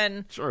better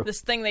than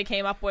this thing they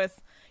came up with.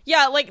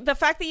 Yeah, like the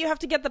fact that you have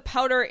to get the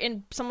powder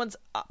in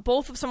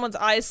both of someone's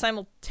eyes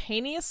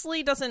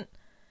simultaneously doesn't.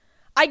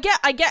 I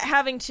get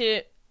having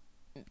to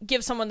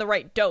give someone the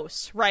right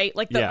dose, right?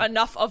 Like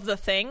enough of the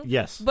thing.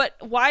 Yes. But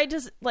why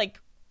does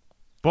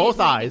both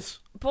eyes?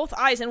 Both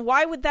eyes, and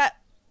why would that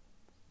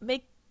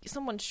make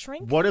someone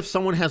shrink? What if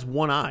someone has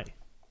one eye?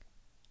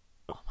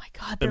 Oh my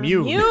god, they're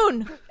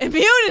immune.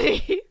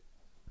 Immunity.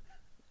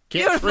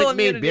 Can't shrink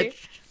me,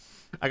 bitch.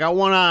 I got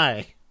one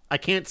eye. I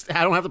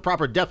don't have the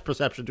proper depth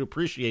perception to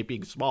appreciate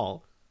being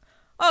small.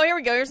 Oh, here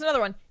we go. Here's another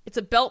one. It's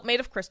a belt made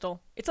of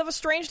crystal. It's of a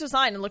strange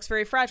design and looks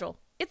very fragile.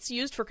 It's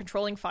used for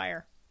controlling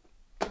fire.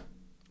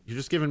 You're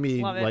just giving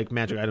me like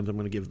magic items I'm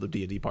going to give the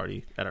D&D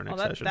party at our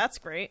next session. That's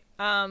great.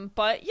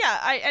 But yeah,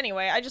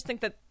 I just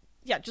think that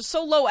just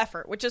so low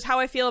effort, which is how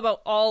I feel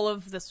about all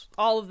of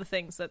the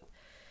things that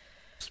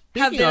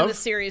have been in this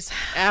series.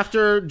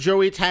 After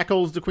Joey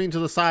tackles the queen to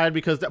the side,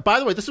 because by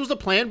the way, this was the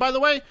plan. By the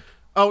way,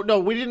 oh no,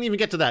 we didn't even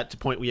get to that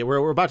point yet.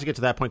 We're about to get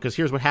to that point because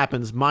here's what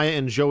happens: Maya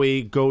and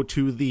Joey go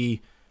to the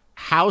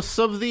House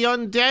of the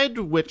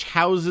Undead, which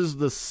houses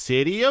the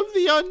City of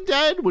the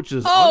Undead, which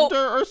is under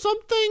or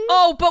something.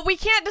 Oh, but we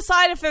can't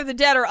decide if they're the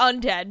dead or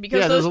undead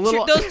because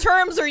those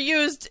terms are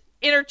used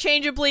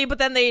interchangeably, but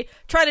then they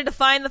try to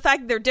define the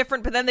fact that they're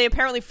different, but then they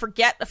apparently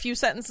forget a few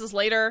sentences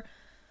later.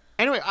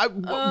 Anyway,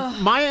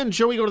 Maya and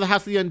Joey go to the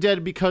House of the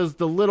Undead because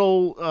the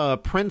little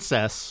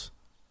princess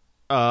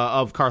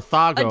of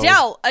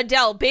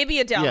Carthago, baby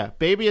Adele. Yeah,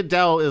 baby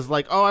Adele is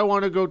like, oh, I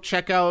want to go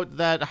check out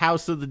that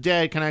House of the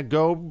Dead. Can I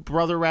go,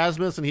 Brother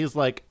Rasmus? And he's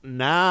like,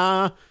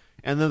 nah.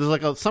 And then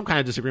there's like some kind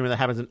of disagreement that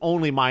happens, and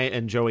only Maya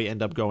and Joey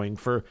end up going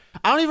for.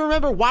 I don't even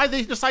remember why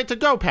they decide to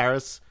go,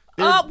 Paris.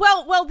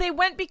 Well, they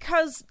went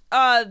because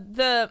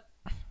the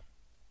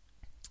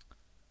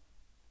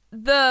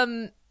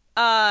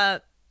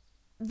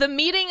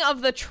meeting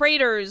of the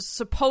traders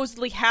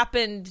supposedly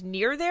happened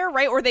near there,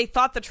 right? Or they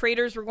thought the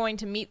traders were going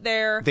to meet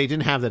there. They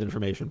didn't have that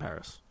information,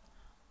 Paris.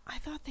 I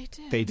thought they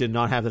did. They did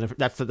not have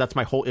that. That's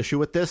my whole issue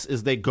with this,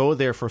 is they go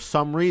there for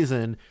some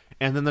reason,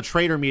 and then the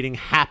trader meeting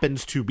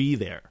happens to be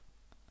there.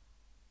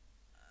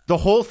 The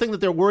whole thing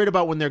that they're worried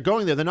about when they're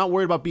going there, they're not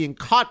worried about being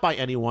caught by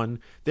anyone.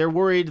 They're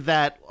worried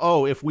that,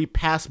 if we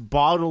pass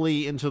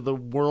bodily into the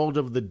world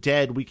of the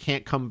dead, we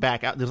can't come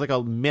back out. There's like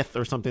a myth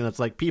or something that's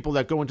like people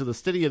that go into the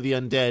city of the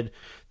undead,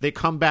 they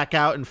come back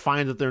out and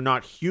find that they're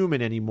not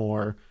human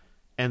anymore,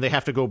 and they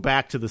have to go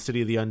back to the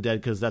city of the undead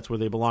because that's where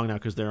they belong now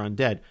because they're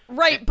undead.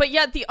 Right, but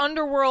yet the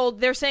underworld,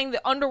 they're saying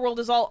the underworld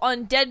is all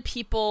undead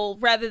people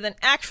rather than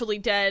actually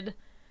dead.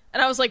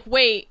 And I was like,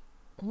 wait,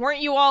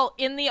 weren't you all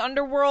in the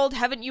underworld?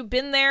 Haven't you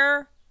been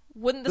there?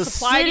 Wouldn't this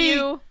apply to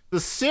you? The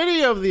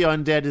city of the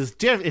undead is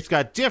it's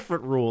got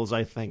different rules,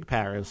 I think,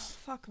 Paris.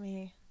 Fuck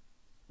me.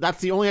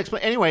 That's the only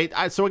explanation. Anyway,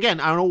 so again,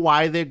 I don't know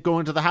why they go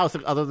into the house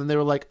other than they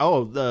were like,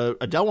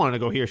 Adele wanted to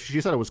go here. She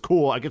said it was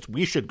cool. I guess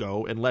we should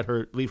go and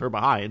leave her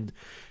behind.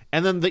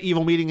 And then the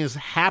evil meeting is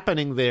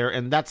happening there,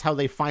 and that's how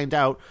they find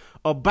out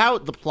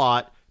about the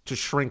plot to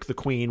shrink the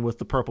queen with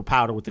the purple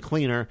powder with the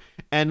cleaner.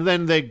 And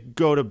then they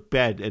go to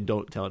bed and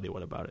don't tell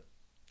anyone about it.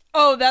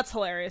 Oh, that's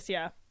hilarious,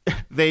 yeah.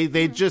 They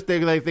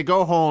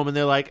go home and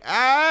they're like,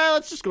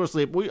 let's just go to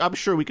sleep. I'm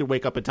sure we can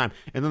wake up in time.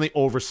 And then they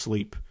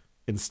oversleep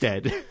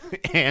instead.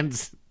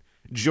 And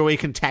Joey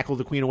can tackle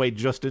the queen away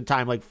just in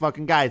time. Like,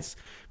 fucking guys,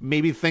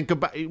 maybe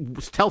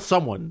tell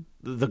someone.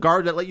 The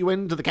guard that let you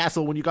into the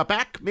castle when you got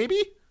back,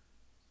 maybe?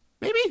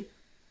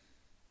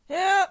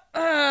 Yeah,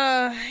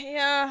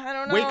 I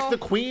don't know. Wake the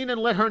queen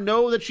and let her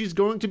know that she's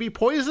going to be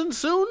poisoned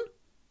soon?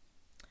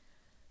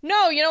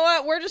 No, you know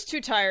what? We're just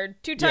too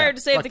tired. Too tired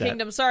to save the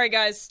kingdom. Sorry,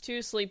 guys.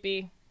 Too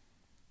sleepy.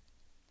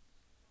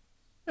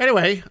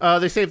 Anyway,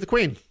 they save the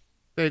queen.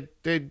 And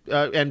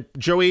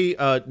Joey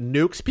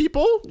nukes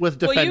people with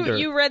Defender. Well,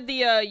 you read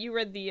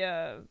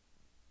the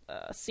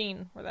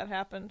scene where that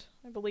happened,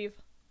 I believe.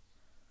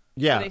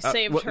 Yeah, where they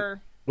saved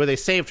her. Where they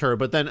saved her,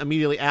 but then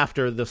immediately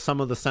after,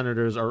 some of the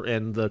senators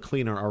and the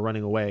cleaner are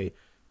running away,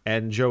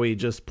 and Joey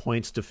just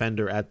points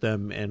Defender at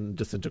them and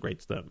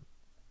disintegrates them.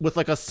 With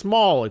like a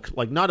small,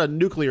 like not a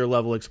nuclear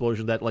level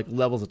explosion that like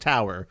levels a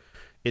tower.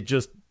 It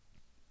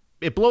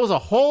blows a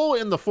hole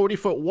in the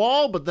 40-foot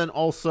wall, but then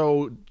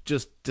also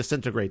just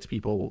disintegrates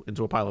people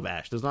into a pile of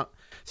ash.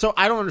 So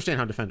I don't understand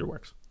how Defender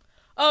works.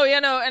 Oh yeah,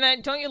 no,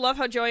 and don't you love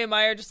how Joey and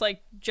Maya are just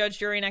like judge,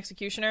 jury, and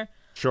executioner?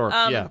 Sure,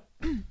 yeah.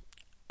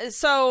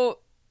 So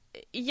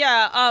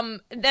yeah,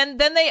 then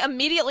they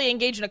immediately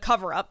engage in a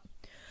cover up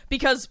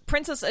because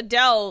Princess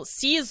Adele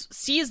sees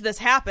this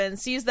happen,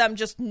 sees them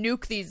just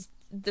nuke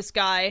this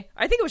guy.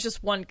 I think it was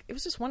just one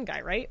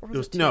guy, right? Or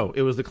was it two? No,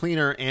 it was the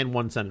cleaner and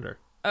one senator.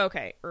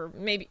 Okay, or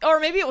maybe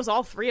it was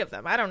all three of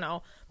them. I don't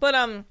know. But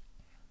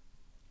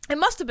it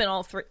must have been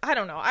all three. I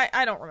don't know.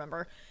 I don't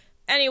remember.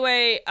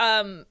 Anyway,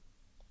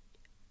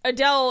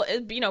 Adele,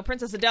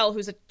 Princess Adele,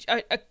 who's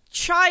a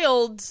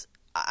child,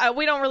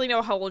 we don't really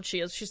know how old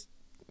she is. She's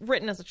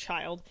written as a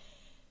child.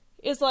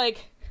 Is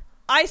like,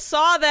 I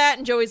saw that,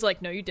 and Joey's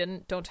like, no, you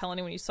didn't. Don't tell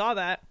anyone you saw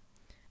that.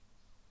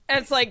 And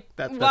it's like,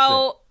 that's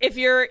if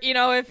you're,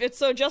 if it's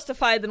so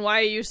justified, then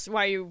why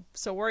are you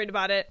so worried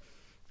about it?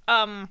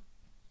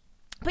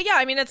 But yeah,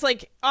 I mean, it's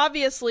like,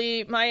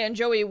 obviously, Maya and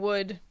Joey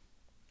would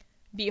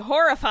be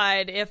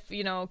horrified if,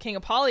 King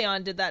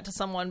Apollyon did that to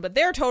someone, but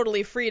they're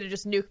totally free to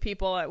just nuke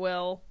people at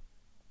will.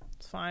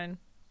 It's fine.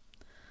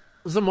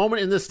 There's a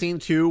moment in this scene,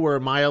 too, where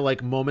Maya,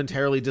 like,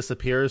 momentarily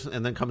disappears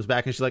and then comes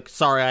back and she's like,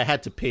 sorry, I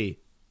had to pee.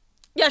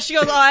 Yeah, she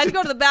goes, I had to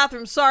go to the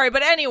bathroom, sorry,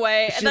 but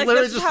anyway. She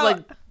literally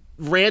just,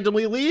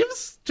 randomly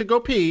leaves to go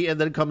pee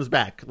and then comes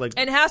back. Like,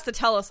 and has to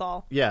tell us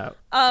all. Yeah.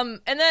 And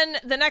then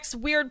the next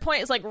weird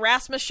point is like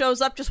Rasmus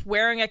shows up just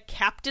wearing a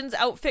captain's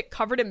outfit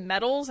covered in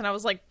medals, and I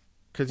was like,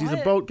 because he's a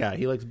boat guy.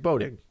 He likes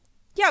boating.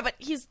 Yeah, but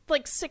he's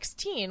like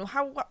 16.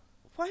 What?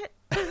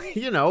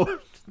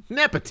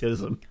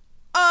 Nepotism.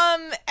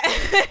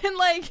 And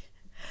like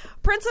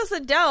Princess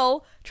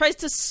Adele tries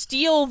to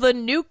steal the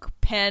nuke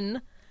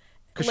pen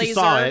because she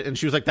saw it and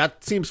she was like,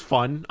 that seems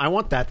fun, I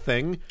want that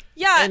thing.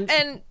 Yeah,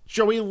 and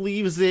Joey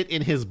leaves it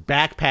in his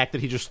backpack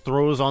that he just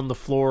throws on the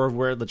floor of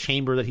where the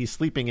chamber that he's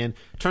sleeping in.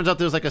 Turns out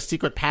there's like a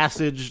secret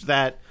passage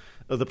that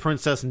the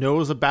princess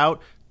knows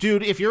about.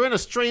 Dude, if you're in a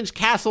strange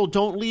castle,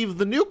 don't leave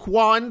the nuke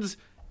wand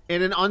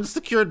in an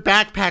unsecured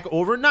backpack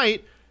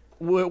overnight,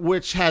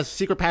 which has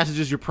secret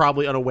passages you're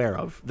probably unaware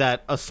of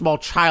that a small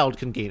child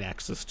can gain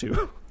access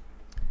to.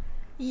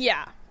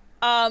 Yeah.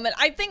 And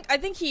I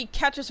think he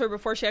catches her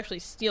before she actually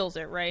steals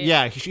it, right?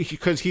 Yeah,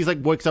 because he's like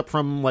wakes up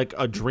from like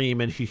a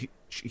dream and he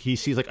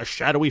sees like a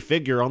shadowy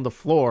figure on the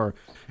floor,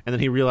 and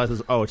then he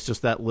realizes, oh, it's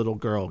just that little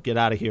girl. Get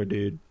out of here,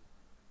 dude.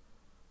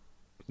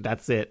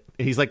 That's it.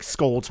 And he's like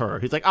scolds her.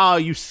 He's like, oh,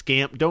 you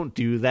scamp, don't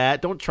do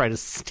that. Don't try to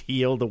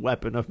steal the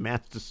weapon of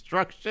mass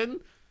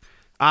destruction.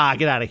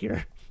 Get out of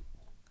here.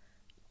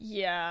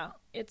 Yeah,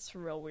 it's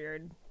real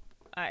weird.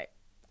 I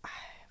have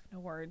no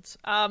words.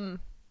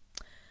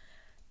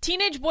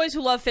 Teenage boys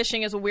who love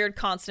fishing is a weird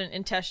constant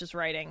in Tesh's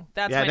writing.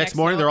 That's my next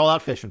morning note. they're all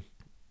out fishing.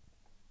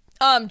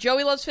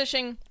 Joey loves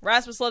fishing.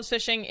 Rasmus loves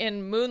fishing.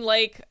 In Moon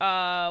Lake,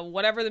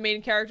 whatever the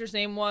main character's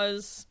name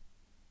was.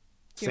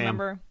 Do you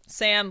remember?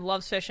 Sam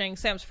loves fishing.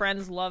 Sam's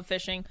friends love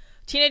fishing.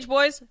 Teenage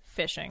boys,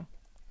 fishing.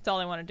 That's all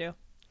they want to do.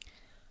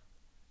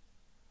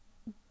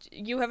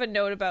 You have a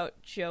note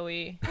about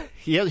Joey.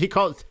 He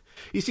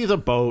sees a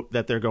boat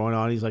that they're going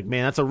on. He's like,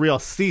 man, that's a real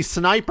sea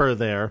sniper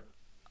there.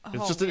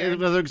 It's just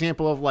another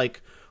example of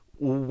like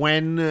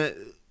when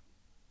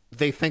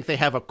they think they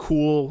have a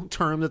cool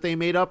term that they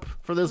made up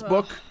for this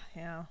book.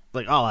 Yeah.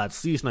 Like, oh, that's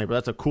sea sniper.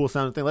 That's a cool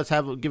sounding thing. Let's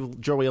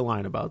give Joey a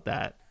line about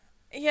that.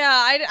 Yeah,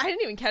 I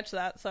didn't even catch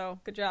that, so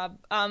good job.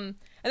 And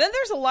then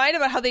there's a line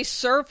about how they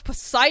serve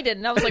Poseidon,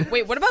 and I was like,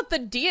 wait, what about the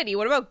deity?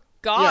 What about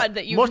God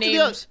that you've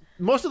named?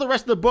 Most of the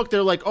rest of the book,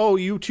 they're like, oh,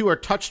 you two are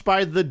touched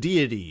by the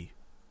deity.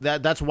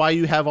 That's why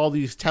you have all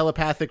these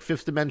telepathic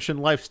fifth dimension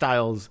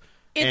lifestyles.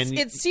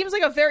 It seems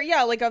like a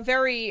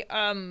very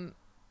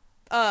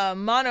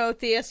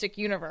monotheistic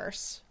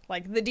universe.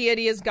 Like, the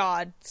deity is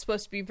God. It's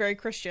supposed to be very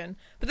Christian.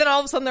 But then all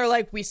of a sudden they're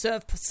like, we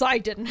serve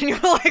Poseidon. And you're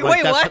like,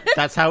 wait, what?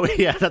 That's how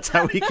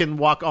he can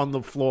walk on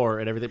the floor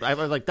and everything. I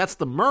was like, that's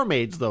the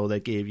mermaids, though,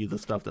 that gave you the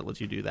stuff that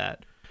lets you do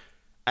that.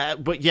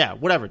 But yeah,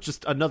 whatever.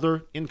 Just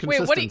another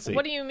inconsistency. Wait,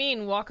 what do you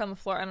mean walk on the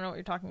floor? I don't know what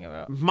you're talking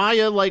about.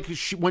 Maya, like,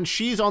 when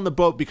she's on the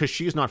boat, because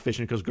she's not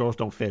fishing, because girls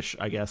don't fish,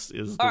 I guess,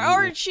 is the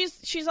or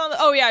she's on the...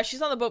 Oh, yeah,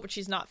 she's on the boat, but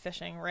she's not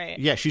fishing, right?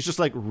 Yeah, she's just,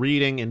 like,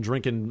 reading and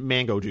drinking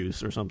mango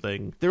juice or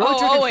something. They're only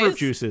drinking fruit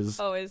juices.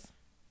 Always.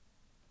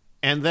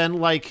 And then,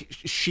 like,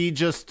 she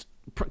just...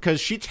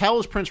 Because she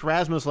tells Prince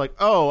Rasmus, like,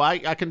 oh, I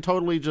can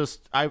totally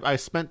just... I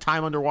spent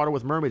time underwater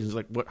with mermaids. He's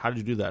like, what? How did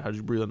you do that? How did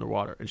you breathe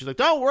underwater? And she's like,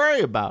 don't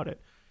worry about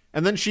it.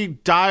 And then she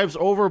dives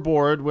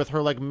overboard with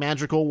her, like,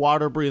 magical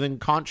water-breathing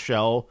conch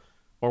shell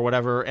or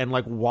whatever and,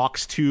 like,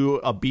 walks to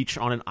a beach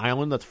on an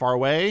island that's far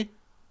away.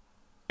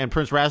 And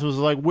Prince Rasmus is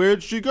like,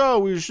 where'd she go?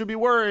 We should be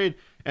worried.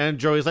 And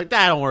Joey's like,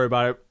 don't worry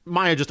about it.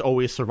 Maya just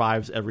always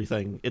survives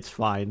everything. It's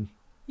fine.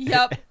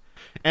 Yep.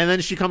 And then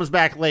she comes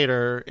back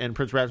later, and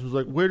Prince Rasmus is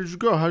like, where did you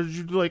go? How did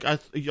you, like, I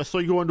saw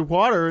you go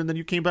underwater, and then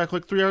you came back,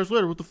 like, 3 hours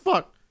later. What the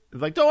fuck?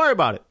 It's like, don't worry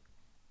about it.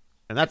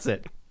 And that's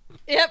it.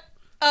 Yep.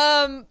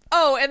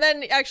 And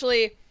then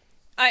actually,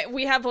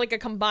 we have like a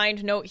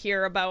combined note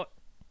here about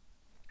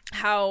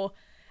how,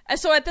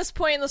 so at this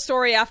point in the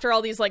story, after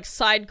all these like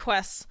side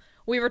quests,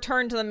 we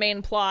return to the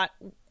main plot,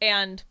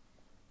 and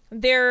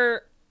they've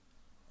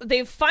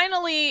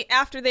finally,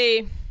 after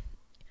they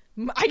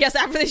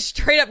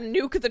straight up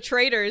nuke the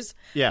traitors,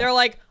 they're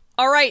like,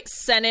 all right,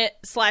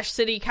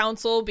 Senate/City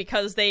Council,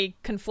 because they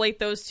conflate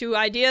those two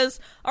ideas.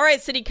 All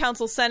right, City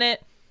Council,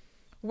 Senate.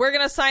 We're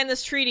gonna sign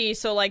this treaty,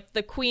 so like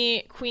the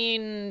Queen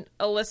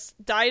Alyssa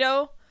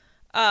Dido,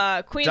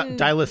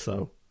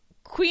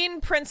 Queen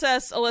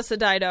Princess Alyssa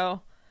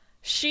Dido,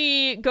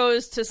 she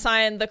goes to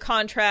sign the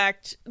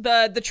contract,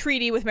 the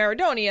treaty with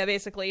Maradonia,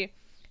 basically,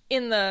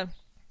 in the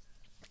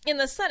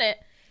Senate,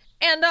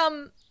 and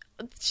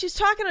she's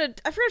talking to,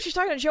 I forget if she's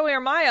talking to Joey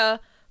or Maya,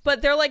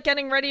 but they're like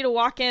getting ready to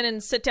walk in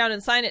and sit down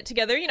and sign it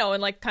together, you know,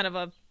 in like kind of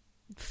a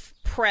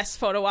press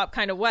photo op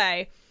kind of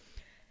way,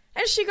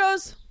 and she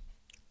goes,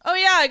 oh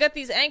yeah, I got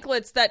these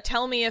anklets that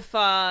tell me if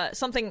a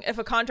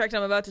contract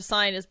I'm about to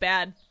sign is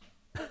bad.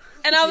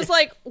 And I was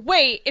like,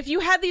 wait, if you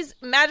had these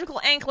magical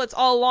anklets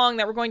all along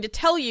that were going to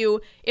tell you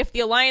if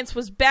the alliance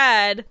was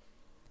bad,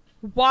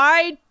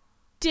 why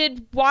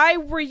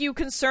were you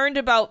concerned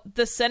about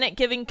the Senate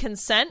giving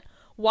consent?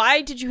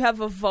 Why did you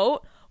have a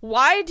vote?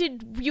 Why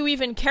did you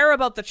even care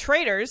about the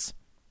traitors?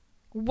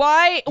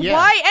 Why? Yeah.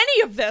 Why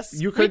any of this?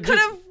 You could we could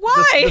just- have.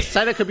 Why? The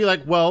Senate could be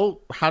like,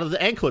 well, how do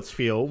the anklets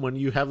feel when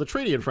you have the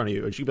treaty in front of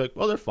you? And she'd be like,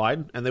 well, they're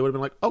fine. And they would have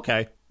been like,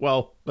 okay,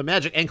 well, the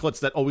magic anklets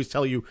that always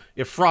tell you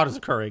if fraud is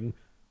occurring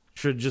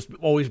should just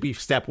always be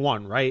step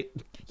one, right?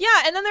 Yeah,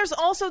 and then there's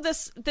also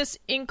this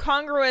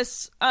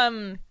incongruous.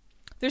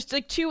 There's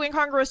like two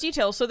incongruous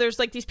details. So there's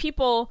like these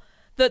people.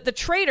 The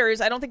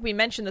traitors, I don't think we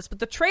mentioned this, but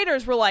the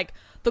traitors were like,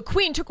 the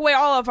queen took away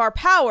all of our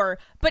power.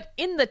 But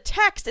in the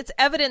text, it's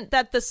evident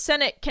that the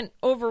Senate can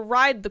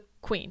override the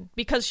queen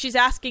because she's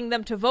asking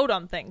them to vote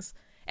on things.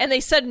 And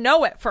they said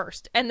no at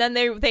first. And then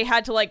they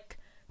had to like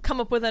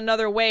come up with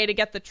another way to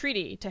get the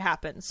treaty to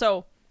happen.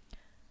 So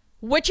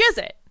which is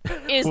it?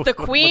 Is the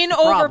queen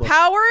What's the problem?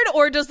 overpowered,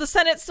 or does the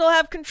Senate still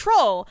have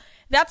control?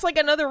 That's like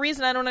another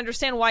reason I don't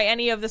understand why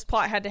any of this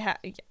plot had to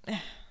happen.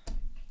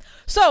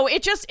 So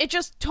it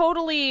just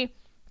totally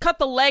cut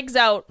the legs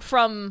out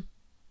from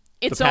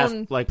its The past,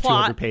 own like,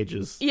 plot. 200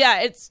 pages.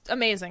 Yeah, it's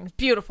amazing. It's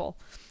beautiful.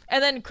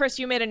 And then, Chris,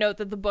 you made a note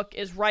that the book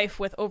is rife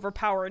with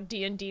overpowered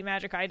D&D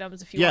magic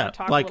items, if you Yeah, want to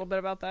talk like- a little bit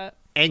about that.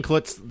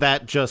 Anklets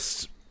that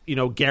just,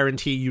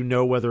 guarantee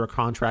whether a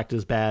contract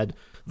is bad.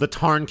 The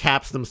Tarn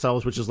caps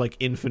themselves, which is like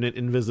infinite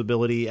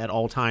invisibility at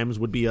all times,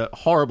 would be a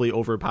horribly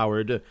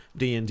overpowered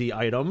D&D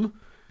item.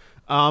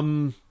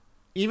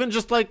 Even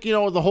just like,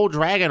 the whole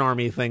dragon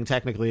army thing,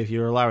 technically, if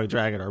you're allowing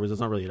dragon armies,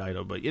 it's not really an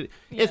item, but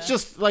it's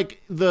just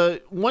like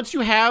once you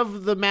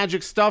have the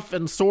magic stuff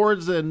and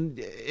swords, and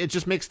it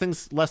just makes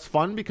things less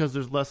fun because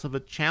there's less of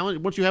a challenge.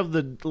 Once you have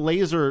the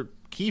laser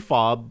key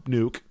fob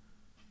nuke,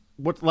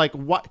 what?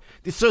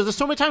 So there's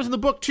so many times in the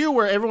book too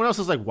where everyone else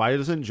is like, why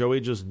doesn't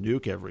Joey just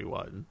nuke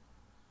everyone?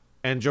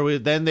 And Joey,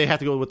 then they have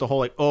to go with the whole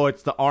like, oh,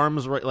 it's the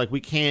arms right. Like, we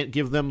can't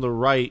give them the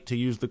right to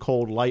use the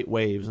cold light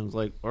waves. And it's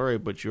like, all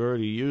right, but you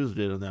already used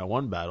it in that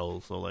one battle.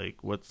 So like,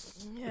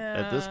 what's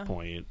at this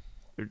point?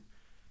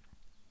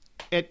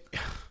 It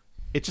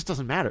just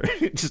doesn't matter.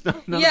 It just none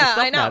of the stuff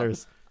I know.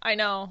 matters. I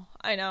know.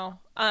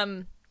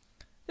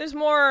 There's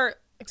more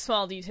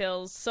small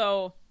details.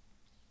 So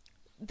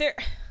the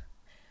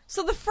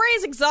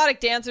phrase "exotic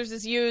dancers"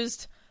 is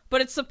used,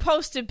 but it's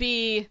supposed to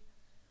be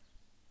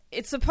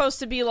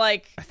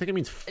like I think it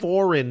means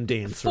foreign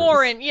dancers.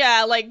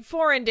 like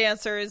foreign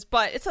dancers,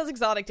 but it says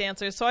exotic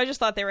dancers, so I just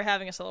thought they were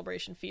having a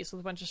celebration feast with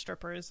a bunch of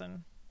strippers.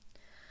 And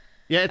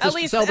Yeah, it's At a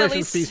least- celebration at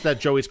least- feast that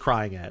Joey's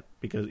crying at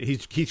because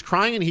he's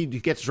crying and he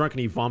gets drunk and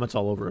he vomits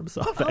all over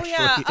himself. oh Actually.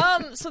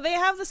 yeah, so they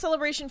have the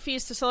celebration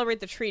feast to celebrate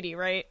the treaty,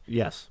 right?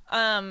 Yes.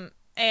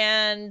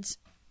 And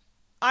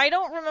I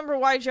don't remember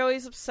why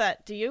Joey's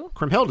upset. Do you?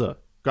 Kriemhilde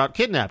got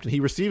kidnapped, and he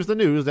receives the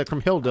news that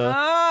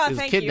Kriemhilde is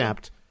thank you.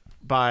 kidnapped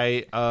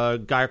by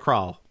Guy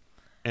Kral.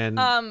 And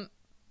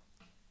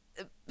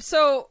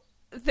So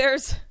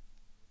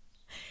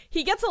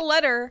he gets a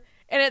letter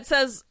and it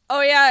says,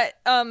 oh yeah,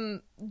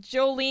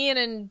 Jolene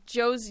and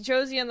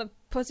Josie and the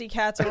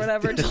Pussycats or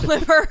whatever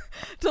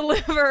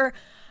deliver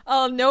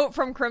a note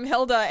from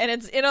Kriemhilde, and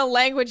it's in a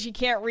language he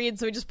can't read,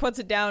 so he just puts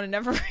it down and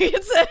never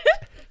reads it.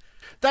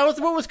 that was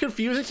what was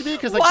confusing to me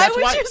because like, Why that's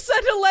would why you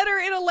send a letter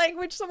in a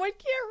language someone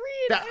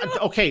can't read?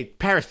 Okay,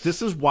 Paris,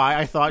 this is why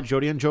I thought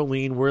Jodie and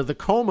Jolene were the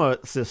Coma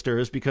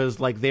sisters, because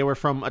like they were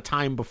from a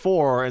time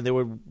before and they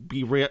would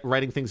be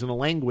writing things in a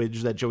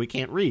language that Joey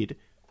can't read.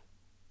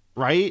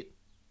 Right?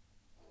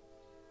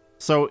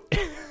 So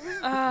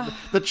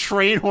the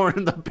train horn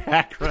in the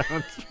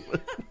background,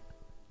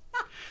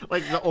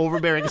 like the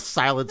overbearing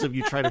silence of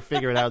you trying to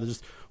figure it out. There's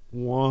just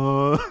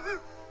what?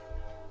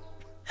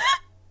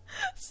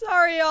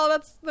 Sorry, y'all.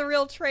 That's the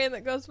real train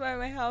that goes by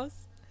my house.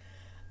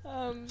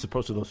 As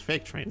opposed to those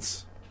fake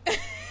trains.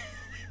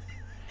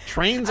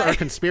 Trains are a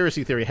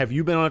conspiracy theory. Have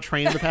you been on a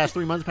train in the past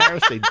 3 months,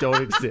 Paris? They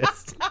don't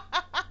exist.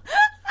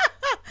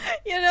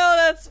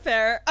 That's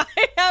fair.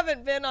 I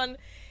haven't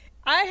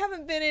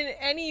been in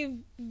any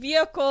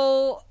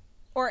vehicle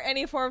or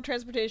any form of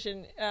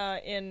transportation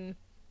in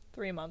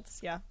 3 months.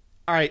 Yeah.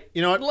 All right,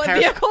 you know what,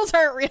 Paris, Vehicles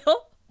aren't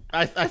real.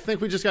 I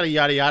think we just got to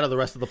yada yada the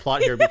rest of the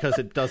plot here because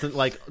it doesn't,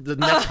 like, the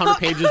next 100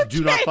 pages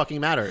do not fucking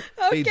matter.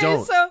 They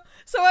don't.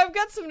 So I've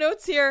got some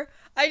notes here.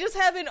 I just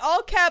have in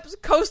all caps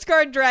Coast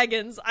Guard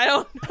dragons. I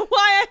don't know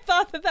why I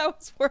thought that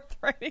was worth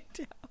writing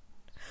down.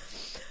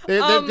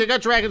 They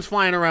got dragons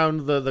flying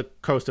around the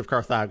coast of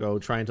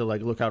Carthago trying to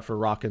like look out for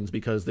Rockins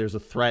because there's a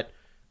threat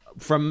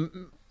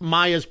from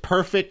Maya's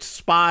perfect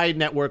spy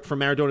network from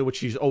Maradoni, which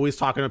she's always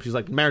talking up. She's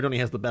like, Maradoni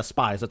has the best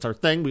spies. That's our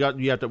thing. We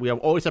have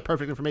always have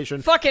perfect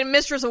information. Fucking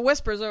Mistress of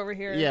Whispers over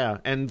here. Yeah,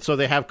 and so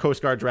they have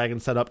Coast Guard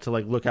dragons set up to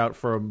like look out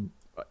for an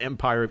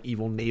empire of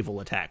evil naval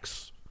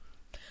attacks.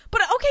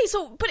 But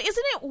okay, but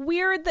isn't it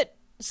weird that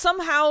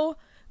somehow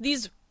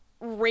these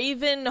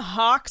Raven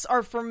Hawks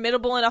are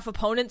formidable enough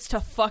opponents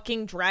to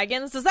fucking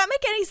dragons? Does that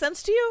make any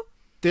sense to you?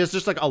 There's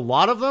just like a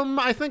lot of them,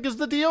 I think, is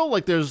the deal.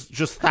 Like there's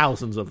just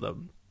thousands of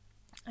them.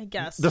 I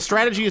guess. The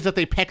strategy is that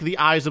they peck the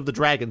eyes of the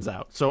dragons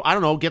out. So I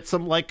don't know, get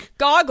some like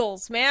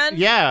goggles, man.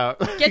 Yeah.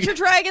 Get your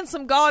dragon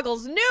some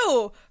goggles.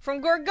 New from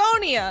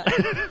Gorgonia.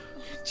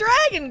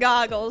 Dragon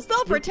goggles.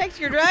 They'll protect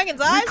your dragon's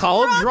eyes. We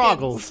call them from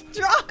droggles.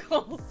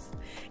 Droggles.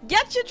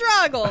 Get your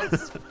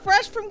Droggles,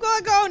 fresh from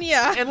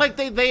Gorgonia. And like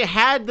they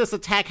had this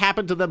attack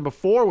happen to them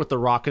before with the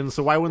Rockins,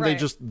 so why wouldn't they Right.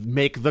 just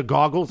make the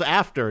goggles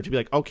after to be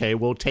like, okay,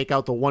 we'll take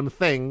out the one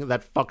thing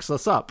that fucks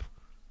us up?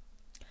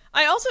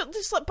 I also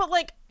just, but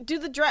like, do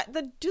the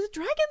dragons?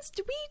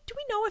 Do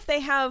we know if they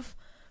have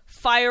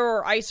fire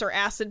or ice or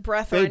acid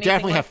breath? Or They anything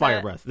definitely like have fire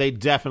that? breath. They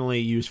definitely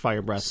use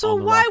fire breath. So on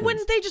the why Rockins.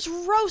 wouldn't they just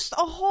roast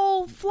a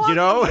whole flock You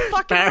know, of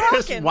fucking Paris,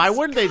 Rockins? why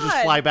wouldn't they just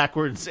God. fly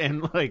backwards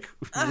and like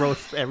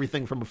roast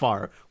everything from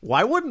afar?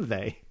 Why wouldn't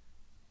they?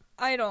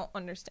 I don't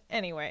understand.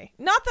 Anyway,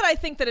 not that I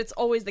think that it's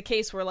always the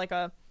case where like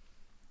a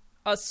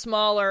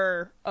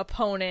smaller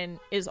opponent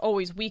is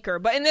always weaker,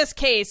 but in this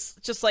case,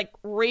 just like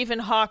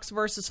Ravenhawks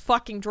versus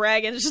fucking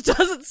dragons just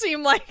doesn't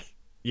seem like.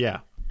 Yeah,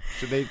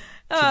 should they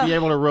should be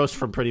able to roast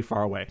from pretty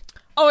far away.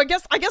 Oh, I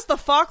guess the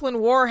Falkland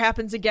War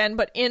happens again,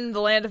 but in the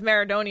land of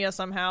Maradonia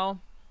somehow.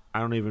 I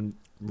don't even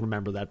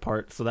remember that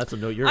part, so that's a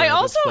note you're I going to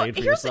also explain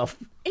for yourself.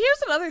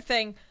 Here's another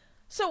thing.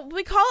 So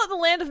we call it the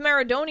land of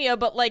Maradonia,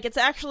 but like it's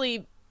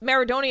actually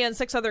Maradonia and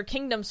 6 other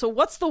kingdoms. So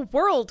what's the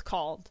world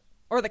called,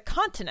 or the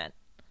continent?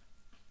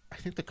 I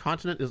think the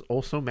continent is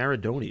also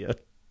Maradonia.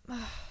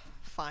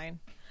 Fine.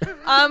 But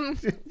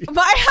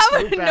I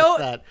have Move a past note.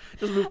 that.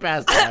 Just move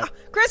past that.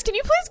 Chris, can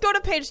you please go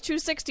to page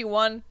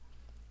 261?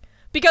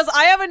 Because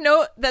I have a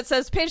note that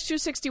says page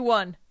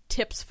 261,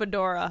 tips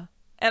Fedora.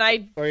 And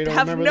I Oh, you don't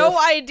have remember no this?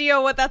 idea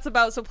what that's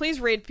about, so please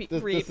read This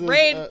is,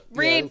 read yeah,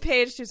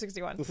 page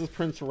 261. This is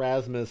Prince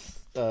Rasmus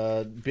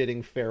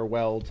bidding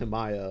farewell to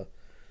Maya.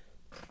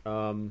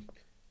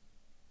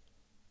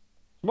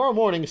 Tomorrow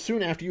morning,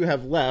 soon after you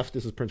have left,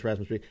 this is Prince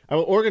Rasmus speaking, I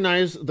will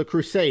organize the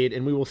crusade,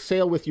 and we will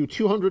sail with you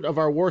 200 of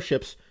our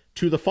warships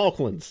to the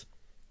Falklands.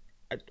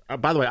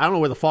 By the way, I don't know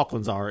where the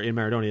Falklands are in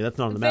Maradonia. That's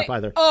not on the map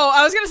either. Oh,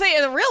 I was going to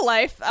say, in real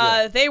life,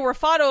 Yeah. they were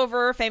fought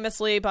over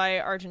famously by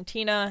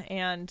Argentina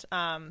and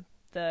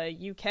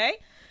the UK.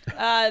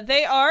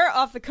 They are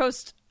off the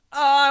coast.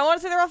 I want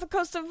to say they're off the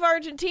coast of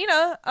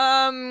Argentina.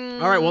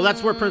 All right, well,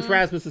 that's where Prince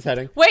Rasmus is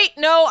heading. Wait,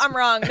 no, I'm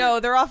wrong. No,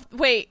 they're off.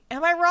 Wait,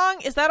 am I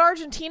wrong? Is that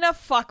Argentina?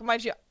 Fuck my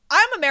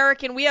I'm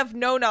American. We have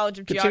no knowledge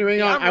of geography.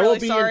 Continuing on, I'm I will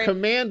really be sorry. in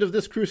command of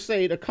this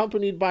crusade,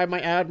 accompanied by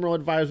my admiral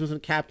advisors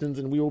and captains,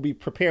 and we will be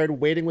prepared,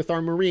 waiting with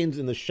our marines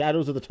in the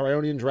shadows of the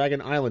Tyrionian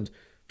Dragon Island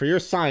for your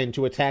sign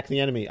to attack the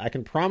enemy. I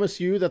can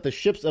promise you that the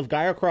ships of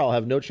Gaia Kral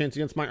have no chance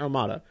against my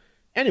armada.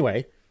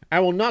 Anyway,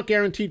 I will not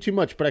guarantee too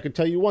much, but I can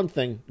tell you one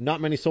thing: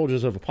 not many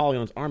soldiers of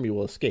Apollyon's army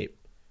will escape.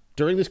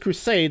 During this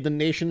crusade, the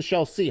nations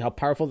shall see how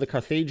powerful the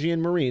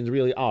Carthaginian marines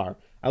really are.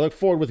 I look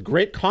forward with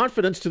great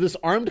confidence to this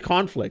armed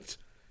conflict.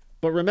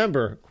 But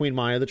remember, Queen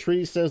Maya, the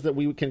treaty says that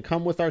we can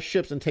come with our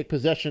ships and take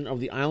possession of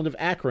the island of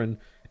Akron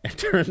and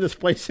turn this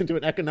place into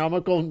an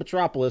economical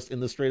metropolis in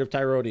the Strait of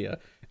Tyrodia.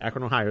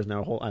 Akron, Ohio is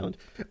now a whole island.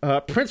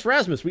 Prince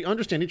Rasmus, we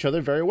understand each other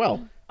very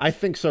well. I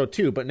think so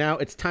too, but now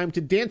it's time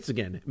to dance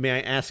again. May I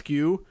ask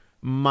you,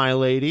 my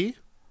lady?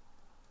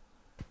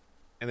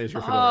 And there's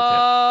your fedora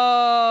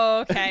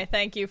Oh, okay.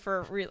 Thank you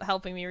for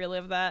helping me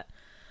relive that.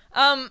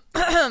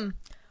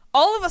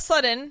 All of a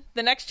sudden,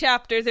 the next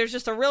chapter, there's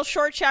just a real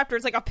short chapter.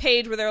 It's like a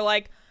page where they're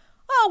like,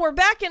 oh, we're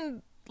back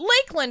in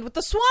Lakeland with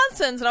the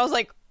Swansons. And I was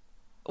like,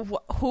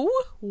 who?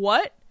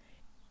 What?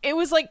 It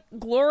was like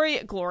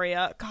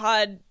Gloria.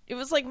 God. It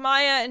was like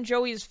Maya and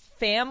Joey's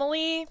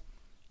family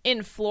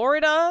in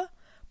Florida.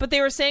 But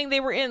they were saying they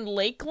were in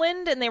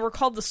Lakeland and they were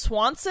called the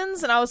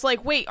Swansons. And I was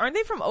like, wait, aren't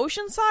they from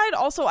Oceanside?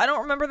 Also, I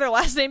don't remember their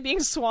last name being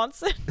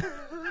Swanson.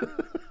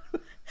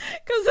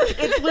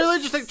 It's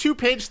literally just like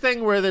 2-page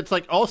thing where it's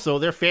like, also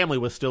their family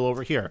was still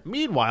over here.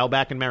 Meanwhile,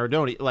 back in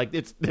Maradonia, like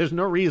there's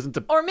no reason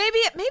to. Or maybe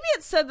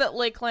it said that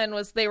Lakeland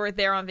they were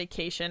there on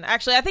vacation.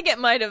 Actually, I think it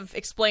might have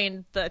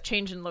explained the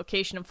change in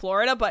location in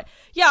Florida. But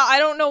yeah, I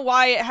don't know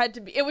why it had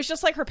to be. It was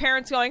just like her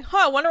parents going,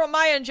 "Huh, I wonder what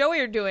Maya and Joey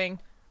are doing."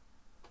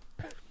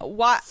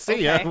 What?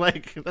 See ya,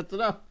 like that's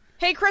enough.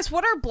 Hey, Chris,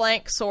 what are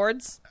blank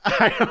swords?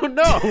 I don't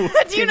know. Do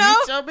you Can know?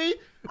 you tell me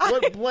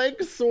what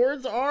blank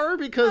swords are?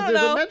 Because I don't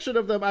there's know. a mention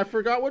of them. I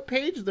forgot what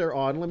page they're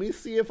on. Let me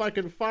see if I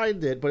can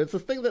find it. But it's a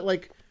thing that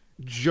like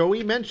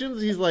Joey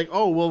mentions. He's like,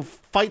 "Oh, we'll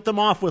fight them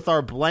off with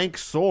our blank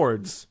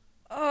swords."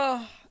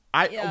 Oh,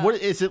 yeah. What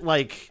is it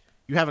like?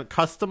 You haven't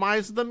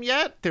customized them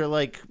yet? They're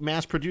like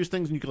mass-produced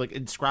things, and you can like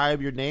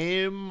inscribe your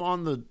name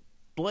on the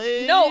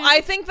blade. no,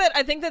 I think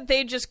that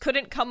they just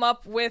couldn't come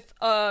up with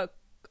a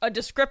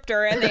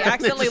descriptor, and they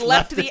accidentally just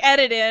left left the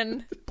edit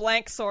in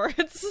blank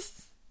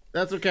swords.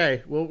 That's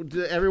okay. Well,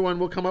 everyone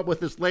will come up with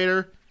this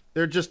later.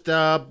 They're just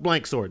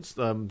blank swords.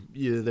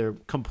 They're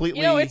completely.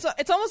 You know, it's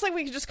almost like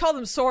we could just call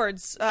them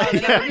swords. And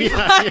that would be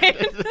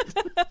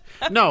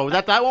fine. No,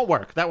 that won't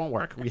work. That won't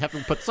work. We have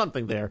to put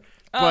something there.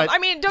 But I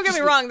mean, don't get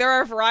me wrong. There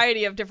are a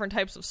variety of different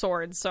types of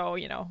swords, so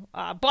you know.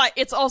 But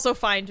it's also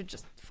fine to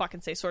just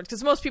fucking say swords,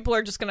 because most people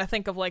are just going to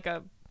think of like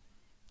a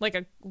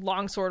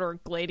longsword or a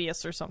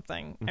gladius or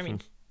something. I mean,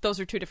 those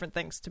are two different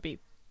things to be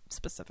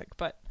specific.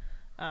 But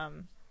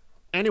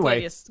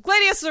anyway,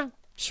 gladius are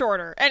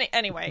shorter.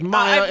 Anyway,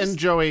 Maya and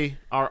Joey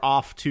are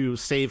off to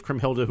save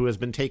Kriemhilde, who has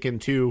been taken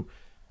to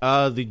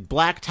the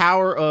Black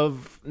Tower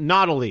of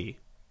Nautilus.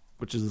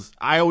 which is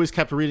I always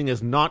kept reading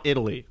as not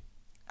Italy.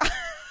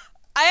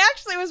 I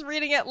actually was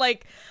reading it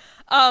like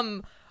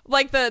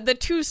the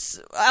two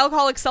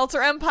alcoholic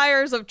seltzer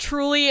empires of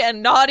Truly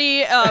and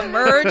Naughty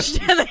merged,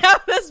 and they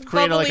have this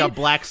Created bubbly, like a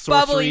black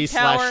sorcery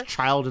tower. /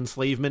 child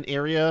enslavement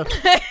area.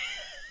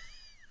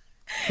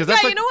 Because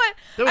Yeah, you know what?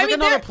 There was I mean,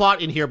 another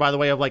plot in here, by the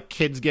way, of like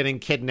kids getting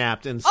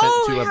kidnapped and sent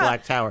to a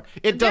black tower.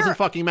 It doesn't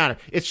fucking matter.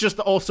 It's just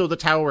also the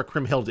tower where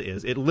Kriemhilde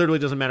is. It literally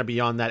doesn't matter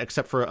beyond that,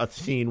 except for a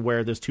scene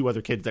where there's 2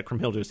 other kids that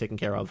Kriemhilde is taking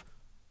care of.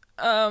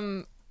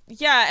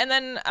 Yeah, and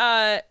then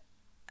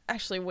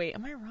actually, wait,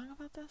 am I wrong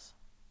about this?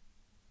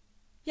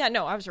 Yeah,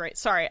 no, I was right.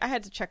 Sorry, I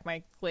had to check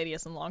my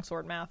Gladius and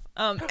Longsword math.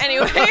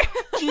 Anyway.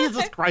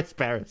 Jesus Christ,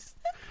 Paris.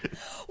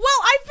 Well,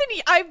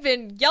 I've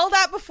been yelled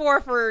at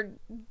before for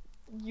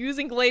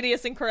using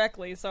Gladius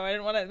incorrectly, so I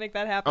didn't want to make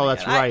that happen. Oh,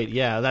 that's right.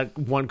 Yeah, that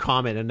one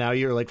comment, and now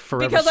you're like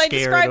forever Because I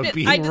scared described of it-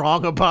 being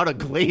wrong about a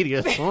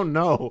Gladius. Oh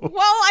no. Well,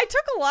 I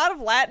took a lot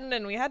of Latin,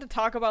 and we had to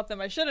talk about them.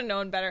 I should have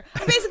known better.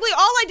 Basically,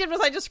 all I did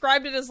was I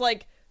described it as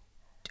like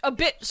a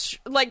bit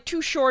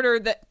too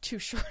shorter.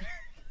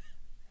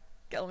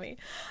 Kill me.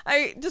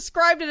 I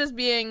described it as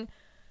being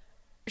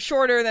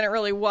shorter than it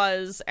really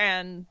was,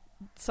 and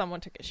someone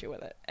took issue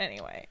with it.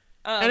 Anyway.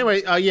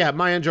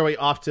 Maya and Joey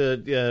off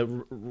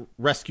to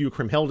rescue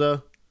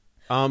Kriemhilde.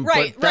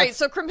 Right.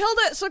 So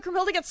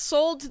Kriemhilde gets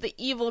sold to the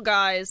evil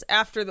guys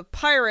after the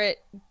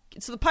pirate.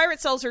 So the pirate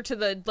sells her to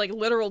the like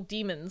literal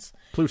demons,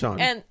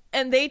 Pluton,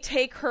 and they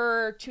take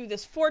her to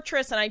this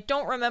fortress. And I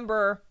don't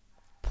remember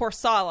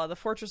Porsala, the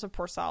fortress of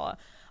Porsala,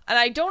 and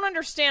I don't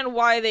understand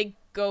why they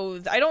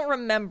go. I don't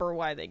remember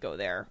why they go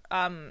there.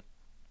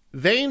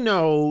 They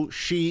know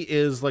she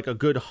is like a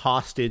good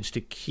hostage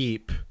to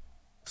keep,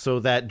 so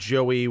that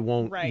Joey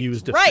won't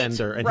use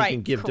Defender, and he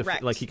can give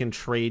he can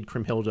trade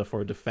Kriemhilde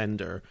for a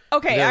Defender.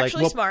 Okay,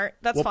 actually like, smart.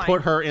 That's we'll fine. We'll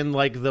put her in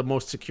like the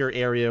most secure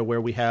area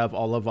where we have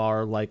all of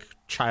our like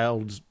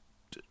child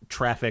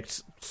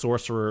trafficked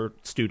sorcerer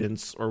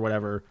students or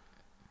whatever,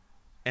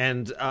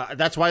 and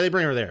that's why they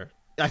bring her there.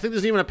 I think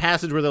there's even a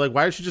passage where they're like,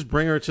 "Why don't you just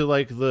bring her to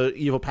like the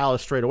evil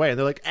palace straight away?" And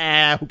they're like,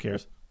 "Who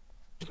cares?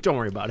 Don't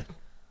worry about it."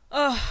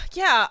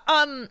 Yeah.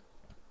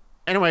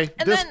 Anyway,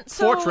 this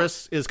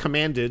fortress is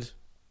commanded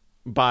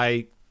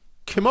by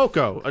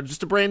Kimoko,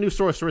 just a brand new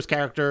sorceress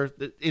character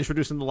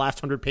introduced in the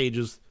last 100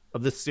 pages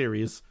of this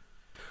series,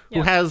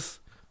 who has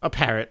a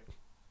parrot.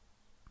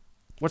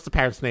 What's the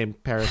parrot's name,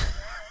 Paris?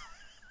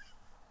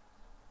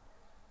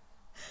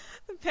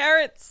 The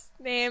parrot's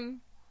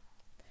name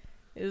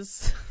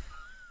is...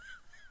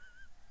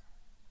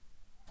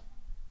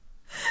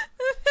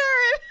 The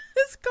parrot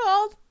is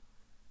called...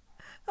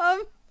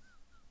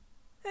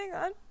 Hang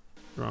on.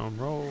 Drum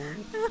roll.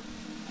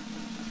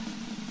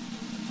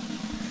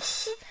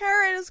 The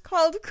parrot is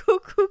called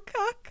Cuckoo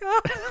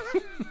Kaka.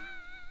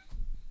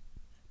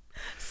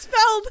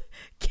 Spelled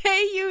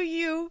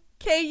Kuukkaaka.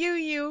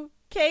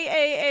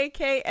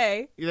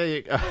 There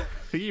you go.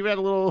 You had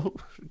a little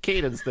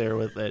cadence there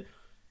with it.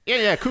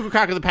 Yeah. Cuckoo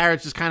Kaka the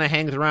parrot just kind of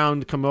hangs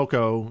around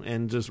Kimoko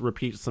and just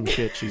repeats some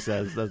shit she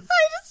says. That's...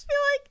 I just feel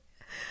like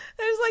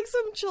there's like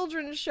some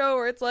children's show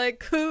where it's like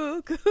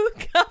Cuckoo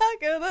Kaka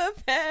the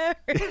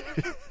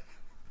parrot.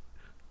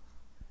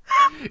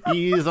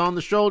 He's on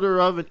the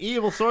shoulder of an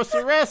evil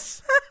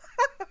sorceress.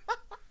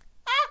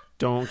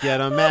 Don't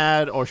get him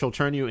mad or she'll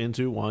turn you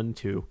into one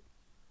too.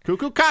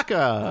 Cuckoo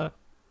Kaka.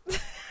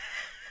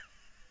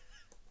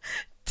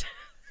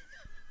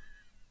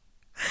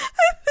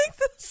 I think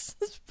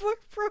this book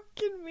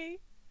broken me.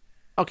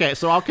 Okay,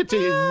 so I'll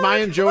continue.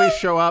 Maya and Joey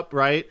show up,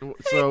 right?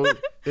 So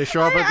they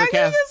show up at the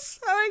cast.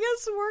 I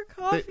guess some more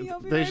coffee.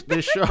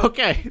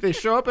 They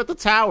show up at the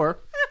tower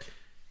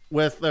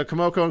with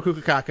Kimoko and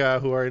Cuckoo Kaka,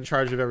 who are in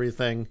charge of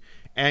everything.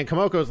 And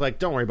Kimoko's like,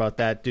 "Don't worry about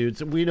that,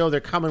 dudes. We know they're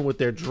coming with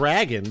their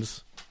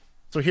dragons.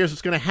 So here's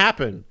what's going to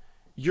happen.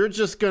 You're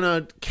just going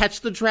to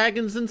catch the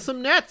dragons in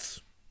some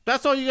nets.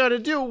 That's all you got to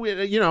do.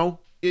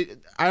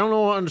 I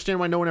don't understand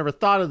why no one ever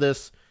thought of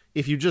this.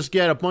 If you just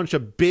get a bunch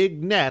of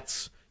big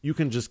nets, you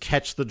can just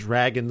catch the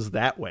dragons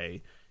that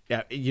way.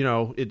 Yeah,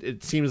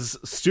 it seems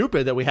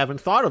stupid that we haven't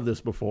thought of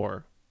this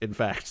before, in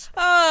fact.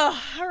 All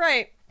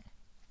right.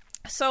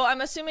 So I'm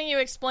assuming you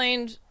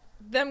explained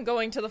them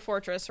going to the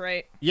fortress,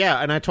 right?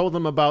 Yeah, and I told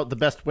them about the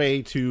best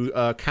way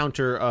to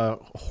counter a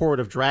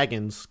horde of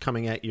dragons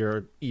coming at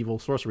your evil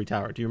sorcery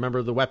tower. Do you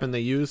remember the weapon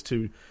they used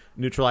to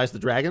neutralize the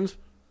dragons?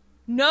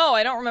 No,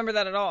 I don't remember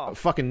that at all.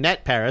 Fucking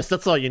net, Paris.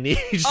 That's all you need.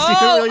 Just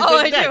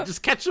I do.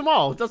 Just catch them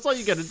all. That's all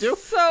you got to do.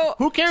 So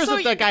who cares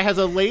if that guy has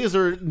a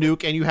laser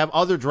nuke and you have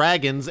other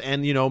dragons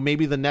and,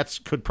 maybe the nets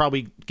could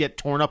probably get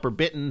torn up or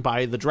bitten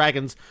by the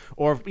dragons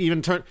or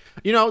even turn...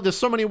 there's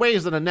so many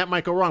ways that a net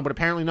might go wrong, but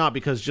apparently not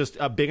because just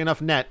a big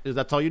enough net,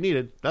 that's all you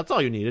needed. That's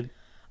all you needed.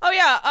 Oh,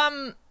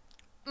 yeah.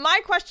 My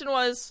question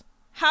was,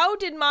 how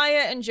did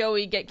Maya and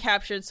Joey get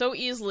captured so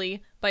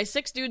easily by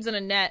 6 dudes in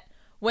a net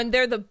when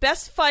they're the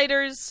best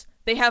fighters...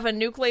 They have a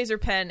nuke laser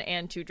pen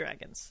and 2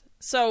 dragons.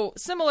 So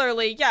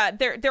similarly, yeah,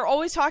 they're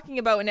always talking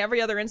about in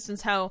every other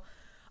instance how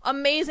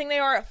amazing they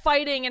are at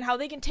fighting and how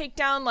they can take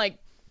down like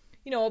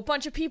a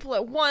bunch of people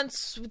at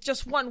once with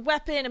just one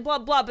weapon and blah,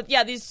 blah. But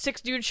yeah, these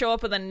 6 dudes show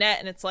up with a net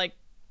and it's like,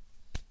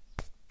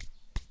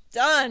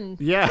 done.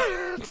 Yeah,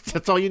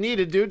 that's all you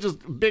needed, dude.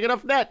 Just big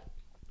enough net.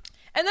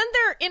 And then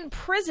they're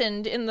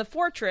imprisoned in the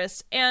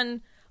fortress, and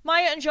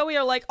Maya and Joey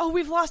are like, oh,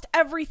 we've lost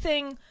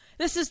everything.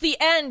 This is the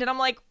end. And I'm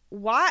like,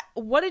 what?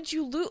 What did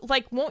you lose?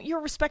 Like, won't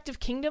your respective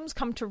kingdoms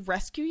come to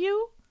rescue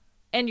you?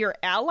 And your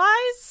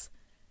allies?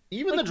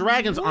 Even the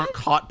dragons aren't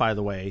caught, by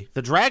the way.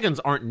 The dragons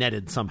aren't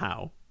netted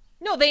somehow.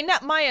 No, they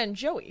net Maya and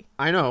Joey.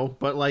 I know,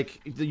 but like,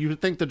 you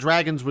would think the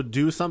dragons would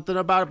do something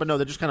about it, but no,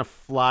 they're just kind of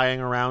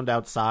flying around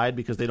outside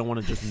because they don't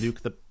want to just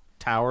nuke the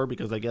tower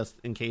because I guess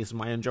in case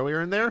Maya and Joey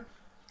are in there.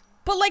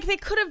 But like, they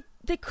could have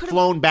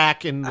flown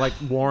back and like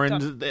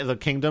warned the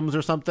kingdoms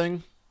or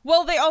something.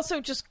 Well, they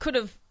also just could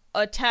have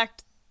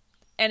attacked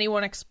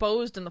anyone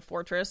exposed in the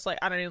fortress. Like,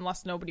 I don't know,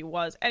 unless nobody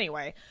was.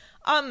 Anyway,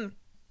 and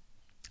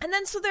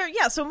then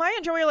so Maya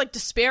and Joey are like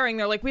despairing.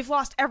 They're like, we've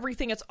lost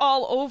everything. It's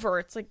all over.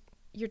 It's like,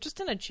 you're just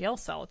in a jail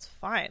cell. It's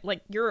fine.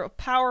 Like, you're a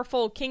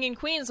powerful king and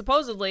queen,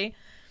 supposedly.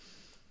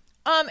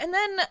 And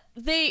then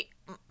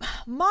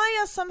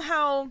Maya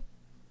somehow,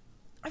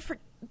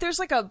 there's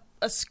like a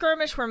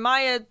skirmish where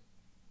Maya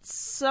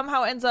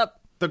somehow ends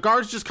up. The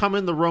guards just come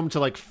in the room to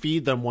like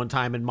feed them one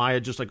time, and Maya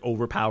just like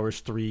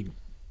overpowers 3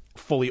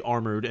 fully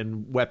armored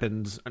and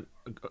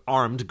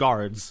armed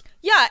guards.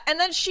 Yeah, and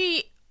then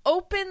she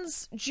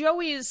opens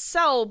Joey's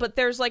cell, but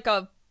there's like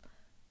a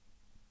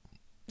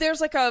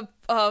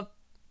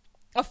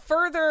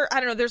further, I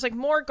don't know, there's like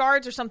more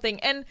guards or something,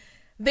 and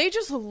they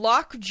just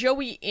lock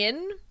Joey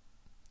in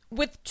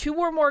with 2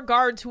 or more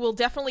guards who will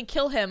definitely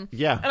kill him.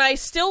 Yeah. And I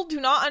still do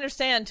not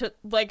understand, to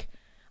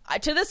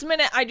this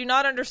minute, I do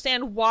not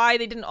understand why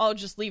they didn't all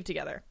just leave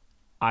together.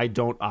 I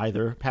don't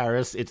either,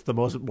 Paris. It's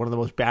one of the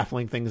most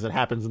baffling things that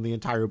happens in the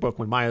entire book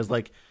when Maya's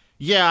like,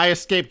 yeah, I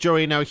escaped,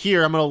 Joey. Now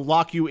here, I'm going to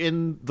lock you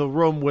in the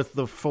room with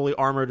the fully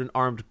armored and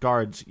armed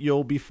guards.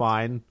 You'll be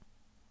fine.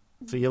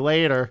 See you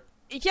later.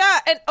 Yeah,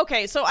 and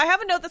okay, so I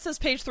have a note that says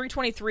page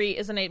 323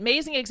 is an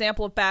amazing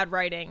example of bad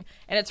writing,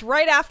 and it's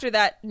right after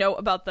that note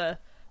about the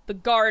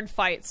guard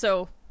fight.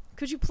 So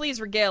could you please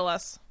regale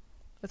us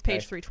with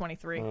page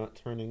 323?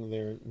 Turning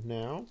there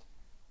now.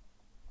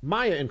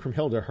 Maya and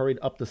Kriemhilde hurried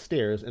up the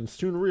stairs and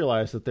soon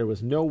realized that there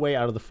was no way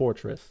out of the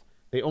fortress.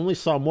 They only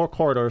saw more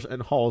corridors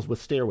and halls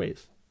with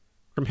stairways.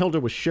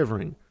 Kriemhilde was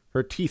shivering,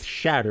 her teeth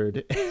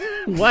shattered.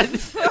 What?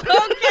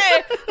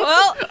 Okay,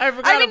 well, I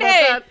forgot about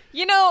that.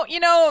 You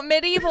know,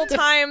 medieval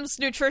times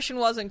nutrition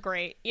wasn't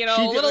great. You know,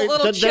 a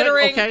little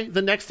chittering. Okay,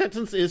 the next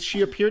sentence is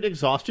she appeared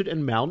exhausted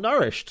and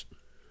malnourished.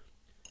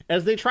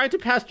 As they tried to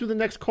pass through the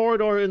next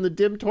corridor in the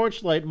dim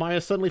torchlight,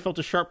 Maya suddenly felt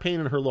a sharp pain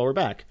in her lower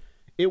back.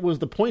 It was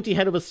the pointy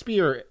head of a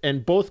spear,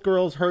 and both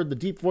girls heard the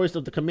deep voice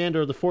of the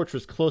commander of the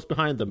fortress close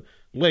behind them.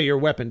 Lay your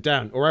weapon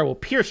down, or I will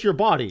pierce your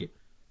body.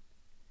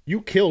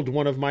 You killed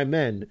one of my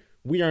men.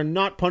 We are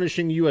not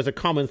punishing you as a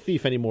common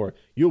thief anymore.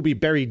 You'll be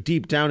buried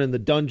deep down in the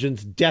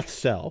dungeon's death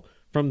cell.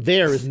 From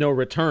there is no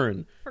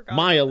return.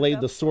 Maya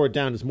laid the sword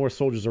down as more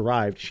soldiers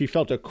arrived. She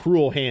felt a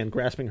cruel hand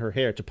grasping her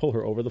hair to pull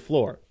her over the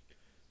floor.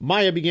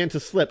 Maya began to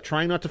slip,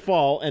 trying not to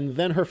fall, and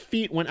then her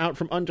feet went out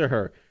from under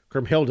her.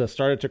 Kriemhilde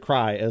started to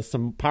cry as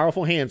some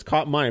powerful hands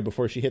caught Maya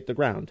before she hit the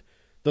ground.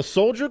 The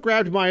soldier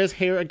grabbed Maya's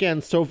hair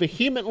again so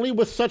vehemently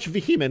with such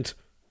vehement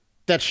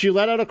that she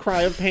let out a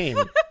cry of pain.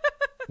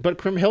 But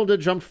Kriemhilde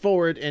jumped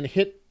forward and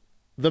hit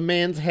the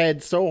man's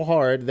head so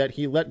hard that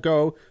he let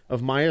go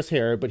of Maya's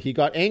hair, but he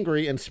got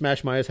angry and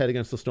smashed Maya's head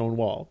against the stone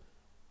wall.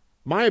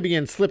 Maya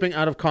began slipping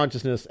out of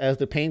consciousness as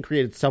the pain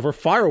created several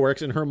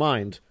fireworks in her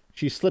mind.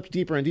 She slipped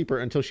deeper and deeper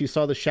until she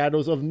saw the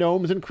shadows of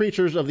gnomes and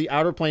creatures of the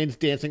outer planes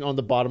dancing on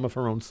the bottom of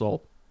her own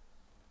soul.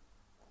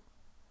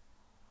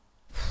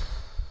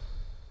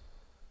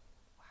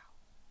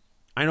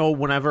 I know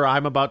whenever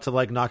I'm about to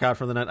knock out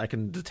for the night, I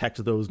can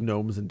detect those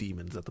gnomes and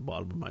demons at the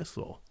bottom of my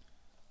soul.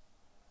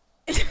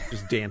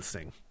 Just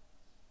dancing.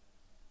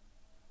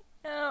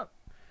 Yeah.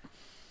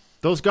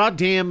 Those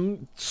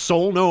goddamn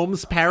soul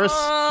gnomes, Paris,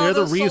 they're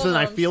the reason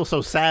I feel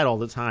so sad all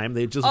the time.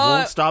 They just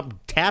won't stop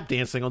tap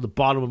dancing on the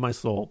bottom of my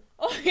soul.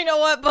 Oh, you know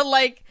what? But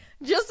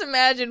just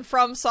imagine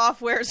From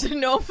Software's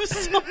gnome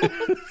souls.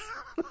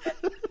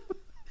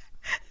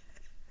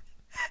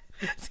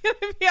 It's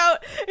gonna be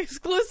out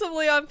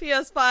exclusively on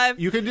PS5.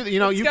 You can do,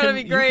 it's gonna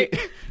be great.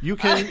 You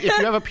can if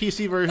you have a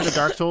PC version of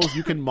Dark Souls,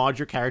 you can mod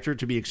your character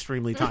to be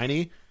extremely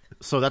tiny.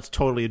 So that's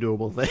totally a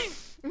doable thing.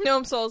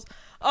 Gnome Souls.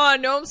 Oh,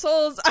 Gnome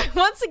Souls.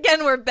 Once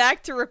again, we're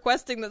back to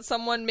requesting that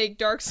someone make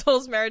Dark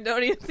Souls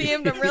Maradonian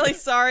themed. I'm really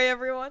sorry,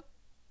 everyone.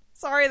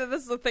 Sorry that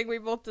this is the thing we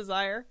both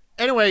desire.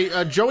 Anyway,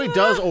 Joey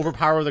does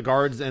overpower the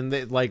guards, and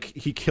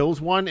he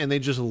kills one, and they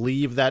just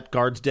leave that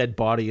guard's dead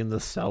body in the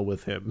cell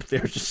with him.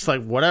 They're just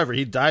like, whatever,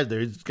 he died there,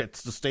 he just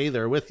gets to stay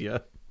there with you.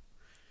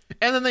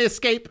 And then they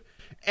escape,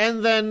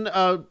 and then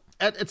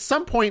at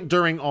some point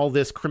during all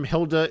this,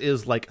 Kriemhilde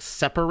is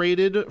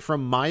separated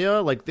from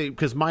Maya,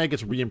 because Maya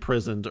gets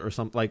re-imprisoned or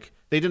something.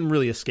 They didn't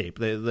really escape.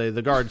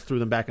 The guards threw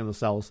them back in the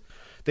cells.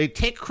 They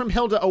take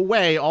Kriemhilde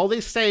away. All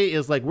they say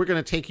is we're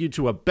going to take you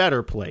to a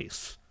better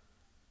place.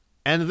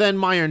 And then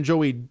Maya and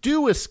Joey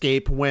do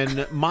escape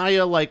when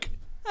Maya, like,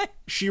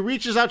 she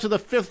reaches out to the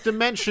fifth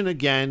dimension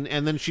again,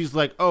 and then she's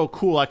like, oh,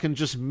 cool, I can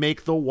just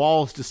make the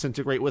walls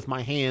disintegrate with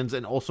my hands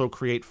and also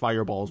create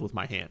fireballs with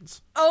my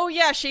hands. Oh,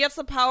 yeah, she gets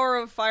the power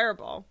of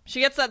Fireball. She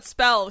gets that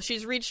spell.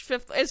 She's reached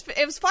fifth... Is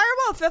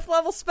Fireball a fifth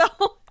level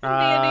spell in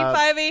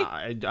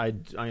D&D 5e?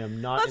 I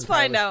am not... Let's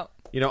find out.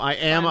 You know, I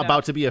am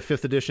about to be a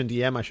 5th edition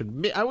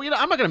DM. I'm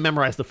not going to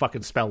memorize the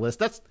fucking spell list.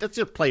 That's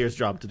your player's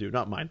job to do,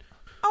 not mine.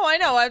 Oh, I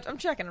know. I'm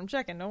checking.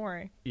 Don't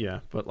worry. Yeah,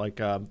 but like...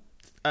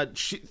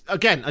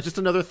 again, just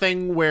another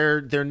thing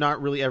where they're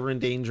not really ever in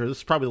danger. This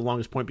is probably the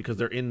longest point because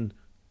they're in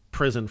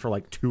prison for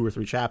like 2 or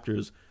 3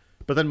 chapters.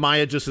 But then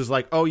Maya just is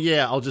like, oh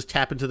yeah, I'll just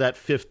tap into that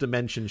 5th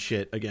dimension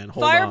shit again.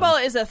 Hold Fireball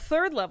on. is a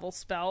 3rd level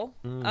spell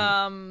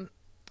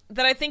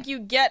that I think you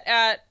get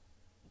at...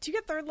 Do you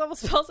get 3rd level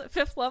spells at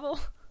 5th level?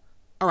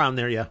 Around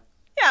there, yeah.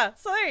 Yeah,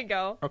 so there you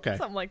go. Okay.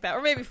 Something like that.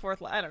 Or maybe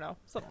 4th level. I don't know.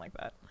 Something like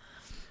that.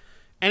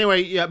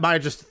 Anyway, yeah, Maya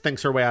just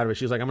thinks her way out of it.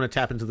 She's like, I'm going to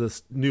tap into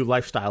this new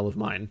lifestyle of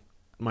mine.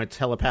 My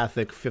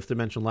telepathic 5th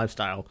dimension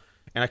lifestyle,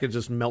 and I could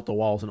just melt the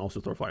walls and also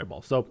throw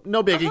fireballs. So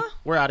no biggie,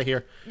 We're out of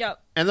here. Yep.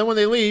 And then when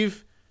they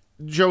leave,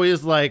 Joey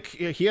is like,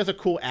 he has a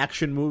cool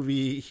action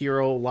movie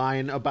hero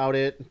line about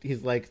it.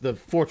 He's like, the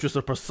fortress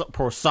of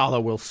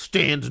Porsala will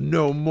stand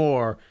no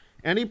more.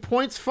 And he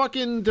points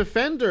fucking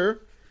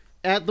Defender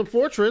at the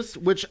fortress,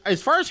 which,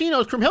 as far as he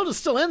knows, Kriemhilde's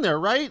still in there,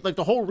 right? Like,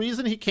 the whole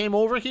reason he came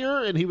over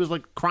here and he was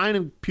like crying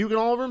and puking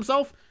all over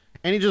himself,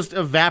 and he just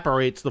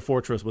evaporates the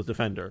fortress with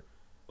Defender.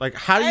 Like,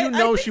 how do you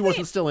know she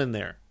wasn't still in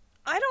there?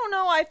 I don't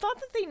know. I thought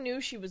that they knew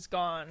she was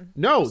gone.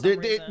 No,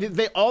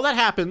 they all that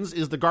happens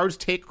is the guards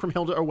take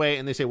Kriemhilde away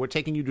and they say, we're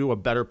taking you to a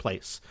better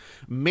place.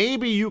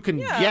 Maybe you can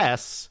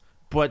guess,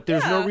 but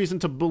there's no reason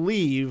to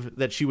believe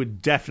that she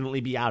would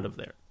definitely be out of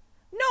there.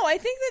 No, I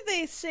think that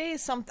they say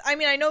something. I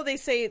mean, I know they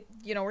say,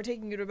 we're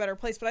taking you to a better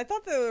place, but I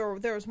thought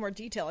there was more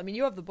detail. I mean,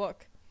 you have the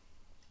book.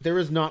 There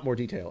is not more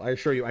detail. I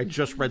assure you. I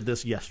just read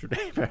this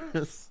yesterday,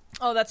 Paris.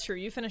 Oh, that's true.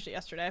 You finished it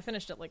yesterday. I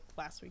finished it like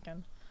last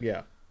weekend.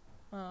 Yeah.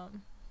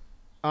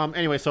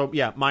 Anyway, so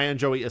yeah, Maya and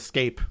Joey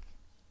escape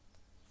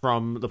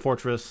from the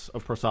fortress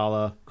of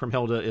Porsala.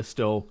 Kriemhilde is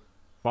still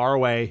far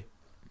away,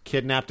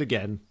 kidnapped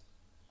again.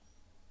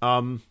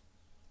 And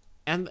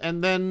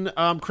then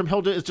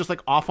Kriemhilde is just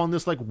like off on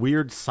this like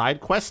weird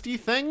side questy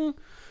thing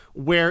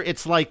where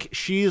it's like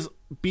she's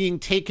being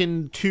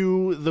taken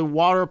to the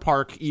water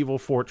park evil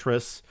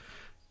fortress,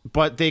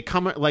 but they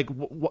come like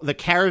the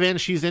caravan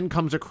she's in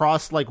comes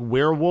across like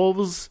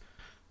werewolves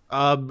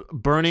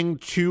burning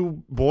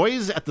 2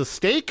 boys at the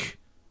stake,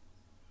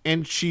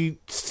 and she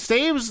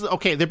saves.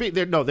 Okay,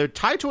 they're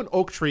tied to an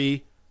oak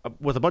tree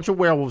with a bunch of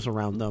werewolves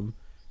around them,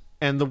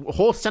 and the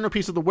whole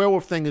centerpiece of the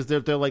werewolf thing is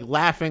they're like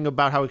laughing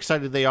about how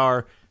excited they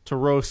are to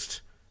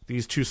roast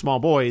these 2 small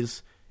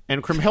boys,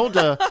 and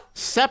Kriemhilde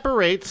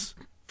separates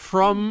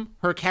from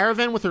her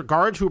caravan with her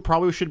guards, who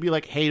probably should be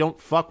like, hey,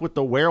 don't fuck with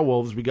the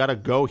werewolves, we gotta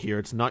go here,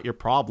 it's not your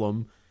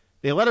problem.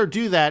 They let her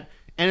do that,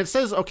 and it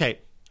says, okay,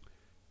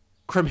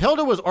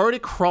 Kriemhilde was already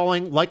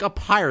crawling like a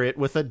pirate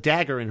with a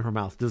dagger in her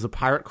mouth. Does a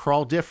pirate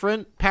crawl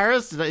different,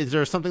 Paris? Is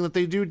there something that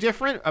they do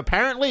different?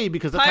 Apparently,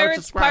 because that's how it's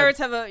described. Pirates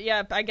have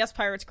I guess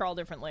pirates crawl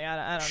differently. I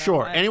don't know.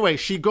 Sure. Anyway,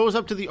 she goes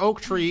up to the oak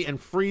tree and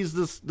frees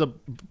the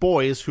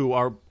boys, who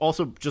are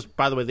also, just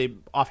by the way, they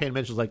offhand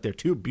mentions like they're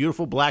 2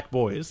 beautiful black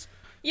boys.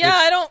 Yeah,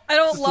 I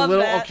don't love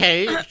that.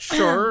 Okay,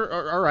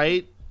 sure, all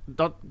right.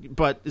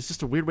 But it's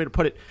just a weird way to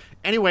put it.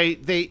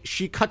 Anyway,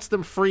 she cuts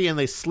them free and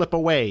they slip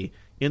away.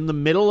 In the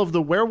middle of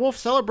the werewolf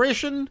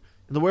celebration, and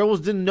the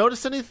werewolves didn't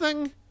notice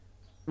anything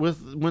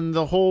when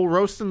the whole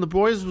roast and the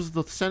boys was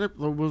the center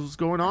was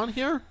going on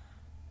here.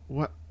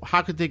 What?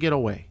 How could they get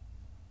away?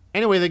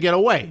 Anyway, they get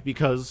away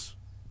because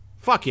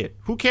fuck it.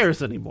 Who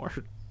cares anymore?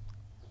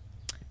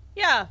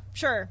 Yeah,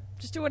 sure.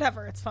 Just do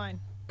whatever. It's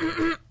fine.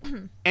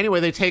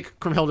 Anyway, they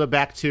take Kriemhilde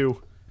back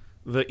to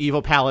the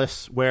evil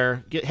palace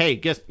where,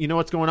 guess you know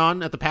what's going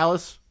on at the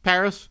palace,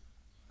 Paris?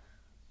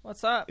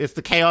 What's up? It's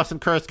the Chaos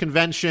and Curse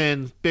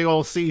convention. Big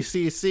old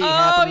CCC.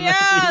 Oh,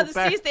 yeah.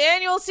 The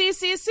annual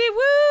CCC.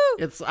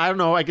 Woo! I don't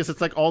know. I guess it's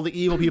like all the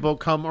evil people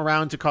come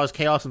around to cause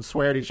chaos and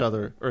swear at each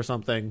other or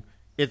something.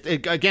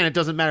 Again, it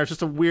doesn't matter. It's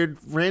just a weird,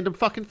 random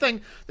fucking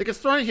thing that gets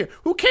thrown in here.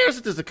 Who cares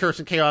if there's a Curse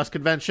and Chaos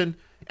convention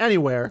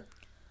anywhere?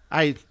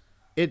 It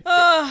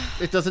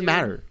doesn't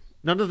matter.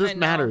 None of this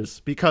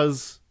matters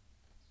because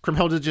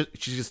Kriemhilde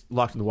she's just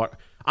locked in the water.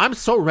 I'm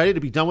so ready to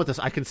be done with this.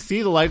 I can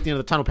see the light at the end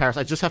of the tunnel, Paris.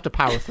 I just have to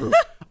power through.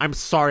 I'm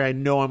sorry. I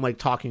know I'm like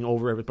talking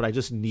over it, but I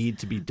just need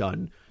to be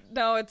done.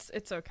 No,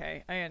 it's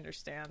okay. I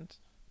understand.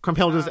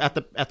 Kriemhilde's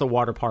at the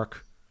water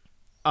park.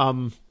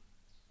 And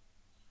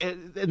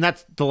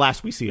that's the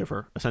last we see of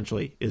her,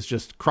 essentially, is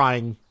just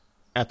crying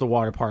at the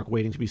water park,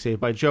 waiting to be saved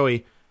by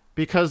Joey.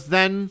 Because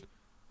then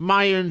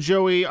Maya and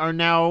Joey are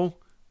now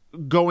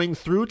going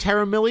through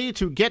Terra Milli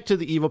to get to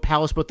the evil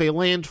palace, but they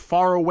land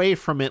far away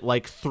from it,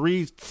 like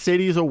 3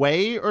 cities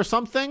away or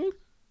something.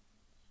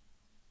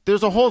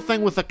 There's a whole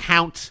thing with the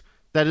Count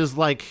that is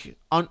like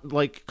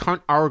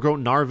Count Argo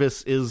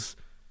Narvis is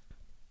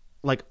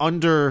like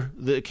under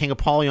the King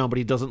Apollyon, but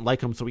he doesn't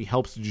like him, so he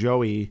helps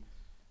Joey.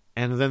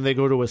 And then they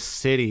go to a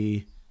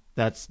city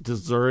that's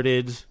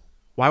deserted.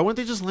 Why wouldn't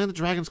they just land the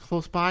dragons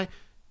close by?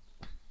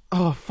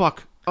 Oh,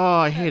 fuck. Oh,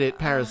 I hate it,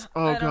 Paris.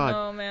 Oh, I don't God.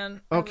 know,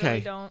 man. Okay. I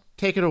really don't.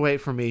 Take it away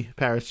from me,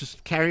 Paris.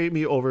 Just carry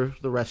me over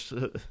the rest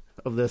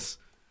of this.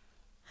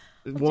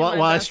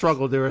 While I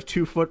struggle, there are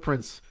 2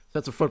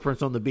 sets of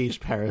footprints on the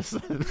beach, Paris.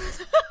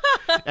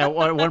 At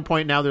one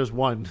point now there's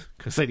 1,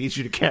 because I need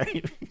you to carry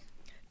me.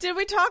 Did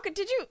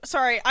you,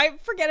 sorry, I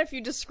forget if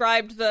you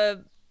described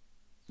the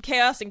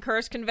Chaos and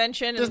Curse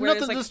convention There's and where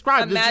nothing there's to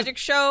like describe. a magic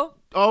show.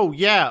 Oh,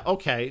 yeah,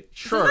 okay,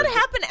 sure. Does that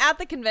happen at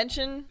the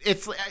convention?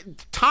 It's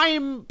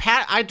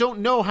I don't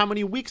know how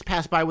many weeks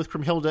pass by with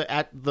Kriemhilde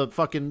at the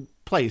fucking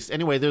place.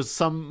 Anyway, there's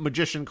some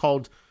magician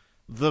called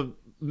the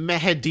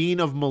Mehedin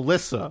of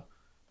Melissa,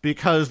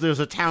 because there's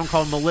a town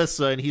called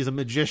Melissa, and he's a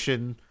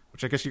magician,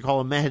 which I guess you call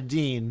a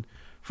Mehedin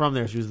from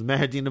there. So he's the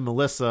Mehedin of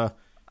Melissa.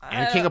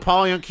 And King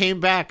Apollyon came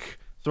back,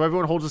 so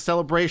everyone holds a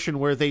celebration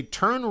where they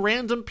turn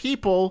random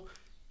people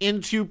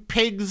into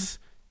pigs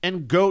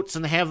and goats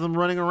and have them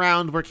running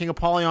around where King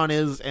Apollyon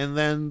is, and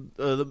then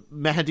the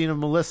Mehedin of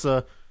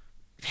Melissa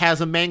has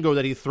a mango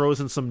that he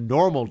throws in some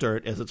normal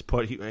dirt, as it's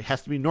put. It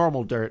has to be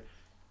normal dirt,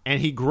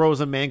 and he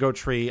grows a mango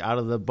tree out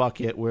of the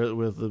bucket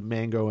with the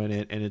mango in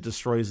it, and it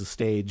destroys the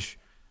stage.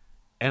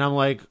 And I'm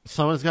like,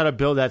 someone's got to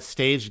build that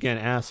stage again,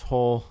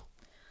 asshole,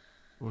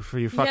 for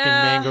your fucking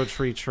mango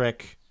tree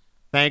trick.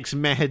 Thanks,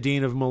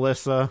 Mehedin of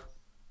Melissa.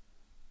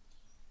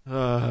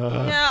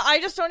 Yeah, I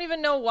just don't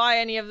even know why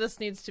any of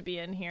this needs to be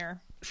in here.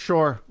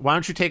 Sure. Why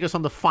don't you take us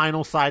on the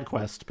final side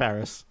quest,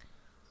 Paris?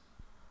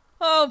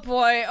 Oh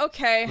boy,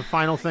 okay. The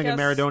final thing in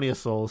Maradonia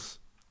Souls.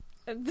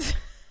 I guess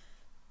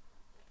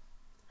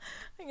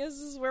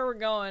this is where we're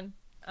going.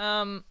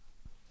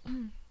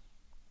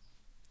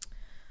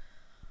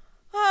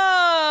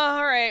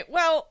 Alright,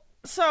 well,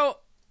 so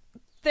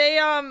they,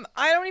 I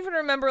don't even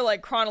remember,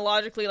 like,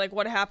 chronologically, like,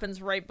 what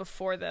happens right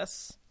before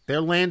this.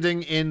 They're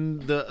landing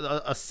in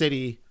a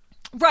city.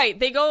 Right,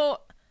 they go,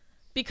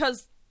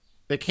 because...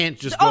 They can't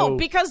just go... Oh,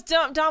 because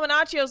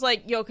Dominaccio's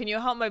like, yo, can you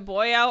help my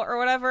boy out, or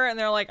whatever? And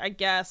they're like, I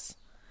guess.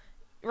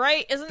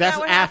 Right? Isn't that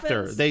what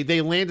happens?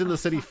 They land in the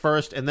city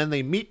first, and then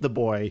they meet the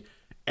boy,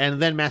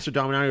 and then Master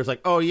Dominaccio's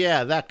like, oh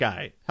yeah, that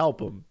guy.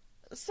 Help him.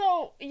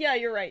 So, yeah,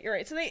 you're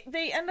right. So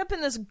they end up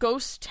in this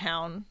ghost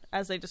town,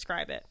 as they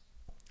describe it.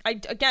 I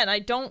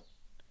don't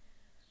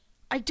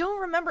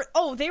remember.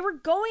 Oh, they were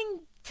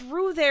going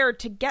through there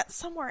to get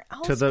somewhere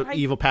else. To the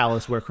evil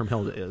palace where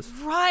Kriemhilde is.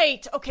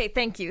 Right. Okay,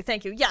 thank you.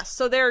 Yes,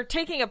 so they're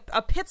taking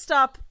a pit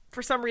stop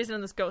for some reason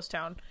in this ghost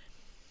town.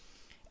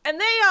 And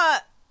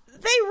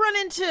they run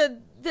into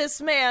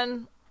this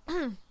man.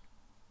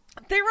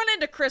 They run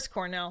into Chris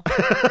Cornell.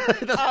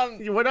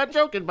 We're not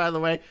joking, by the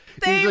way.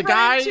 He's the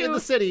guy in the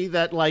city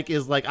that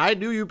is like, I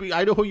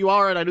know who you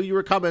are, and I knew you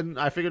were coming.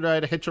 I figured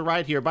I'd hitch a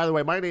ride here. By the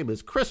way, my name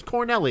is Chris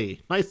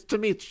Cornelli. Nice to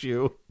meet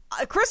you.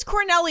 Chris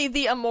Cornelli,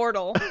 the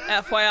Immortal,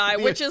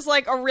 FYI, which is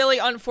like a really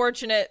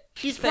unfortunate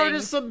He's thing. part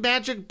of some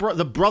magic,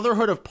 the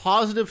Brotherhood of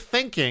Positive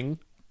Thinking,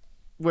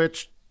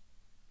 which...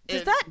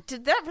 Did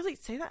that really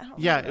say that? I don't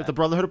yeah, remember that. The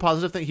Brotherhood of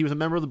Positive Thinking. He was a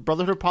member of the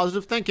Brotherhood of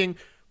Positive Thinking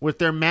with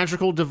their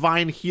magical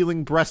divine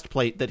healing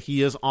breastplate that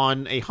he is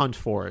on a hunt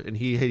for. And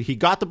he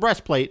got the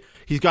breastplate.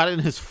 He's got it in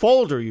his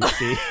folder, you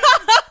see.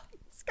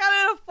 He's got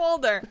it in a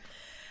folder.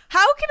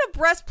 How can a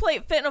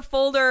breastplate fit in a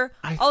folder?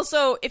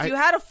 Also, if you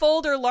had a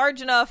folder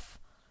large enough,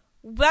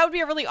 that would be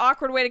a really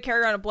awkward way to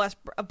carry around a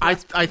breastplate.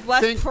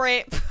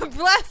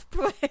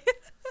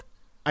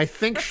 I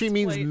think she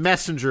means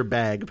messenger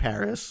bag,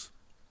 Paris.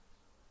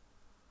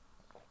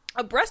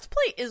 A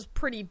breastplate is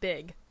pretty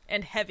big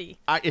and heavy.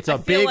 It's a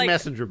big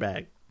messenger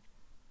bag.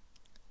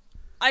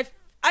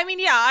 I mean,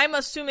 yeah, I'm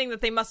assuming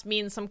that they must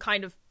mean some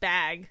kind of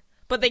bag,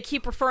 but they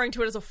keep referring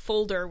to it as a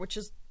folder, which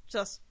is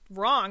just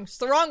wrong. It's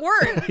the wrong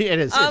word. It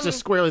is. It's just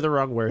squarely the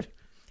wrong word.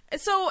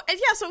 So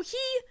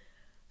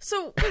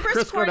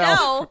Chris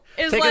Cornell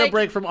is taking like... a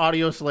break from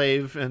Audio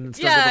Slave and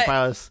stuff like the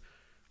palace.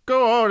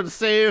 Go on and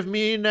save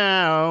me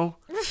now.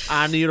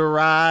 I need a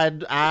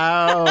ride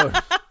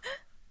out.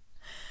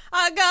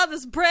 I got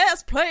this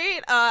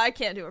breastplate. I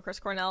can't do a Chris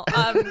Cornell.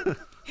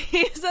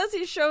 He says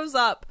he shows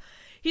up.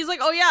 He's like,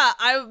 oh yeah,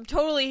 I'm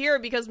totally here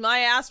because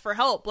Maya asked for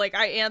help. Like,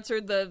 I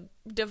answered the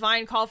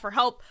divine call for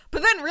help.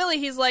 But then really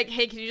he's like,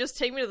 hey, can you just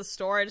take me to the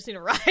store? I just need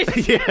a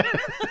ride. Yeah.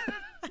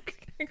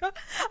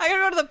 I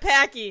gotta go to the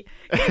Packy.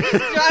 Can you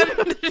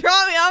just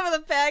drop me off at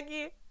the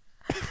Packy?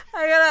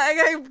 I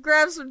gotta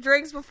grab some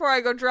drinks before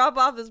I go drop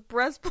off this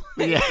breastplate.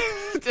 Yeah.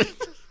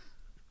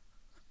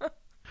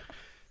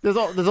 There's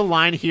a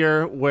line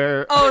here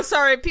where... Oh,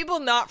 sorry. People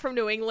not from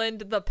New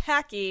England, the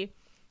Packy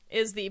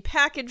is the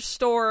package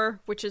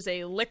store, which is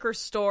a liquor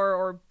store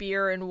or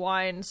beer and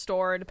wine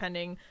store,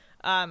 depending.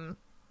 And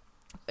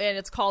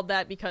it's called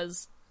that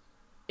because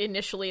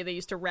initially they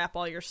used to wrap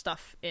all your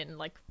stuff in,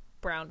 like,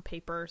 brown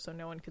paper so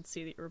no one could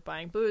see that you were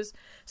buying booze.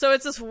 So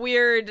it's this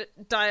weird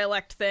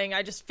dialect thing.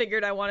 I just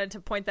figured I wanted to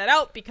point that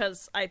out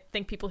because I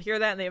think people hear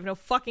that and they have no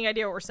fucking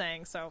idea what we're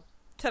saying, so...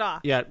 Ta-da.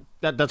 Yeah,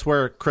 that's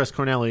where Chris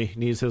Cornell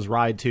needs his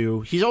ride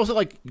to. He's also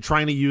like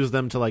trying to use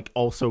them to like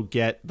also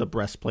get the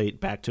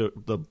breastplate back to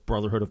the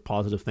Brotherhood of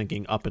Positive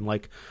Thinking up in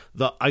like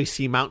the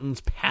icy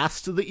mountains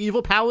past the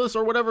evil palace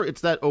or whatever.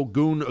 It's that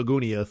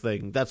Ogunia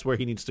thing. That's where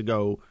he needs to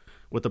go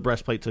with the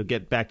breastplate to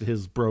get back to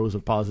his bros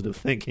of positive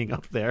thinking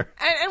up there.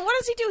 And what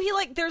does he do? He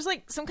like there's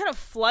like some kind of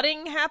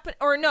flooding happen,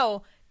 or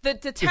no, the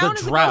town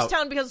is a ghost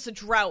town because it's a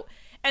drought,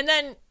 and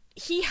then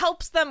he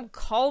helps them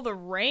call the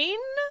rain.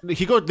 They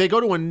go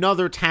to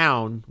another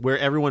town where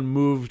everyone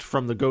moved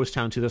from the ghost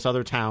town to this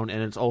other town,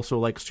 and it's also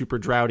like super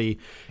droughty.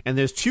 And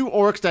there's 2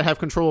 orcs that have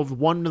control of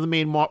one of the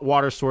main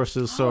water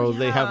sources, so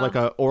they have like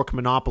a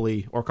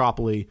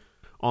orcopoly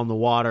on the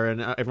water,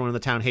 and everyone in the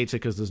town hates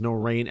it because there's no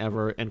rain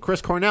ever. And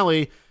Chris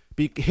Cornell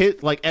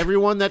hit like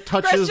everyone that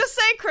touches. Chris, just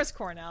say Chris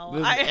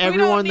Cornell.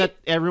 Everyone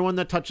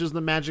that touches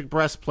the magic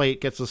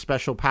breastplate gets a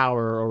special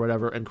power or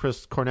whatever. And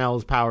Chris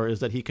Cornell's power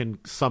is that he can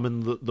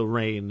summon the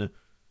rain.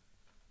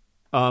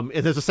 And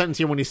there's a sentence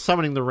here when he's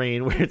summoning the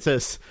rain where it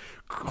says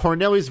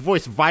Corneli's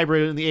voice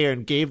vibrated in the air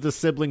and gave the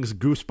siblings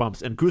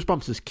goosebumps. And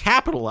goosebumps is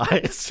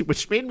capitalized,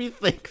 which made me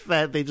think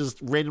that they just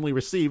randomly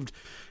received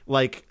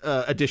like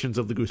editions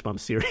of the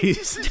Goosebumps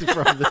series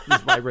from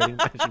this vibrating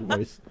magic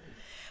voice.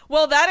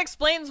 Well, that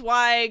explains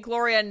why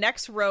Gloria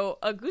next wrote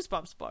a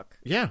Goosebumps book.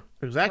 Yeah,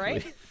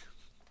 exactly.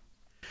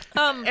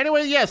 Right?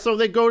 Anyway, yeah, so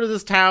they go to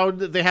this town.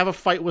 They have a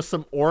fight with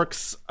some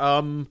orcs.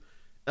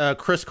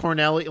 Chris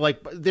Cornell, like,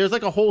 there's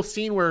like a whole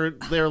scene where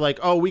they're like,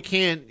 oh, we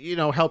can't,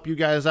 help you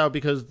guys out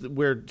because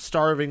we're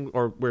starving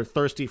or we're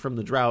thirsty from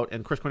the drought.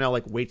 And Chris Cornell,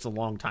 like, waits a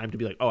long time to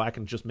be like, oh, I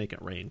can just make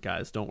it rain,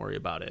 guys. Don't worry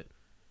about it.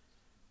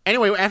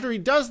 Anyway, after he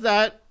does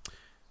that,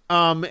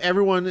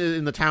 everyone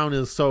in the town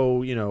is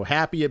so,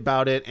 happy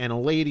about it, and a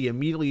lady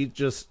immediately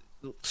just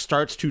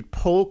starts to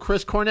pull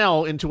Chris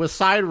Cornell into a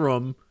side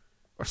room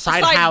or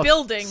side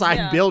building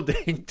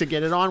to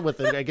get it on with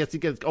it. I guess he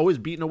gets always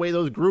beating away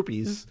those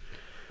groupies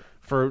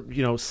for,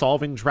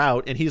 solving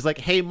drought. And he's like,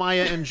 hey,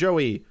 Maya and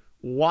Joey,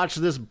 watch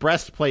this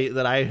breastplate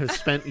that I have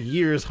spent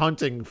years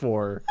hunting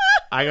for.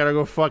 I gotta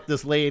go fuck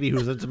this lady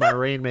who's into my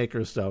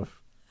Rainmaker stuff.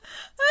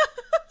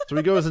 So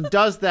he goes and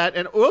does that,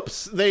 and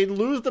oops, they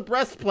lose the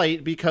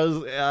breastplate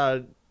because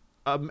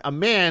a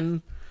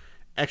man,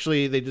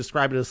 actually they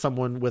describe it as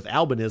someone with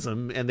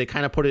albinism, and they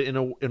kind of put it in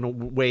a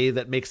way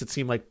that makes it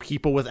seem like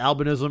people with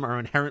albinism are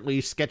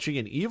inherently sketchy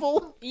and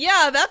evil.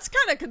 Yeah, that's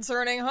kind of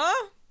concerning,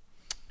 huh?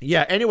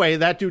 Yeah, anyway,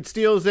 that dude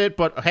steals it,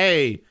 but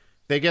hey,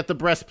 they get the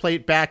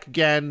breastplate back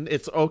again.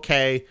 It's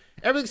okay.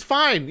 Everything's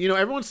fine.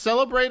 Everyone's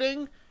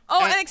celebrating.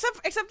 Oh, and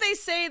except they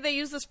say, they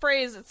use this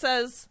phrase, it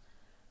says,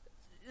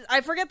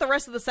 I forget the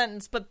rest of the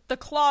sentence, but the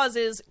clause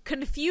is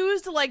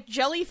confused like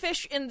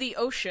jellyfish in the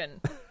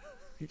ocean.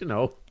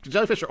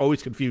 Jellyfish are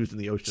always confused in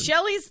the ocean.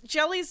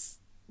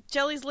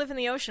 Jellies live in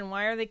the ocean.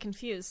 Why are they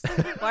confused?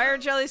 Why are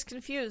jellies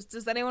confused?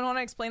 Does anyone want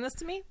to explain this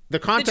to me? The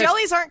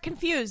jellies aren't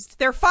confused.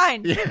 They're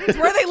fine. Yeah. It's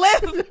where they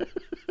live.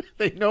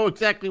 They know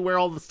exactly where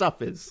all the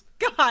stuff is.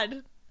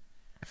 God.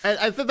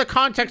 I think the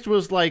context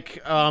was like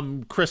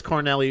Chris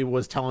Cornell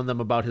was telling them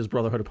about his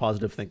Brotherhood of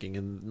Positive Thinking,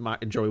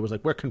 and Joey was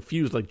like, we're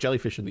confused like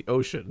jellyfish in the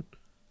ocean.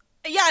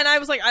 Yeah, and I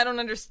was like, I don't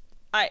understand.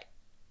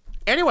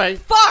 Anyway.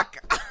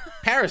 Fuck!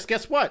 Paris,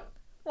 guess what?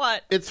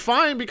 What? It's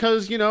fine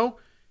because,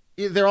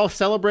 they're all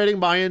celebrating.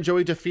 Maya and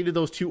Joey defeated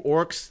those 2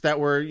 orcs that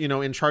were,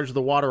 in charge of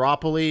the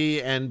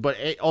Wateropoly, but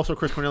also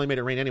Chris Cornell made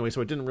it rain anyway,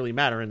 so it didn't really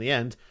matter in the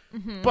end.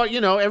 Mm-hmm. But,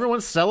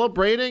 everyone's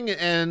celebrating,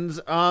 and,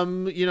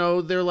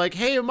 they're like,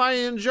 hey,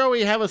 Maya and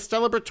Joey have a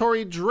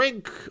celebratory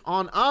drink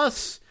on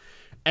us.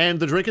 And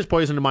the drink is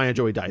poisoned, and Maya and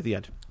Joey die at the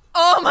end.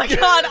 Oh, my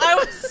God.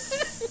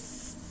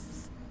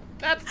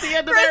 That's the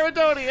end of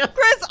Aradonia.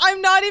 Chris,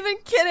 I'm not even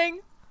kidding.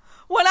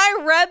 When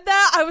I read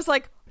that, I was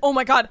like, oh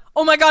my god,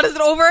 is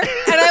it over? And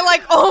I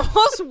like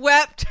almost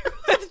wept.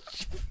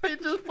 They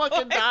just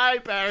fucking die,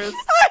 Paris.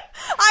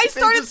 I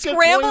started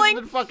scrambling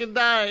and fucking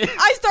die.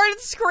 I started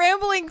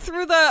scrambling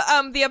through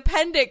the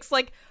appendix,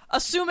 like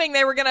assuming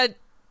they were gonna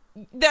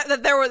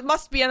that there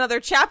must be another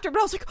chapter, but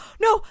I was like,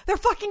 no, they're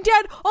fucking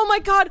dead. Oh my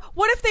god,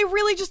 what if they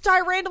really just die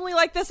randomly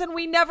like this and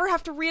we never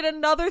have to read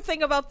another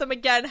thing about them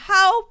again?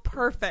 How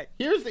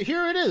perfect. Here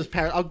it is,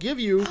 Paris. I'll give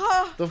you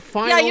the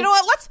final. Yeah, you know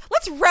what?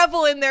 Let's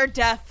revel in their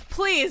death,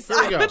 please.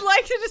 I would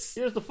like to just.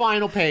 Here's the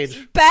final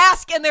page.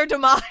 Bask in their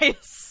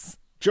demise.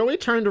 Joey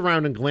turned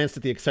around and glanced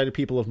at the excited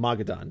people of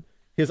Magadan.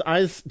 His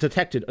eyes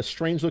detected a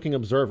strange-looking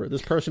observer.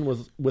 This person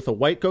was with a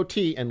white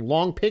goatee and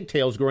long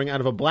pigtails growing out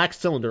of a black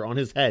cylinder on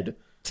his head.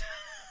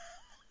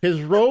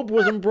 His robe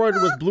was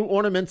embroidered with blue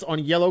ornaments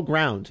on yellow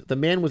ground. The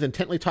man was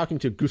intently talking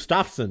to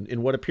Gustafsson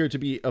in what appeared to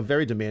be a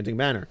very demanding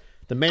manner.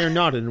 The mayor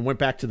nodded and went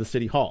back to the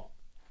city hall.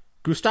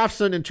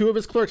 Gustafsson and 2 of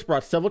his clerks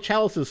brought several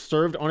chalices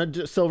served on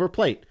a silver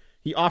plate.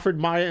 He offered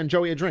Maya and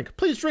Joey a drink.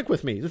 Please drink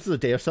with me. This is a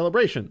day of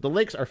celebration. The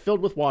lakes are filled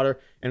with water,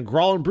 and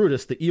Grawl and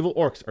Brutus, the evil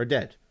orcs, are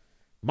dead.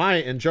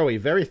 Maya and Joey,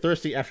 very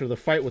thirsty after the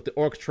fight with the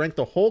orcs, drank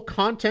the whole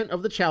content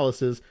of the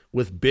chalices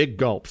with big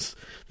gulps.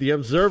 The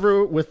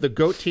observer with the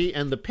goatee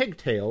and the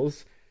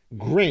pigtails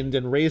grinned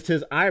and raised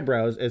his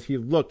eyebrows as he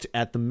looked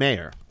at the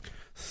mayor.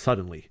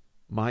 Suddenly,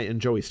 Maya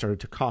and Joey started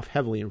to cough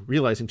heavily, and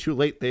realizing too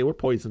late they were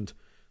poisoned.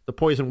 The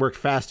poison worked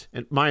fast,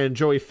 and Maya and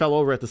Joey fell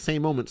over at the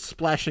same moment,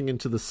 splashing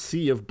into the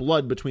sea of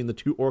blood between the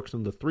 2 orcs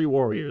and the 3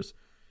 warriors.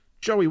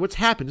 Joey, what's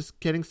happened? It's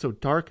getting so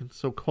dark and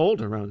so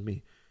cold around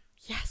me.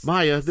 Yes.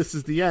 Maya, this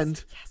is the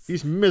end. Yes.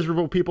 These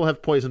miserable people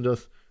have poisoned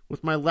us.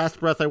 With my last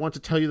breath, I want to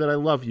tell you that I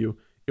love you.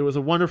 It was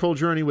a wonderful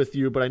journey with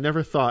you, but I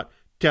never thought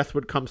death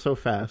would come so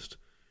fast.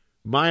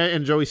 Maya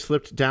and Joey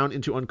slipped down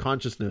into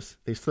unconsciousness.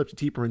 They slipped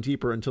deeper and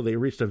deeper until they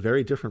reached a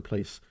very different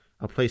place,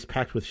 a place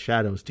packed with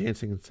shadows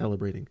dancing and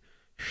celebrating.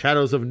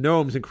 Shadows of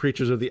gnomes and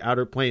creatures of the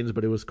outer planes,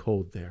 but it was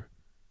cold there.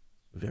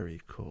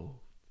 Very cold.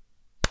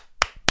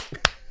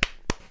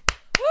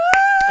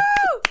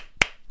 Woo!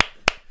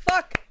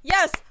 Fuck.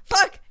 Yes.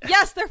 Fuck.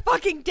 Yes, they're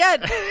fucking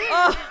dead.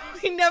 Oh,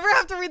 we never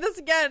have to read this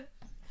again.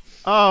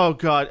 Oh,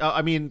 God.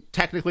 I mean,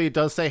 technically it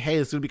does say, hey,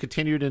 it's going to be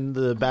continued in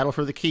the Battle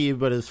for the Key,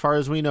 but as far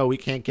as we know, we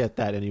can't get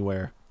that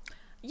anywhere.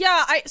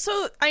 Yeah,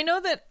 so I know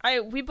that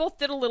we both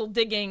did a little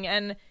digging,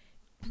 and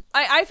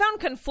I found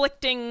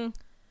conflicting...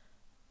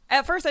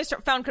 At first, I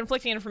found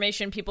conflicting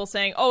information, people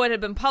saying, oh, it had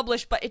been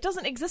published, but it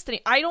doesn't exist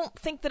I don't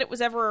think that it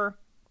was ever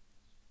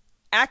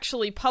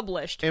actually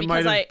published. It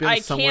because might have been I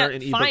somewhere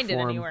can't in ebook find form,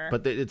 it anywhere.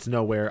 but it's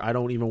nowhere. I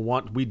don't even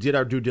want... We did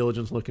our due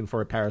diligence looking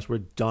for it, Paris. We're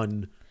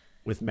done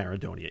with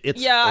Maradonia.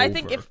 It's over. I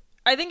think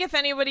if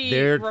anybody...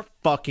 They're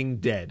fucking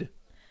dead.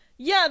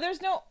 Yeah,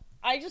 there's no...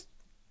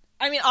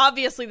 I mean,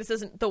 obviously, this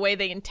isn't the way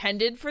they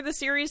intended for the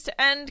series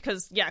to end,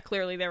 because, yeah,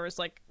 clearly there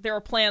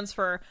were plans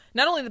for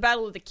not only the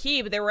Battle of the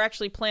Key, but there were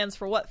actually plans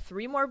for,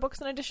 3 more books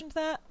in addition to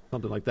that?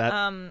 Something like that.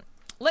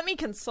 Let me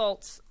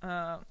consult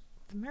the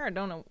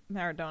Maradonia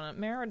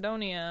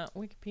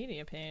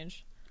Wikipedia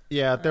page.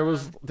 Yeah, there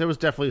was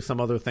definitely some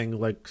other thing,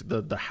 like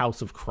the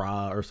House of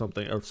Kra or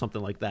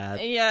something like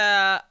that.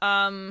 Yeah,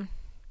 All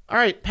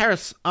right,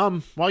 Paris,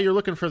 while you're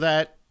looking for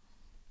that,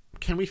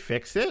 can we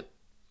fix it?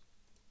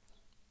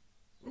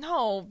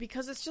 No,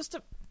 because it's just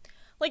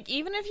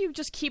even if you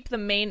just keep the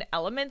main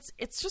elements,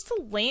 it's just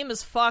a lame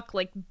as fuck,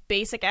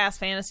 basic ass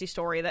fantasy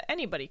story that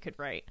anybody could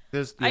write.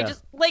 I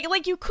just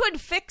you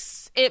could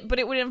fix it, but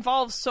it would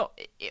involve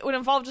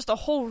just a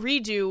whole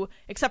redo,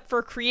 except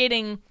for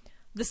keeping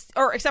the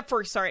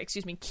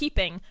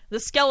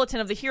skeleton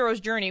of the hero's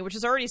journey, which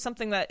is already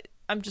something that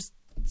I'm just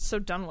so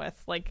done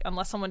with.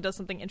 Unless someone does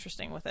something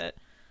interesting with it.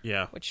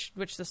 Yeah. Which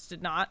this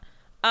did not.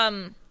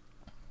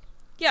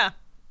 Yeah.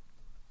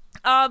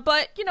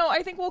 But,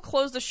 I think we'll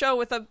close the show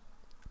with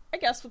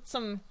with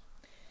some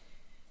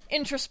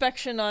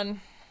introspection on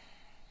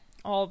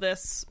all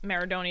this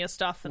Maradonia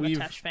stuff and the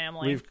Tesh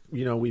family.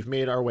 We've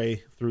made our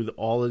way through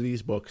all of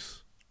these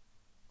books.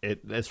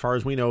 As far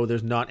as we know,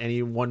 there's not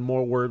any one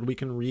more word we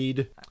can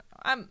read.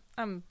 I'm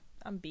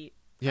beat.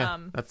 Yeah,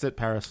 that's it,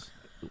 Paris.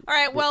 All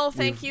right, well,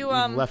 thank you.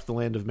 We've left the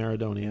land of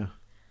Maradonia.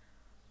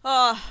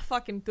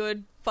 Fucking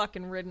good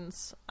fucking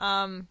riddance.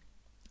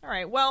 All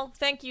right, well,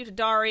 thank you to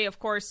Dari, of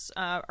course,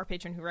 our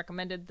patron who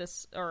recommended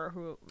this, or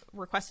who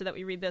requested that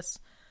we read this.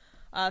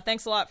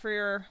 Thanks a lot for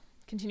your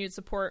continued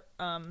support.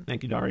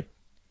 Thank you, Dari.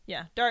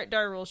 Yeah,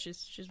 Dari rules.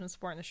 She's been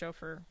supporting the show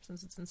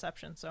since its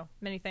inception, so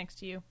many thanks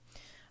to you.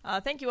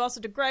 Thank you also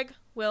to Greg,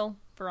 Will,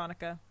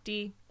 Veronica,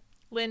 Dee,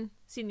 Lynn,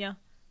 Sinya,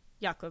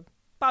 Jakob,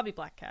 Bobby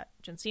Blackcat,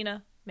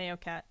 Jensina, Mayo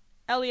Cat,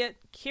 Elliot,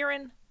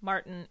 Kieran,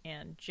 Martin,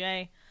 and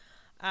Jay.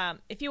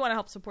 If you want to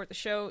help support the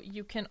show,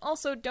 you can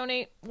also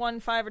donate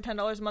 $1, $5, or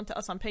 $10 a month to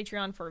us on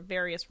Patreon for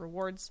various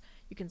rewards.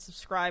 You can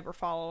subscribe or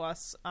follow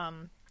us.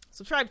 Or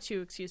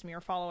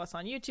follow us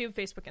on YouTube,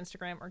 Facebook,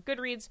 Instagram, or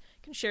Goodreads.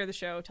 You can share the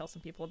show, tell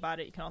some people about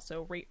it. You can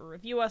also rate or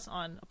review us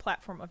on a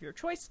platform of your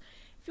choice.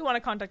 If you want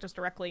to contact us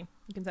directly,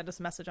 you can send us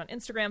a message on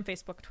Instagram,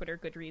 Facebook, Twitter,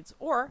 Goodreads,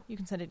 or you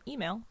can send an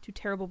email to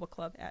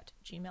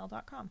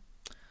terriblebookclub@gmail.com.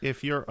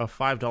 If you're a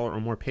 $5 or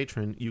more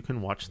patron, you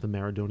can watch the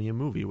Maradonia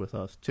movie with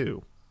us,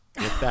 too.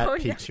 If that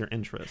piques your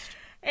interest.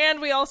 And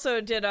we also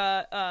did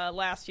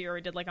last year,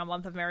 we did a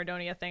month of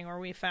Maradonia thing where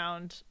we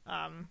found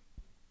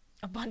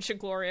a bunch of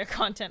Gloria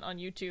content on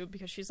YouTube,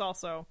 because she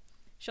also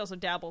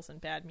dabbles in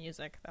bad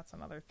music. That's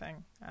another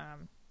thing.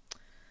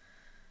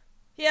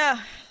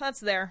 Yeah, that's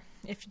there.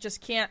 If you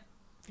just can't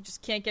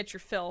get your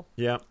fill.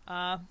 Yeah.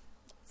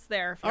 It's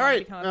there. If you All want right,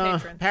 to become a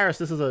patron. Paris,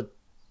 this is a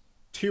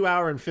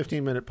 2-hour and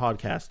 15-minute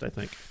podcast, I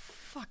think.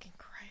 Fucking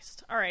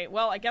Christ. All right,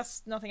 well, I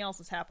guess nothing else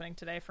is happening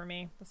today for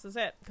me. This is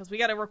it, because we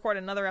got to record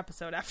another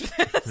episode after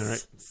this. All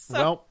right.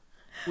 So.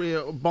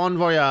 Well, bon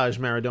voyage,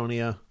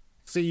 Maradonia.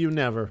 See you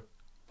never.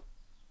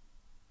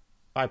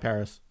 Bye,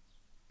 Paris.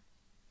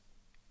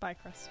 Bye,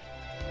 Chris.